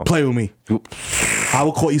fucking now. Play with me. I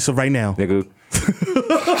will call Issa right now, nigga.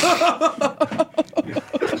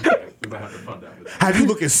 Have you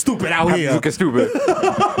looking stupid out here? Looking stupid.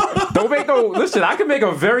 Don't make no. Listen, I can make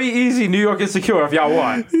a very easy New York Insecure if y'all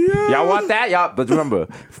want. Yeah. Y'all want that? Y'all. But remember,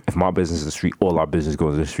 if my business is the street, all our business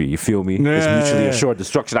goes to the street. You feel me? It's mutually assured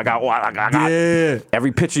destruction. I got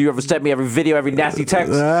every picture you ever sent me, every video, every nasty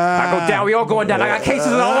text. I go down. We all going down. I got cases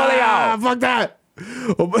on all of y'all. Fuck that.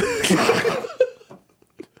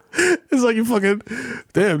 It's like you fucking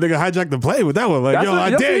damn nigga hijacked the plane with that one. Like,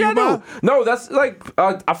 I dare you, bro. No, that's like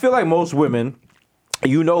I feel like most women,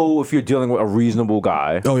 you know, if you're dealing with a reasonable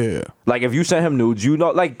guy. Oh yeah. Like if you send him nudes, you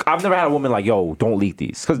know, like I've never had a woman like, yo, don't leak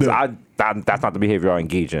these, because that's not the behavior I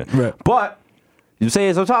engage in. Right. But you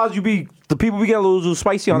say sometimes the people be getting a little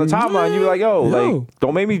spicy on the timeline. You be like, yo, like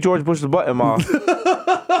don't make me George Bush the button, ma.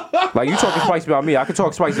 Like you talking spicy about me, I can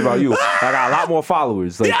talk spicy about you. I got a lot more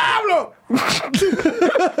followers. Like, Diablo!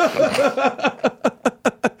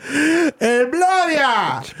 Hey,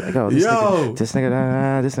 Gloria! This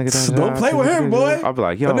nigga. Don't play with him, boy. I'll be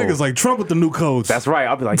like, yo. That nigga's like Trump with the new codes. That's right.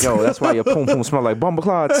 I'll be like, yo, that's why your pum pum smell like bumble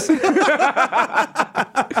clots. Now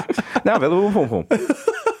available pum pum.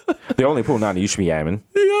 The only pum now you should be yamming.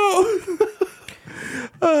 Yo.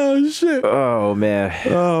 Oh shit. Oh man.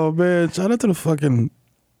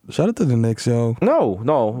 Shout out to the Knicks, yo.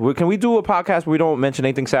 No. Can we do a podcast where we don't mention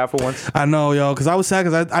anything sad for once? I know, yo, because I was sad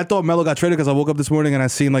because I thought Melo got traded because I woke up this morning and I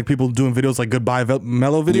seen like people doing videos like goodbye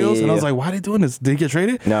Melo videos, and I was like, why are they doing this? Did he get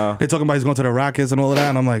traded? No. They're talking about he's going to the Rockets and all of that,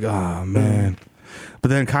 and I'm like, oh man. But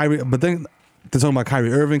then they're talking about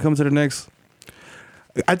Kyrie Irving coming to the Knicks.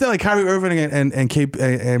 I think like Kyrie Irving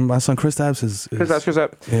and my son Kristaps is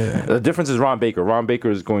Kristaps. Yeah. The difference is Ron Baker. Ron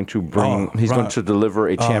Baker is going to going to deliver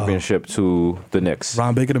a championship to the Knicks.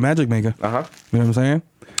 Ron Baker, the Magic Maker. You know what I'm saying?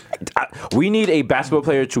 We need a basketball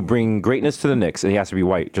player to bring greatness to the Knicks, and he has to be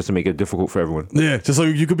white, just to make it difficult for everyone. Yeah, just so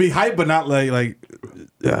you could be hype, but not like.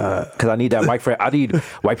 Because I need that Mike. I need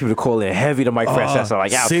white people to call in heavy to Mike Francesa.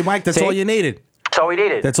 Like, yeah, see, Mike, that's all you needed. That's all we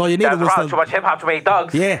needed. That's all you needed. That's too much hip hop, too many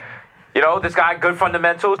thugs. Yeah. You know, this guy, good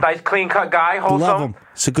fundamentals, nice clean cut guy, wholesome. Love him.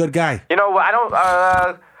 It's a good guy. You know, I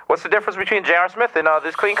don't. What's the difference between J.R. Smith and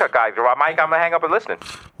this clean cut guy? Mike, I'm gonna hang up and listen.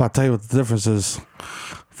 Well, I'll tell you what the difference is.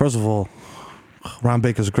 First of all, Ron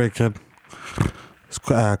Baker's a great kid. He's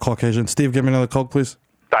Caucasian. Steve, give me another Coke, please.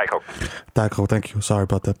 Diet Coke. Diet Coke, thank you. Sorry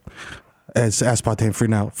about that. It's aspartame free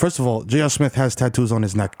now. First of all, J.R. Smith has tattoos on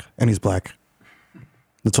his neck, and he's black.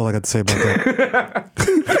 That's all I got to say about that.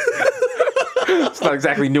 It's not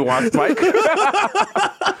exactly nuanced, Mike.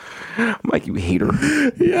 Mike, you hater.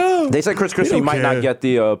 Yeah. They said Chris Christie might not get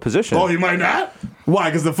the position. Oh, he might not? Why?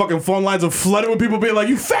 Because the fucking phone lines are flooded with people being like,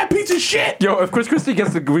 you fat piece of shit. Yo, if Chris Christie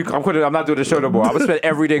gets the I'm not doing the show no more. I'm going to spend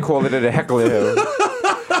every day calling it and heckling him.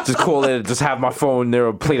 Just call it, just have my phone there,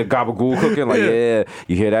 a plate of gabagool cooking. Like, yeah,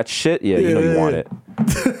 you hear that shit? Yeah, you know you want it.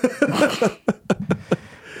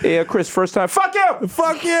 Yeah, Chris, first time. Fuck you!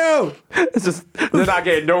 Fuck you! It's just, they're not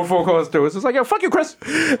getting no phone calls through. It's just like, yo, fuck you, Chris.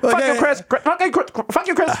 Fuck you, Chris. Fuck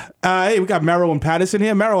you, Chris. Hey, we got Mero and Patterson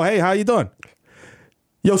here. Mero, hey, how you doing?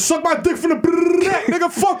 Yo, suck my dick from the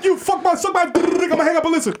nigga, fuck you. Suck my dick. I'm gonna hang up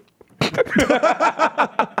and listen. I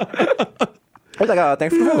was like,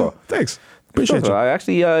 thanks for the phone call. Thanks. Appreciate you. I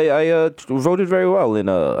actually I voted very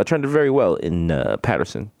well I trended very well in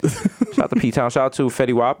Patterson. Shout out to P-Town. Shout out to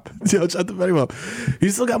Fetty Wap. Yo, shout out to Fetty Wap. He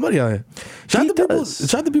still got money on it. Shout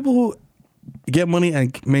out to people who get money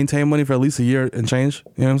and maintain money for at least a year and change.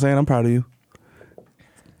 You know what I'm saying? I'm proud of you.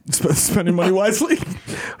 Spending money wisely.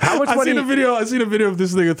 How much money? I seen a video of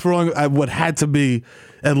this nigga throwing what had to be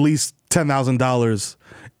at least $10,000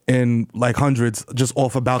 in like hundreds just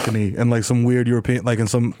off a balcony in like some weird European, like in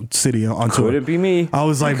some city on tour. Could it be me? I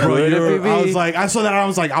was like, bro, I saw that. I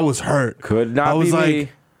was like, I was hurt. Could not be me.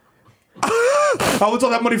 I was all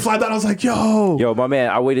that money fly down. I was like, yo, my man,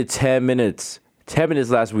 I waited 10 minutes. 10 minutes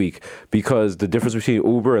last week because the difference between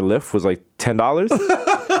Uber and Lyft was like $10.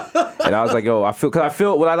 And I was like, yo, I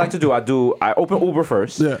feel what I like to do. I open Uber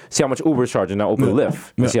first, see how much Uber is charging, then I open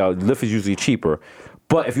Lyft. See how Lyft is usually cheaper.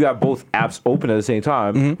 But if you have both apps open at the same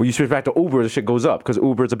time, when you switch back to Uber, the shit goes up because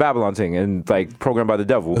Uber is a Babylon thing and like programmed by the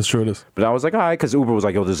devil. That's true, it is. But I was like, all right, because Uber was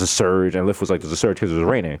like, yo, there's a surge, and Lyft was like, there's a surge because it was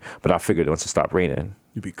raining. But I figured once it stopped raining,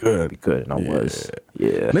 you'd be good. And I was.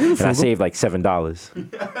 Yeah. And I saved like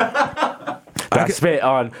 $7. I spent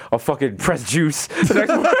on a fucking pressed juice the next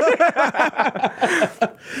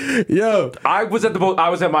morning. Yo, I was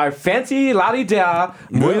at my fancy La-Di-Da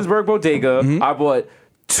Williamsburg bodega. I bought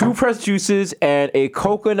 2 pressed juices and a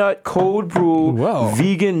coconut cold brew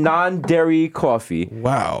vegan non-dairy coffee.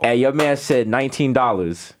 Wow. And your man said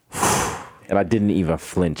 $19. And I didn't even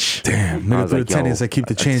flinch. Damn, nigga threw the tennies that keep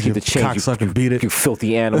the change. You cocksucking beat it. You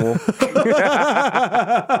filthy animal.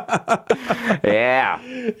 Yeah.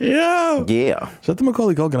 Yeah. Shout out to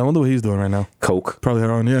Macaulay Culkin. I wonder what he's doing right now. Coke. Probably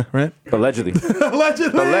heroin, yeah, right? Allegedly.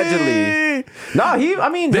 Nah,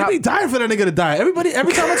 they be dying for that nigga to die. Every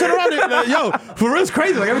time I turn around, yo, for real, it's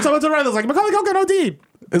crazy. Like, every time I turn around, it's like, Macaulay Culkin OD'd.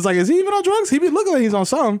 It's like, is he even on drugs? He be looking like he's on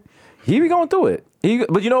something. He be going through it.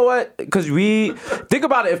 But you know what? Because we think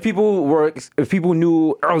about it. If people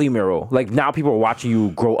knew early Miro, like now people are watching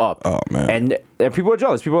you grow up. Oh man. And people are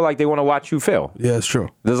jealous. People are like they want to watch you fail. Yeah, it's true.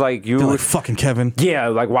 There's like They're like fucking Kevin. Yeah,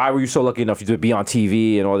 like why were you so lucky enough to be on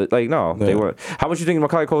TV and all that? Like no, they weren't. How much do you think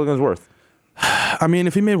Macaulay Culkin's worth? I mean,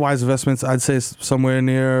 if he made wise investments, I'd say somewhere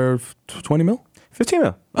near 20 mil. 15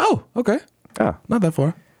 mil. Oh, okay. Ah, not that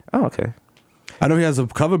far. Oh, okay. I know he has a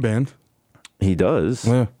cover band. He does.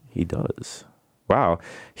 Yeah. He does. Wow.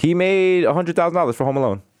 He made $100,000 for Home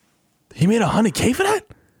Alone. He made $100K for that?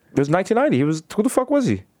 It was 1990. Who the fuck was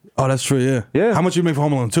he? Oh, that's true, yeah. Yeah. How much you make for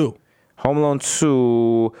Home Alone 2? Home Alone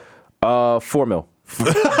 2, $4 mil. See?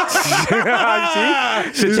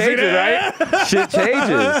 Shit changes, right? Shit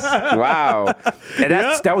changes. Wow. And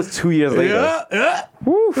that was 2 years later. Yeah.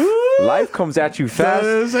 Life comes at you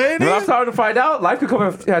fast. When I'm starting to find out, life can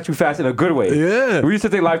come at you fast in a good way. Yeah. We used to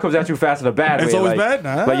think life comes at you fast in a bad way. It's always bad?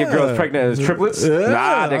 Nah. Like your girl's pregnant and it's triplets? Yeah.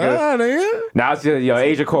 Nah, nigga. Now it's your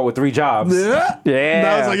Asia caught with 3 jobs. Yeah. Yeah.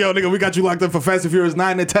 Now it's like, yo, nigga, we got you locked up for Fast and Furious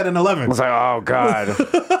 9 and 10 and 11. I was like, oh, God.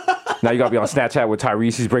 Now you gotta be on Snapchat with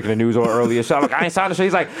Tyrese. He's breaking the news on earlier. So I'm like, I ain't signed the show.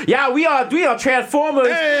 He's like, yeah, we on Transformers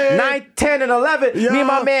 9, 10, and 11. Yo. Me and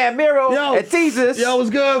my man Miro and Thesis. Yo, what's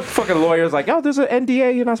good? Fucking lawyers like, yo, there's an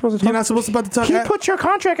NDA. You're not supposed to talk. You're not supposed to about to talk. He put your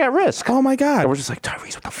contract at risk. Oh my God. And we're just like,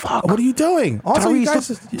 Tyrese, what the fuck? What are you doing? Also,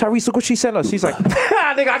 Tyrese, look what she sent us. She's like,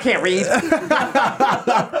 nigga, I can't read.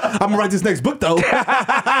 I'm gonna write this next book though.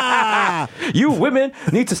 You women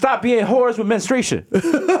need to stop being whores with menstruation.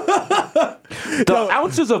 The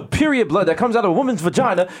ounces of period blood that comes out of a woman's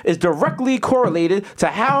vagina is directly correlated to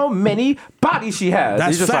how many bodies she has.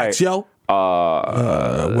 That's just facts, like, yo.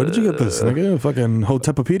 Where did you get this, nigga? Fucking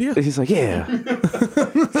Hotepopedia? He's like, yeah.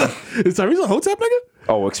 Is Tyrese a Hotep, nigga?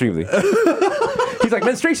 Oh, extremely. He's like,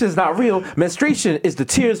 menstruation is not real. Menstruation is the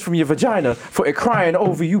tears from your vagina for it crying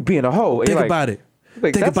over you being a hoe. Think about it.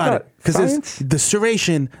 Like, Think about it. Because it's the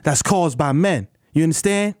serration that's caused by men. You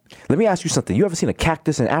understand? Let me ask you something. You ever seen a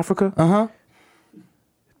cactus in Africa? Uh-huh.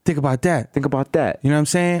 Think about that. Think about that. You know what I'm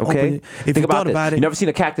saying? Okay. If you thought about it. You never seen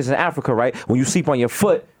a cactus in Africa, right? When you sleep on your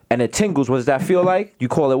foot and it tingles, what does that feel like? You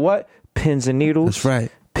call it what? Pins and needles. That's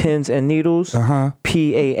right. Pins and needles. Uh-huh.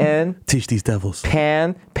 PAN. Teach these devils.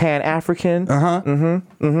 Pan-African. Uh-huh.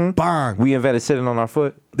 Mm-hmm. Mm-hmm. Bang. We invented sitting on our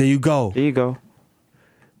foot. There you go. There you go.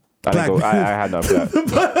 I had none for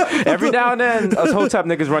that. Every now and then, us Hotep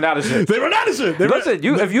niggas run out of shit. They run out of shit. Listen,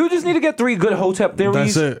 if you just need to get 3 good Hotep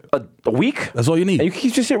theories a week, that's all you need. And you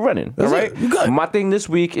keep just shit running. That's all right? You good. My thing this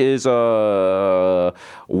week is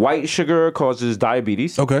white sugar causes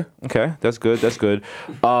diabetes. Okay. Okay, that's good. That's good.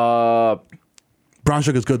 Brown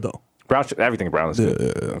sugar's good though. Brown sugar, everything brown is good.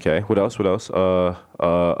 Yeah. Okay. What else?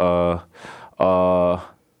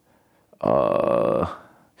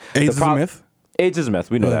 AIDS is a myth. AIDS is a myth.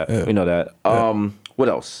 We know that. Yeah. We know that. What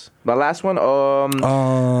else? My last one.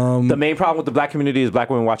 The main problem with the black community is black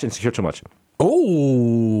women watch Insecure too much.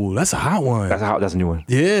 Oh, that's a hot one. That's a new one.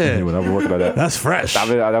 Yeah. That's a new one. I've been working on that. That's fresh.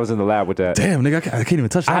 I was in the lab with that. Damn, nigga, I can't even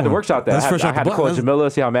touch that. I had to one. workshop that. That's fresh I out had the to call butt. Jamila,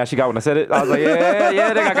 see how mad she got when I said it. I was like,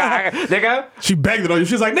 yeah, nigga. She begged it on you.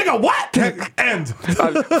 She was like, nigga, what? End.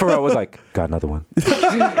 For real, I was like, got another one.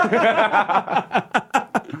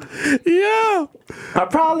 Yeah.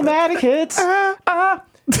 Problematic hits.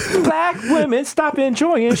 Black women stop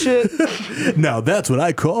enjoying shit. Now that's what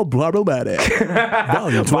I call problematic.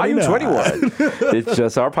 Volume 21. It's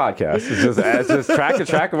just our podcast. It's just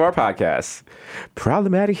track of our podcast.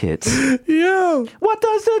 Problematic hits. Yeah. What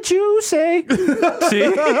does the Jew say? See?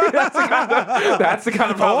 That's the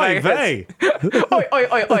kind of problematic hits. Oi.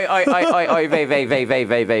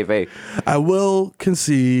 I will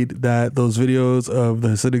concede that those videos of the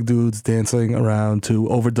Hasidic dudes dancing around to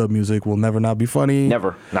overdub music will never not be funny.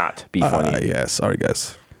 Never not be funny. Yeah, sorry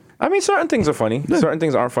guys. I mean, certain things are funny. Certain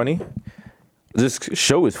things aren't funny. This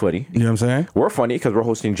show is funny. You know what I'm saying? We're funny because we're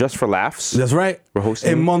hosting Just for Laughs. That's right. We're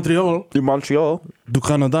hosting in Montreal. Du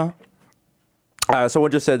Canada.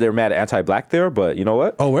 Someone just said they're mad at anti-black there, but you know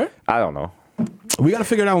what? Oh, where? I don't know. We got to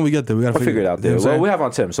figure it out when we get there. We got to Figure it out there. You know what I'm Well, we have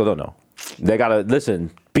on Tim, so they'll know. They gotta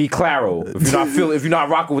listen. Be claro. If you're not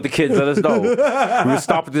rocking with the kids, let us know. We were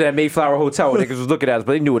stopping to that Mayflower Hotel where niggas was looking at us,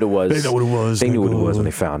 but they knew what it was. They know what it was. They knew what it was when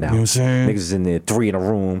they found out. You know what I'm saying? Niggas is in there, 3 in a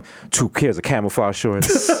room, 2 pairs of camouflage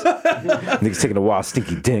shorts. Niggas taking a wild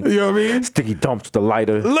stinky dink. You know what I mean? Stinky dumps with the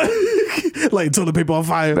lighter. Like toilet paper on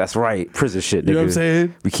fire. That's right. Prison shit, nigga. You know what I'm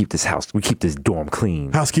saying? We keep this dorm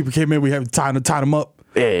clean. Housekeeper came in. We have time to tie them up.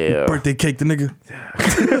 Yeah. Birthday cake, the nigga.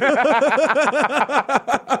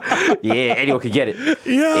 Yeah, anyone can get it.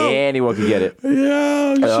 Yeah. Anyone can get it.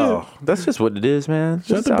 Yeah, shit. Oh, that's just what it is, man. Shut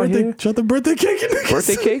Just the out here. birthday cake in, niggas.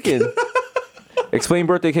 Birthday caking. Explain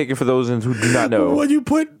birthday caking for those who do not know. When you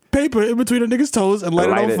put paper in between a nigga's toes and light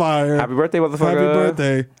it on fire. Happy birthday, motherfucker. Happy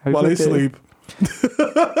birthday. While birthday. they sleep.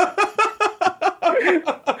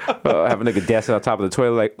 Have a nigga dancing on top of the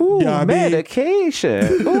toilet like, ooh, Yeah,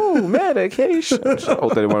 medication. Ooh, medication. Oh,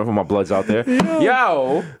 31 for my bloods out there.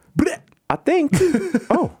 Yo, Bleh. I think.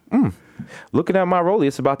 Looking at my rollie,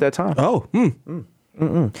 it's about that time. Oh, You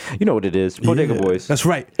know what it is. Bodega Boys. That's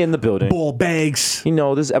right. In the building. Ball bags. You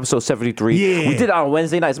know, this is episode 73. Yeah. We did it on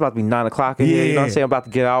Wednesday night. It's about to be 9 o'clock in here. You know what I'm Yeah. saying? I'm about to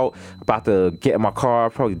get out. About to get in my car.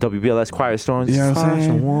 Probably WBLS Quiet Storm. You know what I'm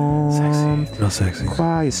saying? Warm. Real sexy.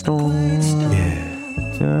 Quiet Storm. Yeah.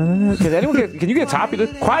 Can you get toppy?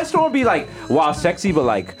 Quiet Storm be like, wow, sexy, but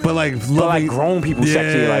like grown people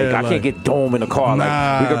sexy. Like I can't get dome in the car. Nah.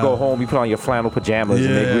 Like we could go home. You put on your flannel pajamas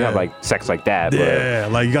and maybe we have like sex like that. Yeah,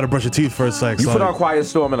 like you gotta brush your teeth first sex. But you like, put on Quiet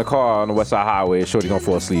Storm in the car on the West Side Highway, shorty gonna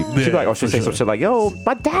fall asleep. She'll be like, oh, she'll say some shit like, yo,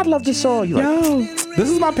 my dad loved this song. You like, yo, this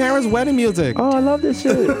is my parents' wedding music. oh, I love this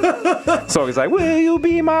shit. Song is like, will you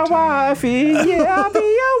be my wifey? Yeah, I'll be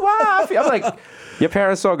your wifey. I'm like, your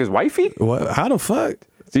parents' song is wifey? What? How the fuck?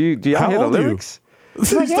 Do y'all How hear the old are you? lyrics?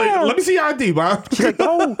 He's like, yeah. let me see your ID, man. She's like,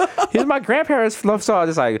 oh, here's my grandparents' love song.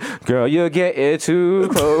 It's like, girl, you're getting too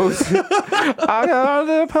close. I got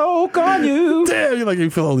to poke on you. Damn, you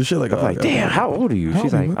feel all this shit like, I'm like, damn, how old are you?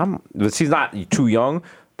 She's like, but she's not too young,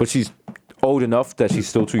 but she's old enough that she's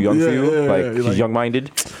still too young for you. Yeah, like, yeah. she's Like,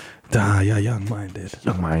 young-minded. yeah, young-minded.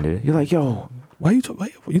 Young-minded. You're like, yo, Why you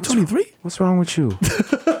 23? what's wrong with you?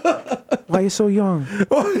 Why you so young?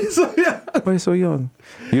 Why you so young?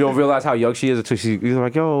 You don't realize how young she is until you're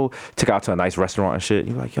like, yo, took her out to a nice restaurant and shit.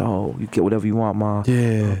 You're like, yo, you get whatever you want, ma.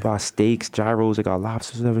 Yeah. Buy steaks, gyros, they got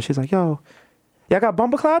lobsters, whatever. She's like, yo, y'all got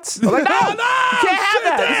bumper clots? I'm like, no, you can't have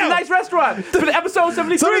that. This is a nice restaurant. For the episode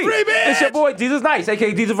 73. 73, bitch. It's your boy, Jesus Nice,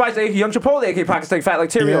 a.k.a. Jesus Vice, a.k.a. Young Chipotle, a.k.a. Pocket Steak Fat Like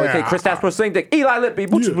Tyrio, Yeah. a.k.a. Chris Tasper Sling Dick, Eli Lippy,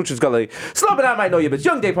 Buchas Gully, Slub It I Might Know You Bitch,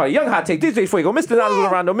 Young Day Party, Young Hot Take, DJ Fuego, Mr. Nanos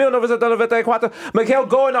Orlando, Mil Novas Adana Vete Quata, Miguel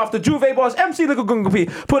Going Off, the Juve Boss, MC Lickle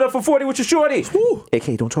Gungapi, put up for 40 with your shorty.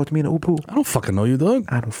 A.k.a. Don't talk to me in the oop. I don't fucking know you, dog.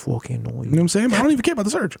 I don't fucking know You know what I'm saying? I don't even care about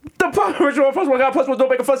the search. The Pop Original plus one guy plus one don't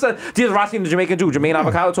make a fuss. Jesus Rossi and the Jamaican Jew, Jermaine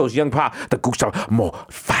Avocado Toast, Young Pa, the Gustav Mo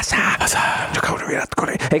Fasa.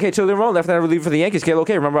 AK Children Roll, left hand reliever for the Yankees. K-Lo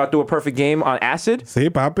K. Remember I threw a perfect game on acid? Sí,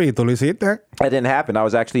 papi, tú lo hiciste. That didn't happen. I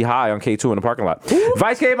was actually high on K2 in the parking lot.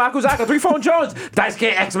 Vice K. Makuzaka, 3 Phone Jones, Dice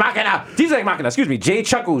K. Ex Machina, DJ Machina, excuse me, Jay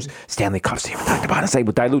Chuckles, Stanley Cup, Steven Dr. Bonasay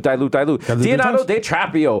with Dilute. Leonardo De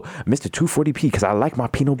Trapio, Mr. 240p, because I like my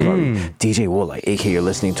Pinot Blurry. DJ Woolite, AK, you're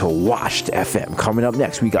listening to Washed FM. Coming up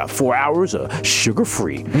next, we got 4 hours of sugar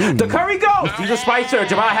free. The Curry Ghost, DJ Spicer,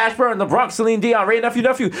 Jamal Hashburn, the Bronx, Celine Dion. Dion, Ray Nephew,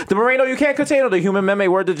 the Moreno you can't contain, the human meme,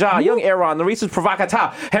 word to Ja, Young Aaron, the Reese's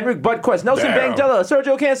Provocata, Henrik Budquest, Nelson Bangdella,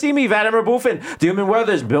 Sergio Can't See Me, Vladimir Buffin, the Human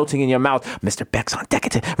Weathers, Melting in Your Mouth, Mr. Beck's on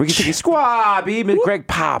Decadent, Ricky Ticky Squabby, Greg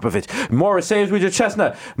Popovich, Morris Sainsbury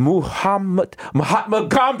Chestnut, Mahatma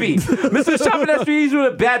Gandhi, Mr. Shopping at Streets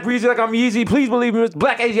with a bad breezy like I'm Yeezy, please believe me, Mr.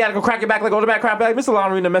 Black Asiatic will crack your back like all the back crap back, Mr.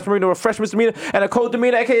 Lamarina, Mr. Marino, refresh Mr. Mina, and a cold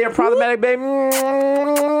demeanor, aka a problematic baby.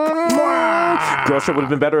 Girl shit would have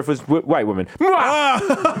been better if it was white women.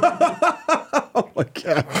 Oh my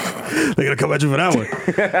god. They're gonna come at you for that one.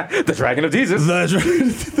 The Dragon of Jesus.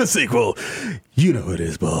 The sequel. You know who it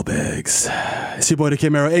is, ball bags. It's your boy the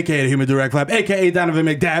Camaro, aka the Human Direct Clap, aka Donovan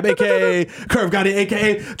McDab, aka Curve Gotti,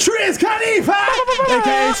 aka Triz Khalifa,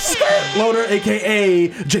 aka Skirt Loader, aka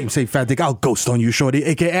James St. Fat Dick, I'll ghost on you, shorty,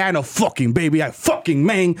 aka I know fucking baby, I fucking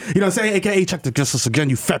mang. You know what I'm saying? Aka check the justice again,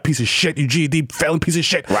 you fat piece of shit, you GED failing piece of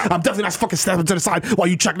shit. I'm definitely not fucking stepping to the side while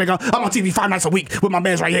you check, nigga. I'm on TV 5 nights a week with my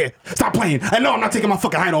mans right here. Stop playing. And no, I'm not taking my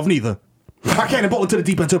fucking hat off neither. I can't bolt into the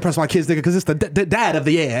deep end to impress my kids, nigga, because it's the dad of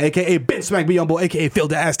the year, aka Ben Smack Beyond Boy, aka Phil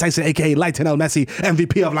the Ass Tyson, aka Lighten Messi,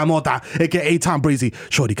 MVP of La Mota, aka Tom Breezy.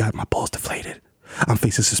 Shorty got my balls deflated. I'm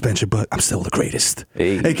facing suspension, but I'm still the greatest.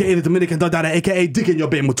 Hey. Aka the Dominican Dada, aka Dick in your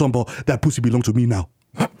Ben Mutombo. That pussy belongs to me now.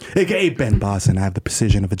 AKA Ben Boss, and I have the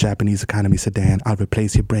precision of a Japanese economy sedan. I'll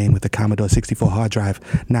replace your brain with the Commodore 64 hard drive.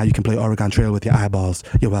 Now you can play Oregon Trail with your eyeballs.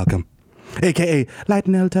 You're welcome. AKA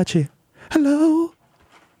Lighten El Touchy. Hello?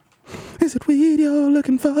 Is it weed you're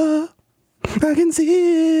looking for? I can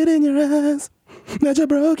see it in your eyes that you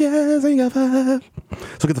broke ass ain't got five.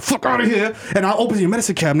 So get the fuck out of here, and I'll open your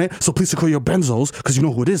medicine cabinet, so please secure your benzos, because you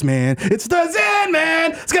know who it is, man. It's the Zen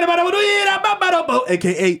Man!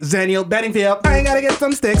 AKA Zaniel Bedingfield. I ain't gotta get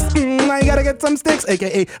some sticks. I ain't gotta get some sticks.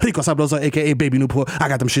 AKA Rico Sabrosa, AKA Baby Newport. I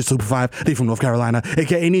got them shit Super 5. They from North Carolina.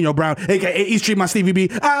 AKA Nino Brown. AKA East Street, my Stevie B.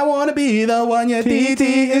 I wanna be the one your TT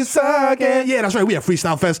is sucking. Yeah, that's right. We have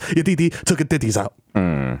Freestyle Fest. Your TT took her titties out.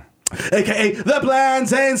 AKA the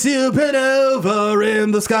plans and supernova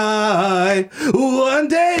in the sky. One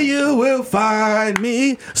day you will find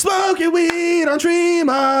me smoking weed on Tremont.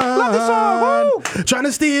 Love this song, woo! Trying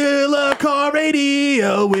to steal a car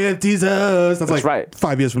radio with Jesus. That's like right.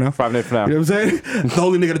 5 years from now. 5 years from now. You know what I'm saying? The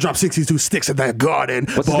only nigga to drop 62 sticks at that garden.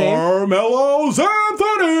 What's his name? Barmelos Anthony.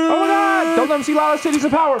 Oh my God! Don't let him see Lala Cities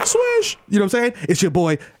of Power. Swish. You know what I'm saying? It's your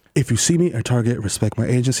boy. If you see me at Target, respect my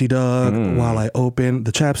agency, dog. While I open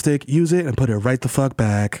the chapstick, use it and put it right the fuck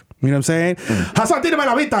back. You know what I'm saying? Hassan, tírame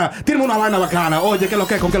la vista. Tírame una vaina bacana. Oye, ¿qué lo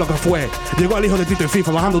que? ¿Con qué lo que fue? Llegó el hijo de Tito y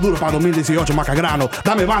FIFA bajando duro para 2018, macagrano.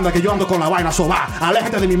 Dame banda que yo ando con la vaina soba.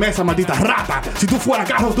 Aléjate de mi mesa, maldita rata. Si tú fueras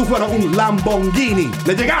carro, tú fueras un Lamborghini.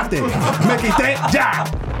 ¿Le llegaste? Me quité ya.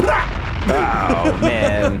 Oh,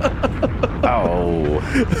 man. Oh,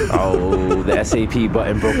 the SAP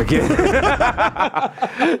button broke again.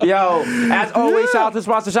 Yo, as always, shout out to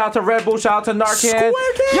sponsor, shout out to Red Bull, shout out to Narcan.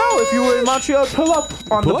 Yo, if you were in Montreal, pull up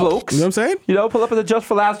on the blokes. You know what I'm saying? You know, pull up at the Just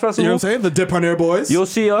for Laughs Festival. You know what I'm saying? The Dip on Air boys. You'll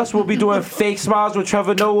see us. We'll be doing fake smiles with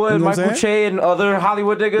Trevor Noah and Michael Che and other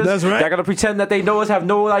Hollywood niggas. That's right. They're going to pretend that they know us, have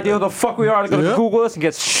no idea who the fuck we are. They're going to Google us and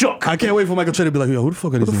get shook. I can't wait for Michael Che to be like, yo, who the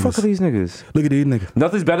fuck are these niggas? Who the fuck are these niggas? Look at these niggas.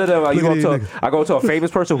 Nothing's better than I go to a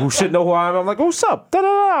famous person who should know who I am. I'm like, what's up?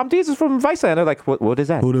 I'm Jesus from Viceland. They're like, what is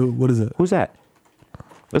that? What is it? Who's that?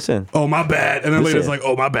 Listen. Oh, my bad. And then later it's like,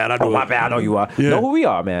 oh, my bad. My bad. I know you are. Yeah. Know who we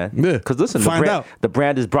are, man. Yeah. Because listen, Find out. The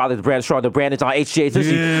brand is broad, the brand is strong, the brand is on HGH.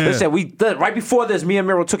 Listen, right before this, me and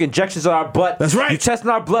Miro took injections on our butt. That's right. You testing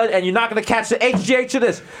our blood, and you're not going to catch the HGH of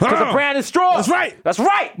this. Because the brand is strong. That's right. That's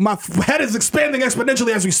right. My head is expanding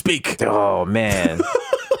exponentially as we speak. Oh, man.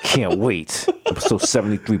 Can't wait. Episode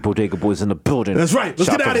 73, Bodega Boys in the building. That's right. Let's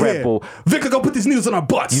get out of here. Bull. Victor, go put these needles on our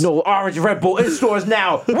butts. You know, Orange Red Bull in stores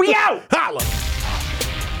now. We out. Holla.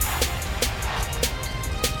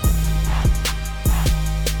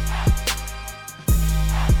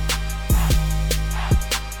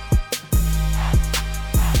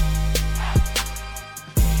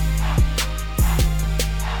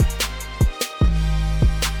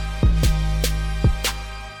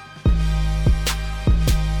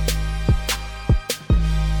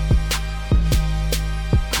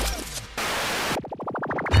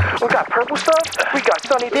 We got purple stuff. We got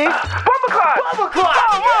Sunny D. Bumpercloth! Bumpercloth!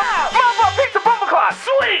 Oh, yeah! Mama, pizza Bumpercloth!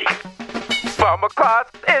 Sweet! Bumpercloth,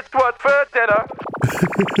 it's what's for dinner.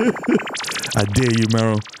 I dare you,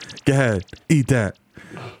 Meryl. Go ahead. Eat that.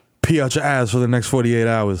 Pee out your ass for the next 48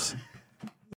 hours.